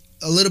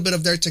a little bit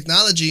of their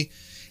technology,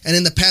 and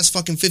in the past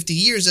fucking 50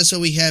 years, that's why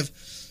we have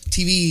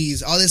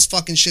TVs, all this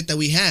fucking shit that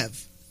we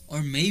have.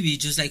 Or maybe,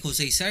 just like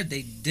Jose said,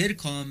 they did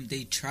come,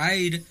 they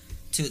tried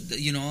to,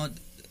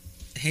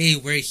 hey,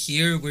 we're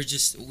here,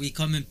 we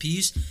come in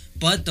peace,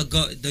 but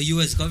the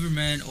U.S.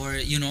 government or,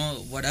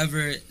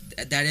 whatever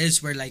that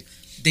is, where,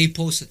 they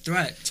pose a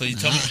threat. So you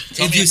tell me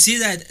you see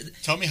that...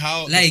 Tell me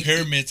how the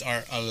pyramids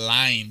are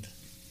aligned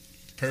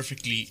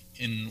perfectly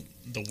in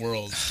the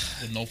world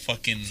with no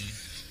fucking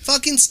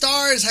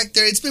stars,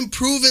 Hector. It's been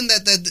proven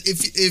that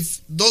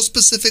if those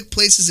specific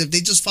places, if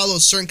they just follow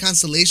certain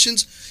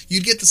constellations,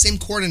 you'd get the same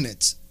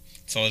coordinates.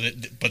 So,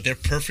 but they're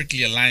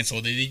perfectly aligned.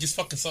 So they just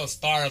fucking saw a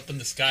star up in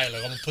the sky.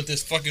 Like, I'm gonna put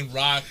this fucking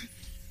rock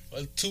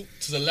to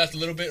the left a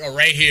little bit, or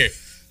right here.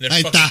 They're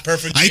fucking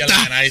perfectly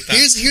aligned.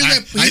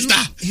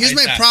 Here's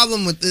my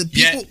problem with the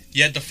people.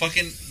 Yeah,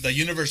 the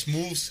universe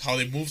moves how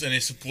it moves, and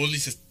it supposedly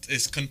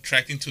is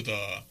contracting to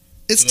the.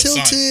 It's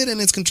tilted and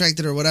it's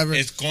contracted or whatever.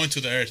 It's going to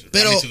the earth,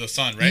 to the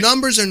sun, right?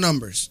 Numbers are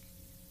numbers,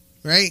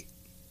 right?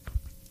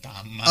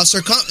 A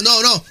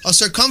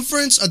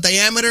circumference, a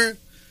diameter,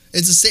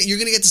 it's the same. You're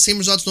gonna get the same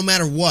results no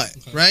matter what,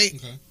 right?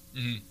 Okay.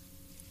 Mm-hmm.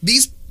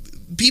 These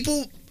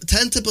people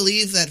tend to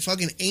believe that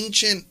fucking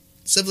ancient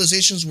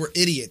civilizations were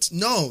idiots.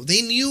 No,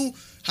 they knew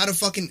how to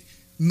fucking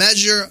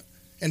measure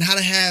and how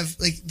to have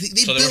they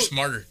were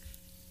smarter.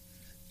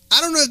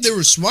 I don't know if they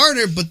were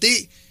smarter, but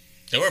they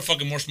were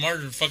fucking more smarter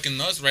than fucking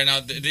us right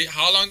now.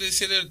 How long did they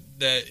say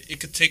that it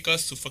could take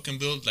us to fucking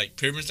build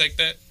pyramids like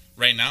that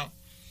right now?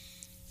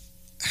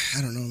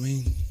 I don't know,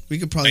 man. We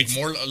could probably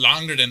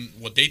longer than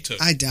what they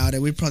took. I doubt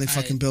it. We'd probably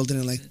fucking build it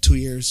in 2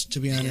 years, to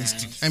be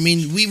honest. Yeah. I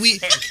mean, we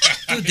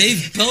dude,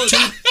 they've built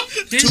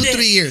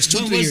 3 years. 2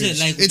 3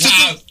 years.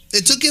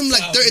 It took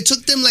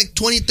them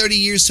 20, 30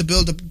 years to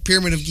build the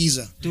Pyramid of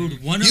Giza. Dude, you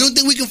don't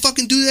think we can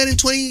fucking do that in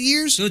 20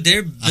 years?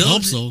 Dude, I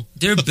hope so.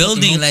 They're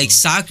building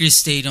soccer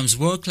stadiums,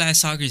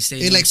 world-class soccer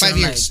stadiums. In 5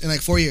 years, in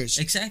 4 years.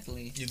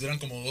 Exactly. Y duran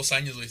como 2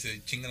 años, güey,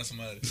 se chingan a su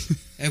madre.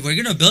 Hey,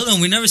 we're gonna build them.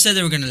 We never said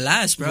they were gonna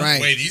last, bro. Right.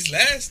 Wait, these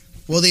last?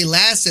 Well, they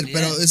lasted,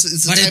 but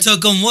it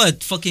took them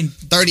what? Fucking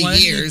 30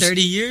 years.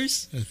 30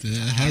 years? I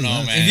don't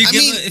know, man.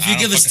 If you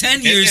give us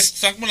 10 years,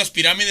 son como las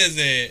pirámides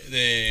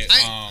de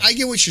I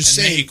get what you're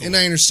saying, Mexico. and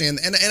I understand,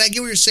 and I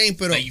get what you're saying,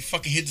 but you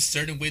fucking hit a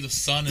certain way the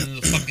sun,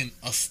 and then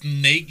a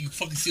snake. You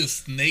fucking see a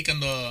snake on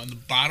the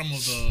bottom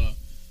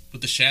with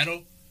the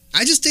shadow.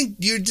 I just think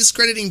you're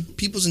discrediting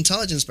people's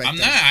intelligence back then. I'm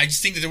not. I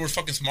just think that they were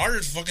fucking smarter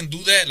to fucking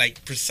do that,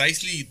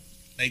 precisely.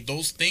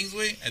 Those things,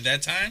 at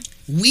that time.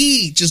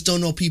 We just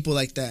don't know people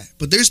like that.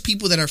 But there's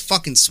people that are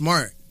fucking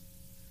smart.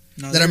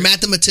 No, that are they're-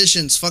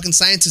 mathematicians, fucking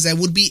scientists that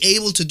would be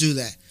able to do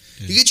that.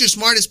 Yeah. You get your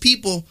smartest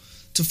people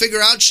to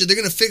figure out shit, they're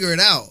gonna figure it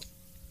out.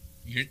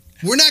 You're-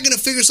 We're not gonna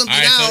figure something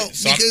All right, out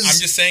so because I'm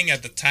just saying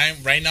at the time,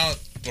 right now,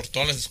 por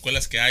todas las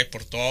escuelas que hay,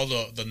 por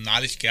todo the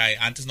knowledge que hay,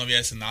 antes no había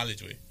ese knowledge,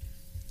 güey.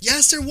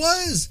 yes, there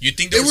was. You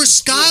think There were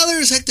some schools-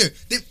 scholars, Hector.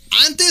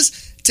 Antes,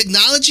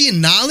 technology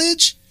and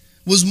knowledge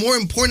was more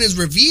important, as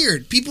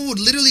revered. People would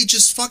literally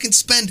just fucking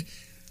spend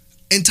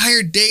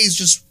entire days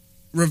just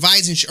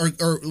revising shit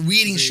or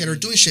reading shit or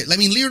doing shit. I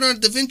mean, Leonardo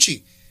da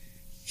Vinci,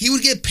 he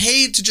would get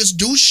paid to just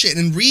do shit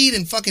and read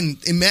and fucking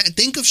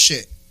think of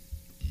shit.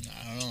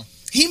 I don't know.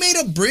 He made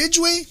a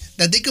bridgeway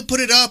that they could put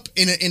it up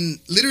in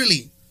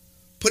literally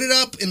put it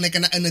up in like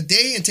in a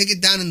day and take it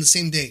down in the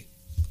same day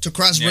to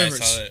cross Yeah,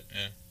 rivers. I saw that.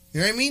 Yeah. You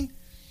know what I mean?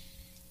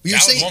 You're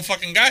That saying, was one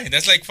fucking guy.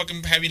 That's like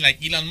fucking having like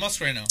Elon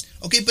Musk right now.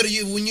 okay, but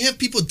when you have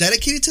people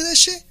dedicated to that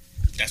shit,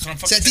 That's what I'm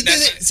Se a fucking ti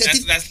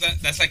saying. te-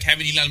 That's like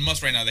having Elon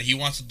Musk right now that he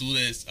wants to do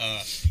this.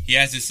 He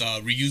has this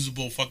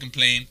reusable fucking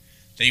plane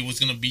that he was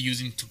gonna be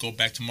using to go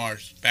back to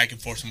Mars, back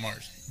and forth to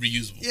Mars.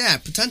 Reusable. yeah,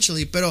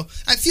 potentially. But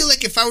I feel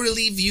like if I were to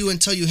leave you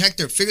and tell you,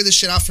 Hector, figure this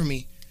shit out for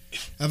me,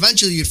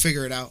 eventually you'd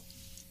figure it out,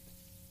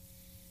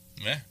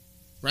 Yeah.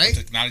 right?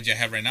 The technology I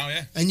have right now,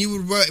 yeah. And you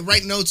would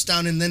write notes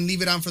down and then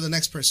leave it on for the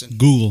next person.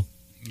 Google.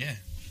 Yeah.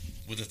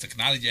 With the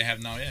technology I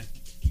have now, yeah.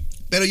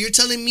 Pero you're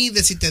telling me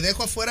that si te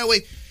dejo afuera,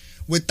 wait,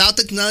 without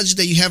the technology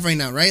that you have right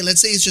now, right?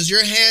 Let's say it's just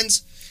your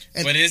hands.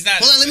 And, But it's not.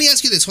 hold on, let me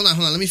ask you this. Hold on.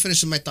 Let me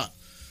finish my thought.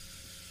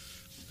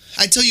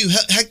 I tell you,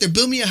 Hector,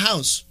 build me a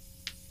house.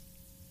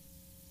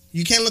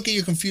 You can't look at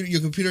your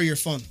computer or your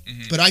phone.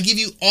 Mhm. But I give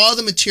you all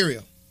the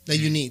material that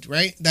you need,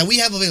 right? That we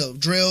have available.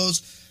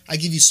 Drills, I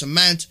give you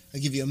cement, I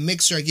give you a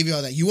mixer, I give you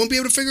all that. You won't be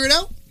able to figure it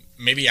out?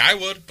 Maybe I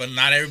would, but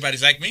not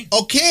everybody's like me.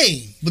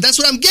 Okay, but that's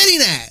what I'm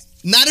getting at.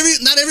 Not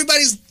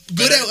everybody's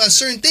good But at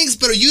certain things,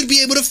 but you'd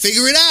be able to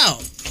figure it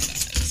out.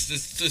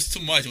 It's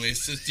too much, way.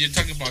 You're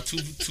talking about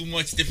too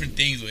much different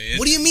things, way.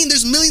 What do you mean?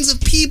 There's millions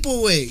of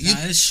people, wait. Nah,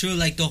 it's true.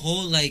 Like the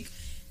whole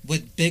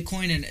with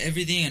Bitcoin and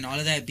everything and all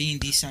of that being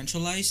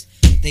decentralized,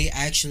 they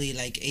actually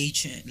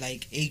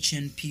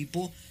ancient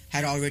people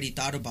had already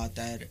thought about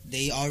that.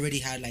 They already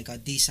had like a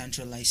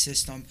decentralized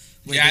system.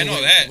 Yeah, I know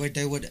that. Where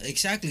they would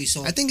exactly.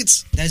 So I think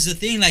it's that's the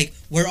thing. Like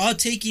we're all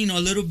taking a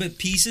little bit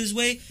pieces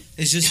way.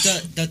 It's just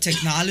the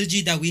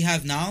technology that we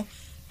have now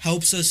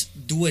helps us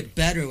do it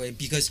better way.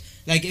 Because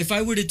like if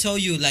I were to tell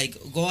you like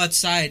go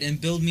outside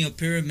and build me a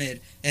pyramid,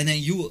 and then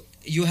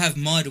you have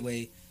mud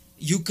way,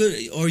 you could,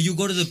 or you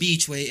go to the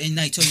beach way, and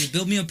I tell you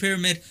build me a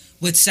pyramid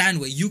with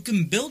sand way. You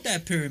can build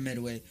that pyramid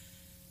way.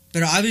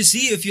 But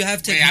obviously, if you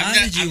have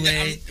technology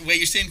Wait,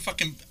 you're saying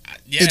fucking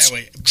yeah, it's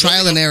wait.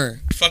 trial and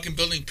error. Fucking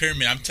building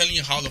pyramid. I'm telling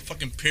you how the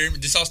fucking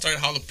pyramid. This all started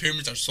how the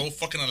pyramids are so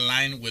fucking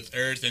aligned with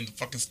Earth and the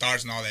fucking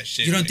stars and all that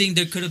shit. you don't way. think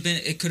it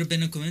could have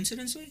been a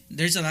coincidence way?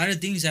 There's a lot of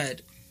things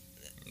that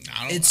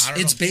I don't it's know.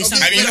 based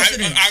Okay, on I mean,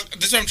 coincidence.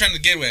 this is what I'm trying to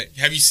get with.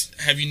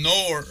 Have you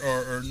know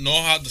or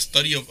know how the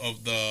study of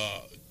the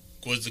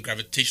was the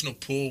gravitational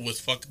pull with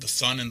fuck the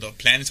sun and the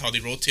planets, how they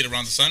rotate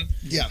around the sun,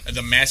 Yeah. and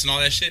the mass and all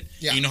that shit.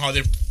 Yeah. You know how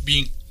they're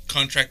being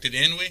contracted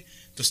in way.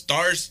 The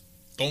stars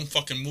don't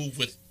fucking move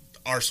with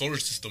our solar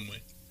system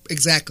way.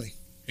 Exactly.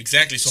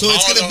 Exactly. So how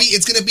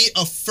it's gonna be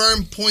a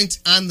firm point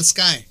on the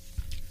sky.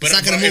 But It's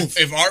not gonna move.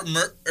 If our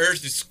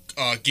Earth is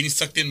getting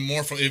sucked in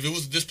more from, if it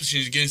was this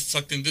position, it's getting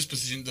sucked in this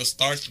position, the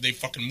stars they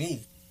fucking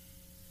move.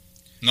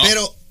 No,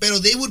 Pero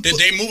they would did put,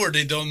 they move or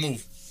they don't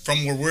move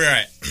from where we're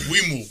at?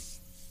 We move.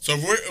 So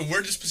if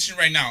we're this position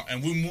right now,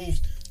 and we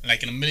moved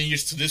like in a million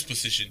years to this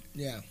position,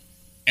 yeah.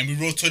 and we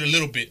rotate a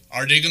little bit,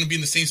 are they going to be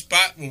in the same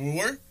spot where we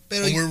were?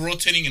 Pero when we're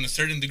rotating in a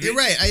certain degree. You're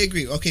right. I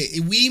agree. Okay,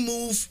 we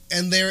move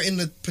and they're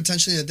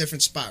potentially in a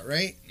different spot,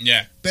 right?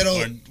 Yeah. Pero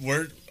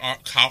Where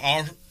how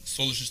our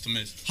solar system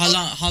is.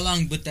 How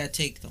long would that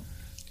take though?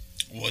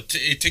 Well,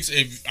 it takes.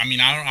 I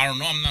mean, I don't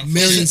know. I'm not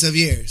millions of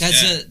years.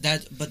 That's Yeah.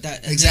 and then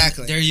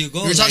Exactly. there you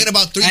go. You're talking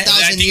about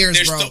 3,000 years,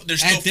 they're bro. They're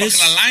still At this-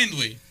 fucking aligned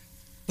with.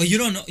 But you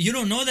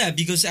don't know that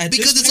because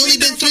Because this it's only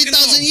been don't fucking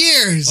 3,000 know.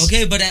 years.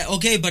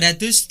 okay, but at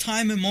this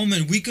time and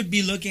moment, we could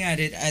be looking at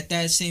it at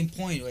that same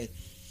point, right?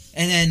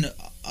 And then,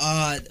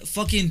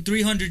 fucking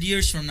 300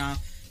 years from now,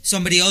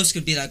 somebody else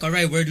could be like, all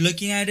right, we're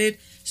looking at it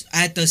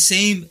at the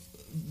same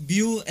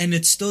view, and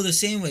it's still the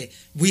same way.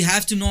 We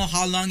have to know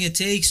how long it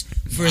takes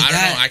for I don't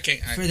that. know. I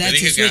can't. For the that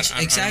thing to is, switch, I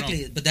don't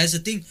exactly. know. But that's the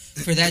thing,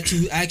 for that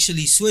to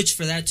actually switch,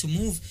 for that to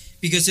move.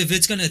 Because if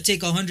it's gonna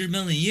take 100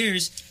 million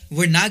years,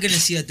 we're not gonna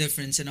see a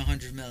difference in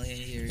 100 million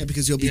years. Yeah,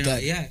 because you'll be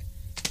dead. Yeah,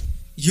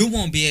 you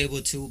won't be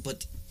able to.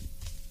 But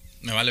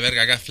Me vale verga.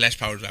 I got flash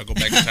powers. I'll go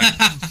back in time.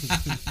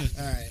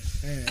 All right.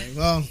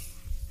 Well,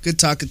 good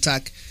talk.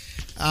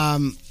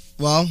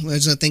 Well, I just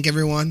want to thank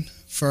everyone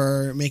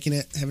for making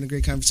it, having a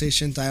great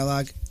conversation,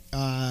 dialogue.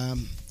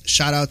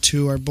 Shout out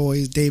to our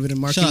boys, David and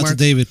Mark. Shout out to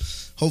David.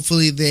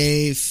 Hopefully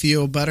they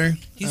feel better.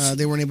 He's-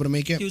 They weren't able to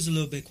make he it. was a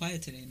little bit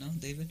quiet today, no,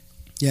 David?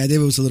 Yeah,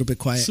 David was a little bit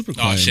quiet. Super Oh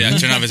quiet. shit! man. I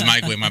turned off his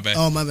mic. Wait, my bad.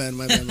 Oh, my bad.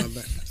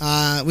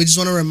 We just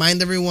want to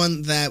remind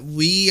everyone that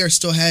we are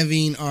still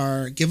having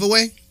our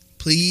giveaway.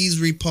 please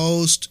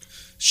repost,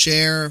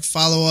 share,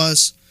 follow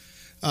us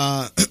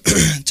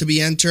to be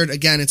entered.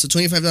 Again, it's a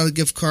 $25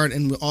 gift card,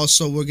 and we're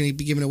going to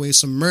be giving away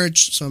some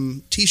merch,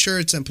 some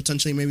t-shirts, and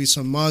potentially maybe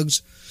some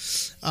mugs.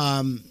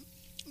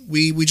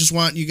 We just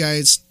want you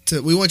guys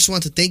to. We just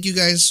want to thank you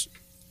guys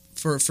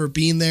for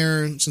being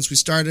there since we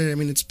started. I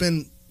mean, it's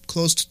been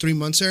close to 3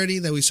 months already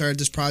that we started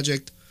this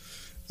project.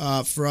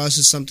 For us,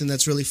 it's something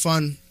that's really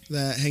fun.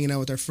 That hanging out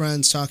with our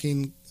friends,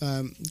 talking,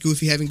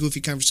 having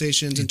goofy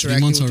conversations, interacting.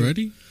 3 months with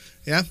already?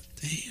 Yeah.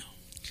 Damn,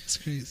 that's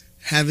crazy.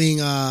 Having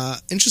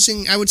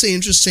interesting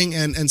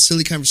and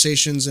silly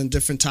conversations and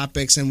different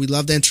topics, and we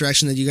love the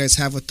interaction that you guys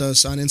have with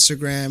us on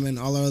Instagram and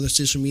all our other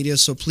social media.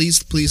 So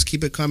please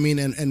keep it coming.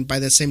 And by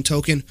that same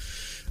token,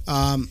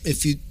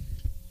 if you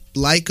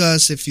like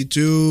us, if you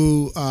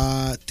do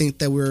think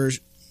that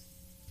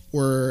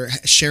we're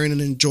sharing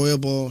an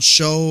enjoyable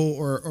show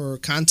or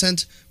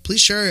content,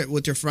 please share it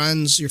with your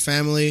friends, your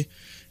family.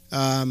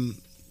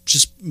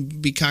 Just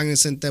be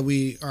cognizant that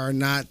we are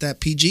not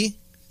that PG.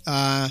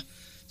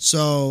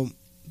 So,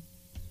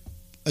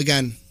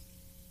 again,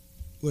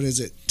 what is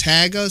it?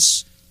 Tag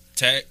us.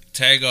 Tag.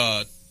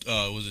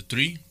 Was it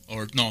 3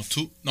 or no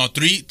 2? No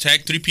 3.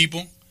 Tag 3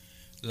 people.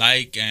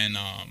 Like and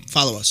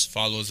follow us.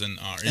 Follow us in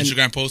our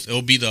Instagram post.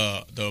 It'll be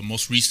the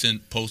most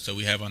recent post that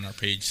we have on our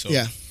page. So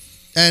yeah,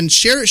 and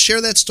share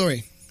that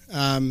story,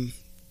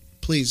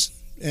 please.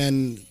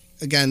 And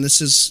again,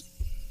 this is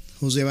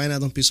Jose Vaina,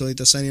 Don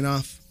Pisolita signing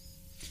off.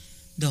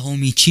 The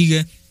homie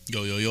Chiga.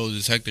 Yo, this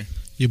is Hector.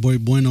 Your boy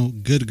Bueno,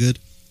 good.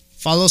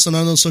 Follow us on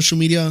all those social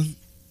media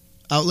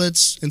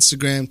outlets,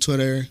 Instagram,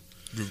 Twitter.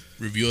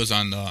 Review us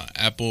on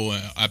Apple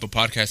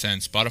Podcasts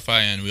and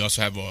Spotify, and we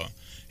also have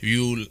if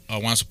you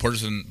want to support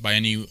us by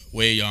any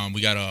way,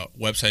 we got a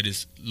website,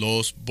 is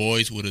Los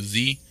Boys with a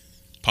Z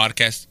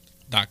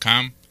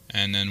podcast.com,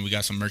 and then we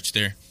got some merch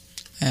there.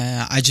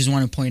 I just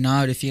want to point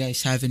out, if you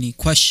guys have any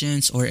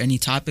questions or any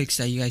topics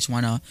that you guys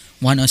want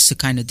us to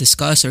kind of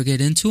discuss or get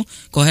into,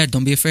 go ahead.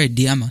 Don't be afraid.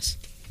 DM us.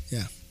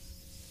 Yeah.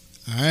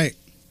 All right.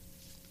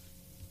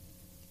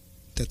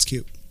 That's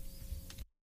cute.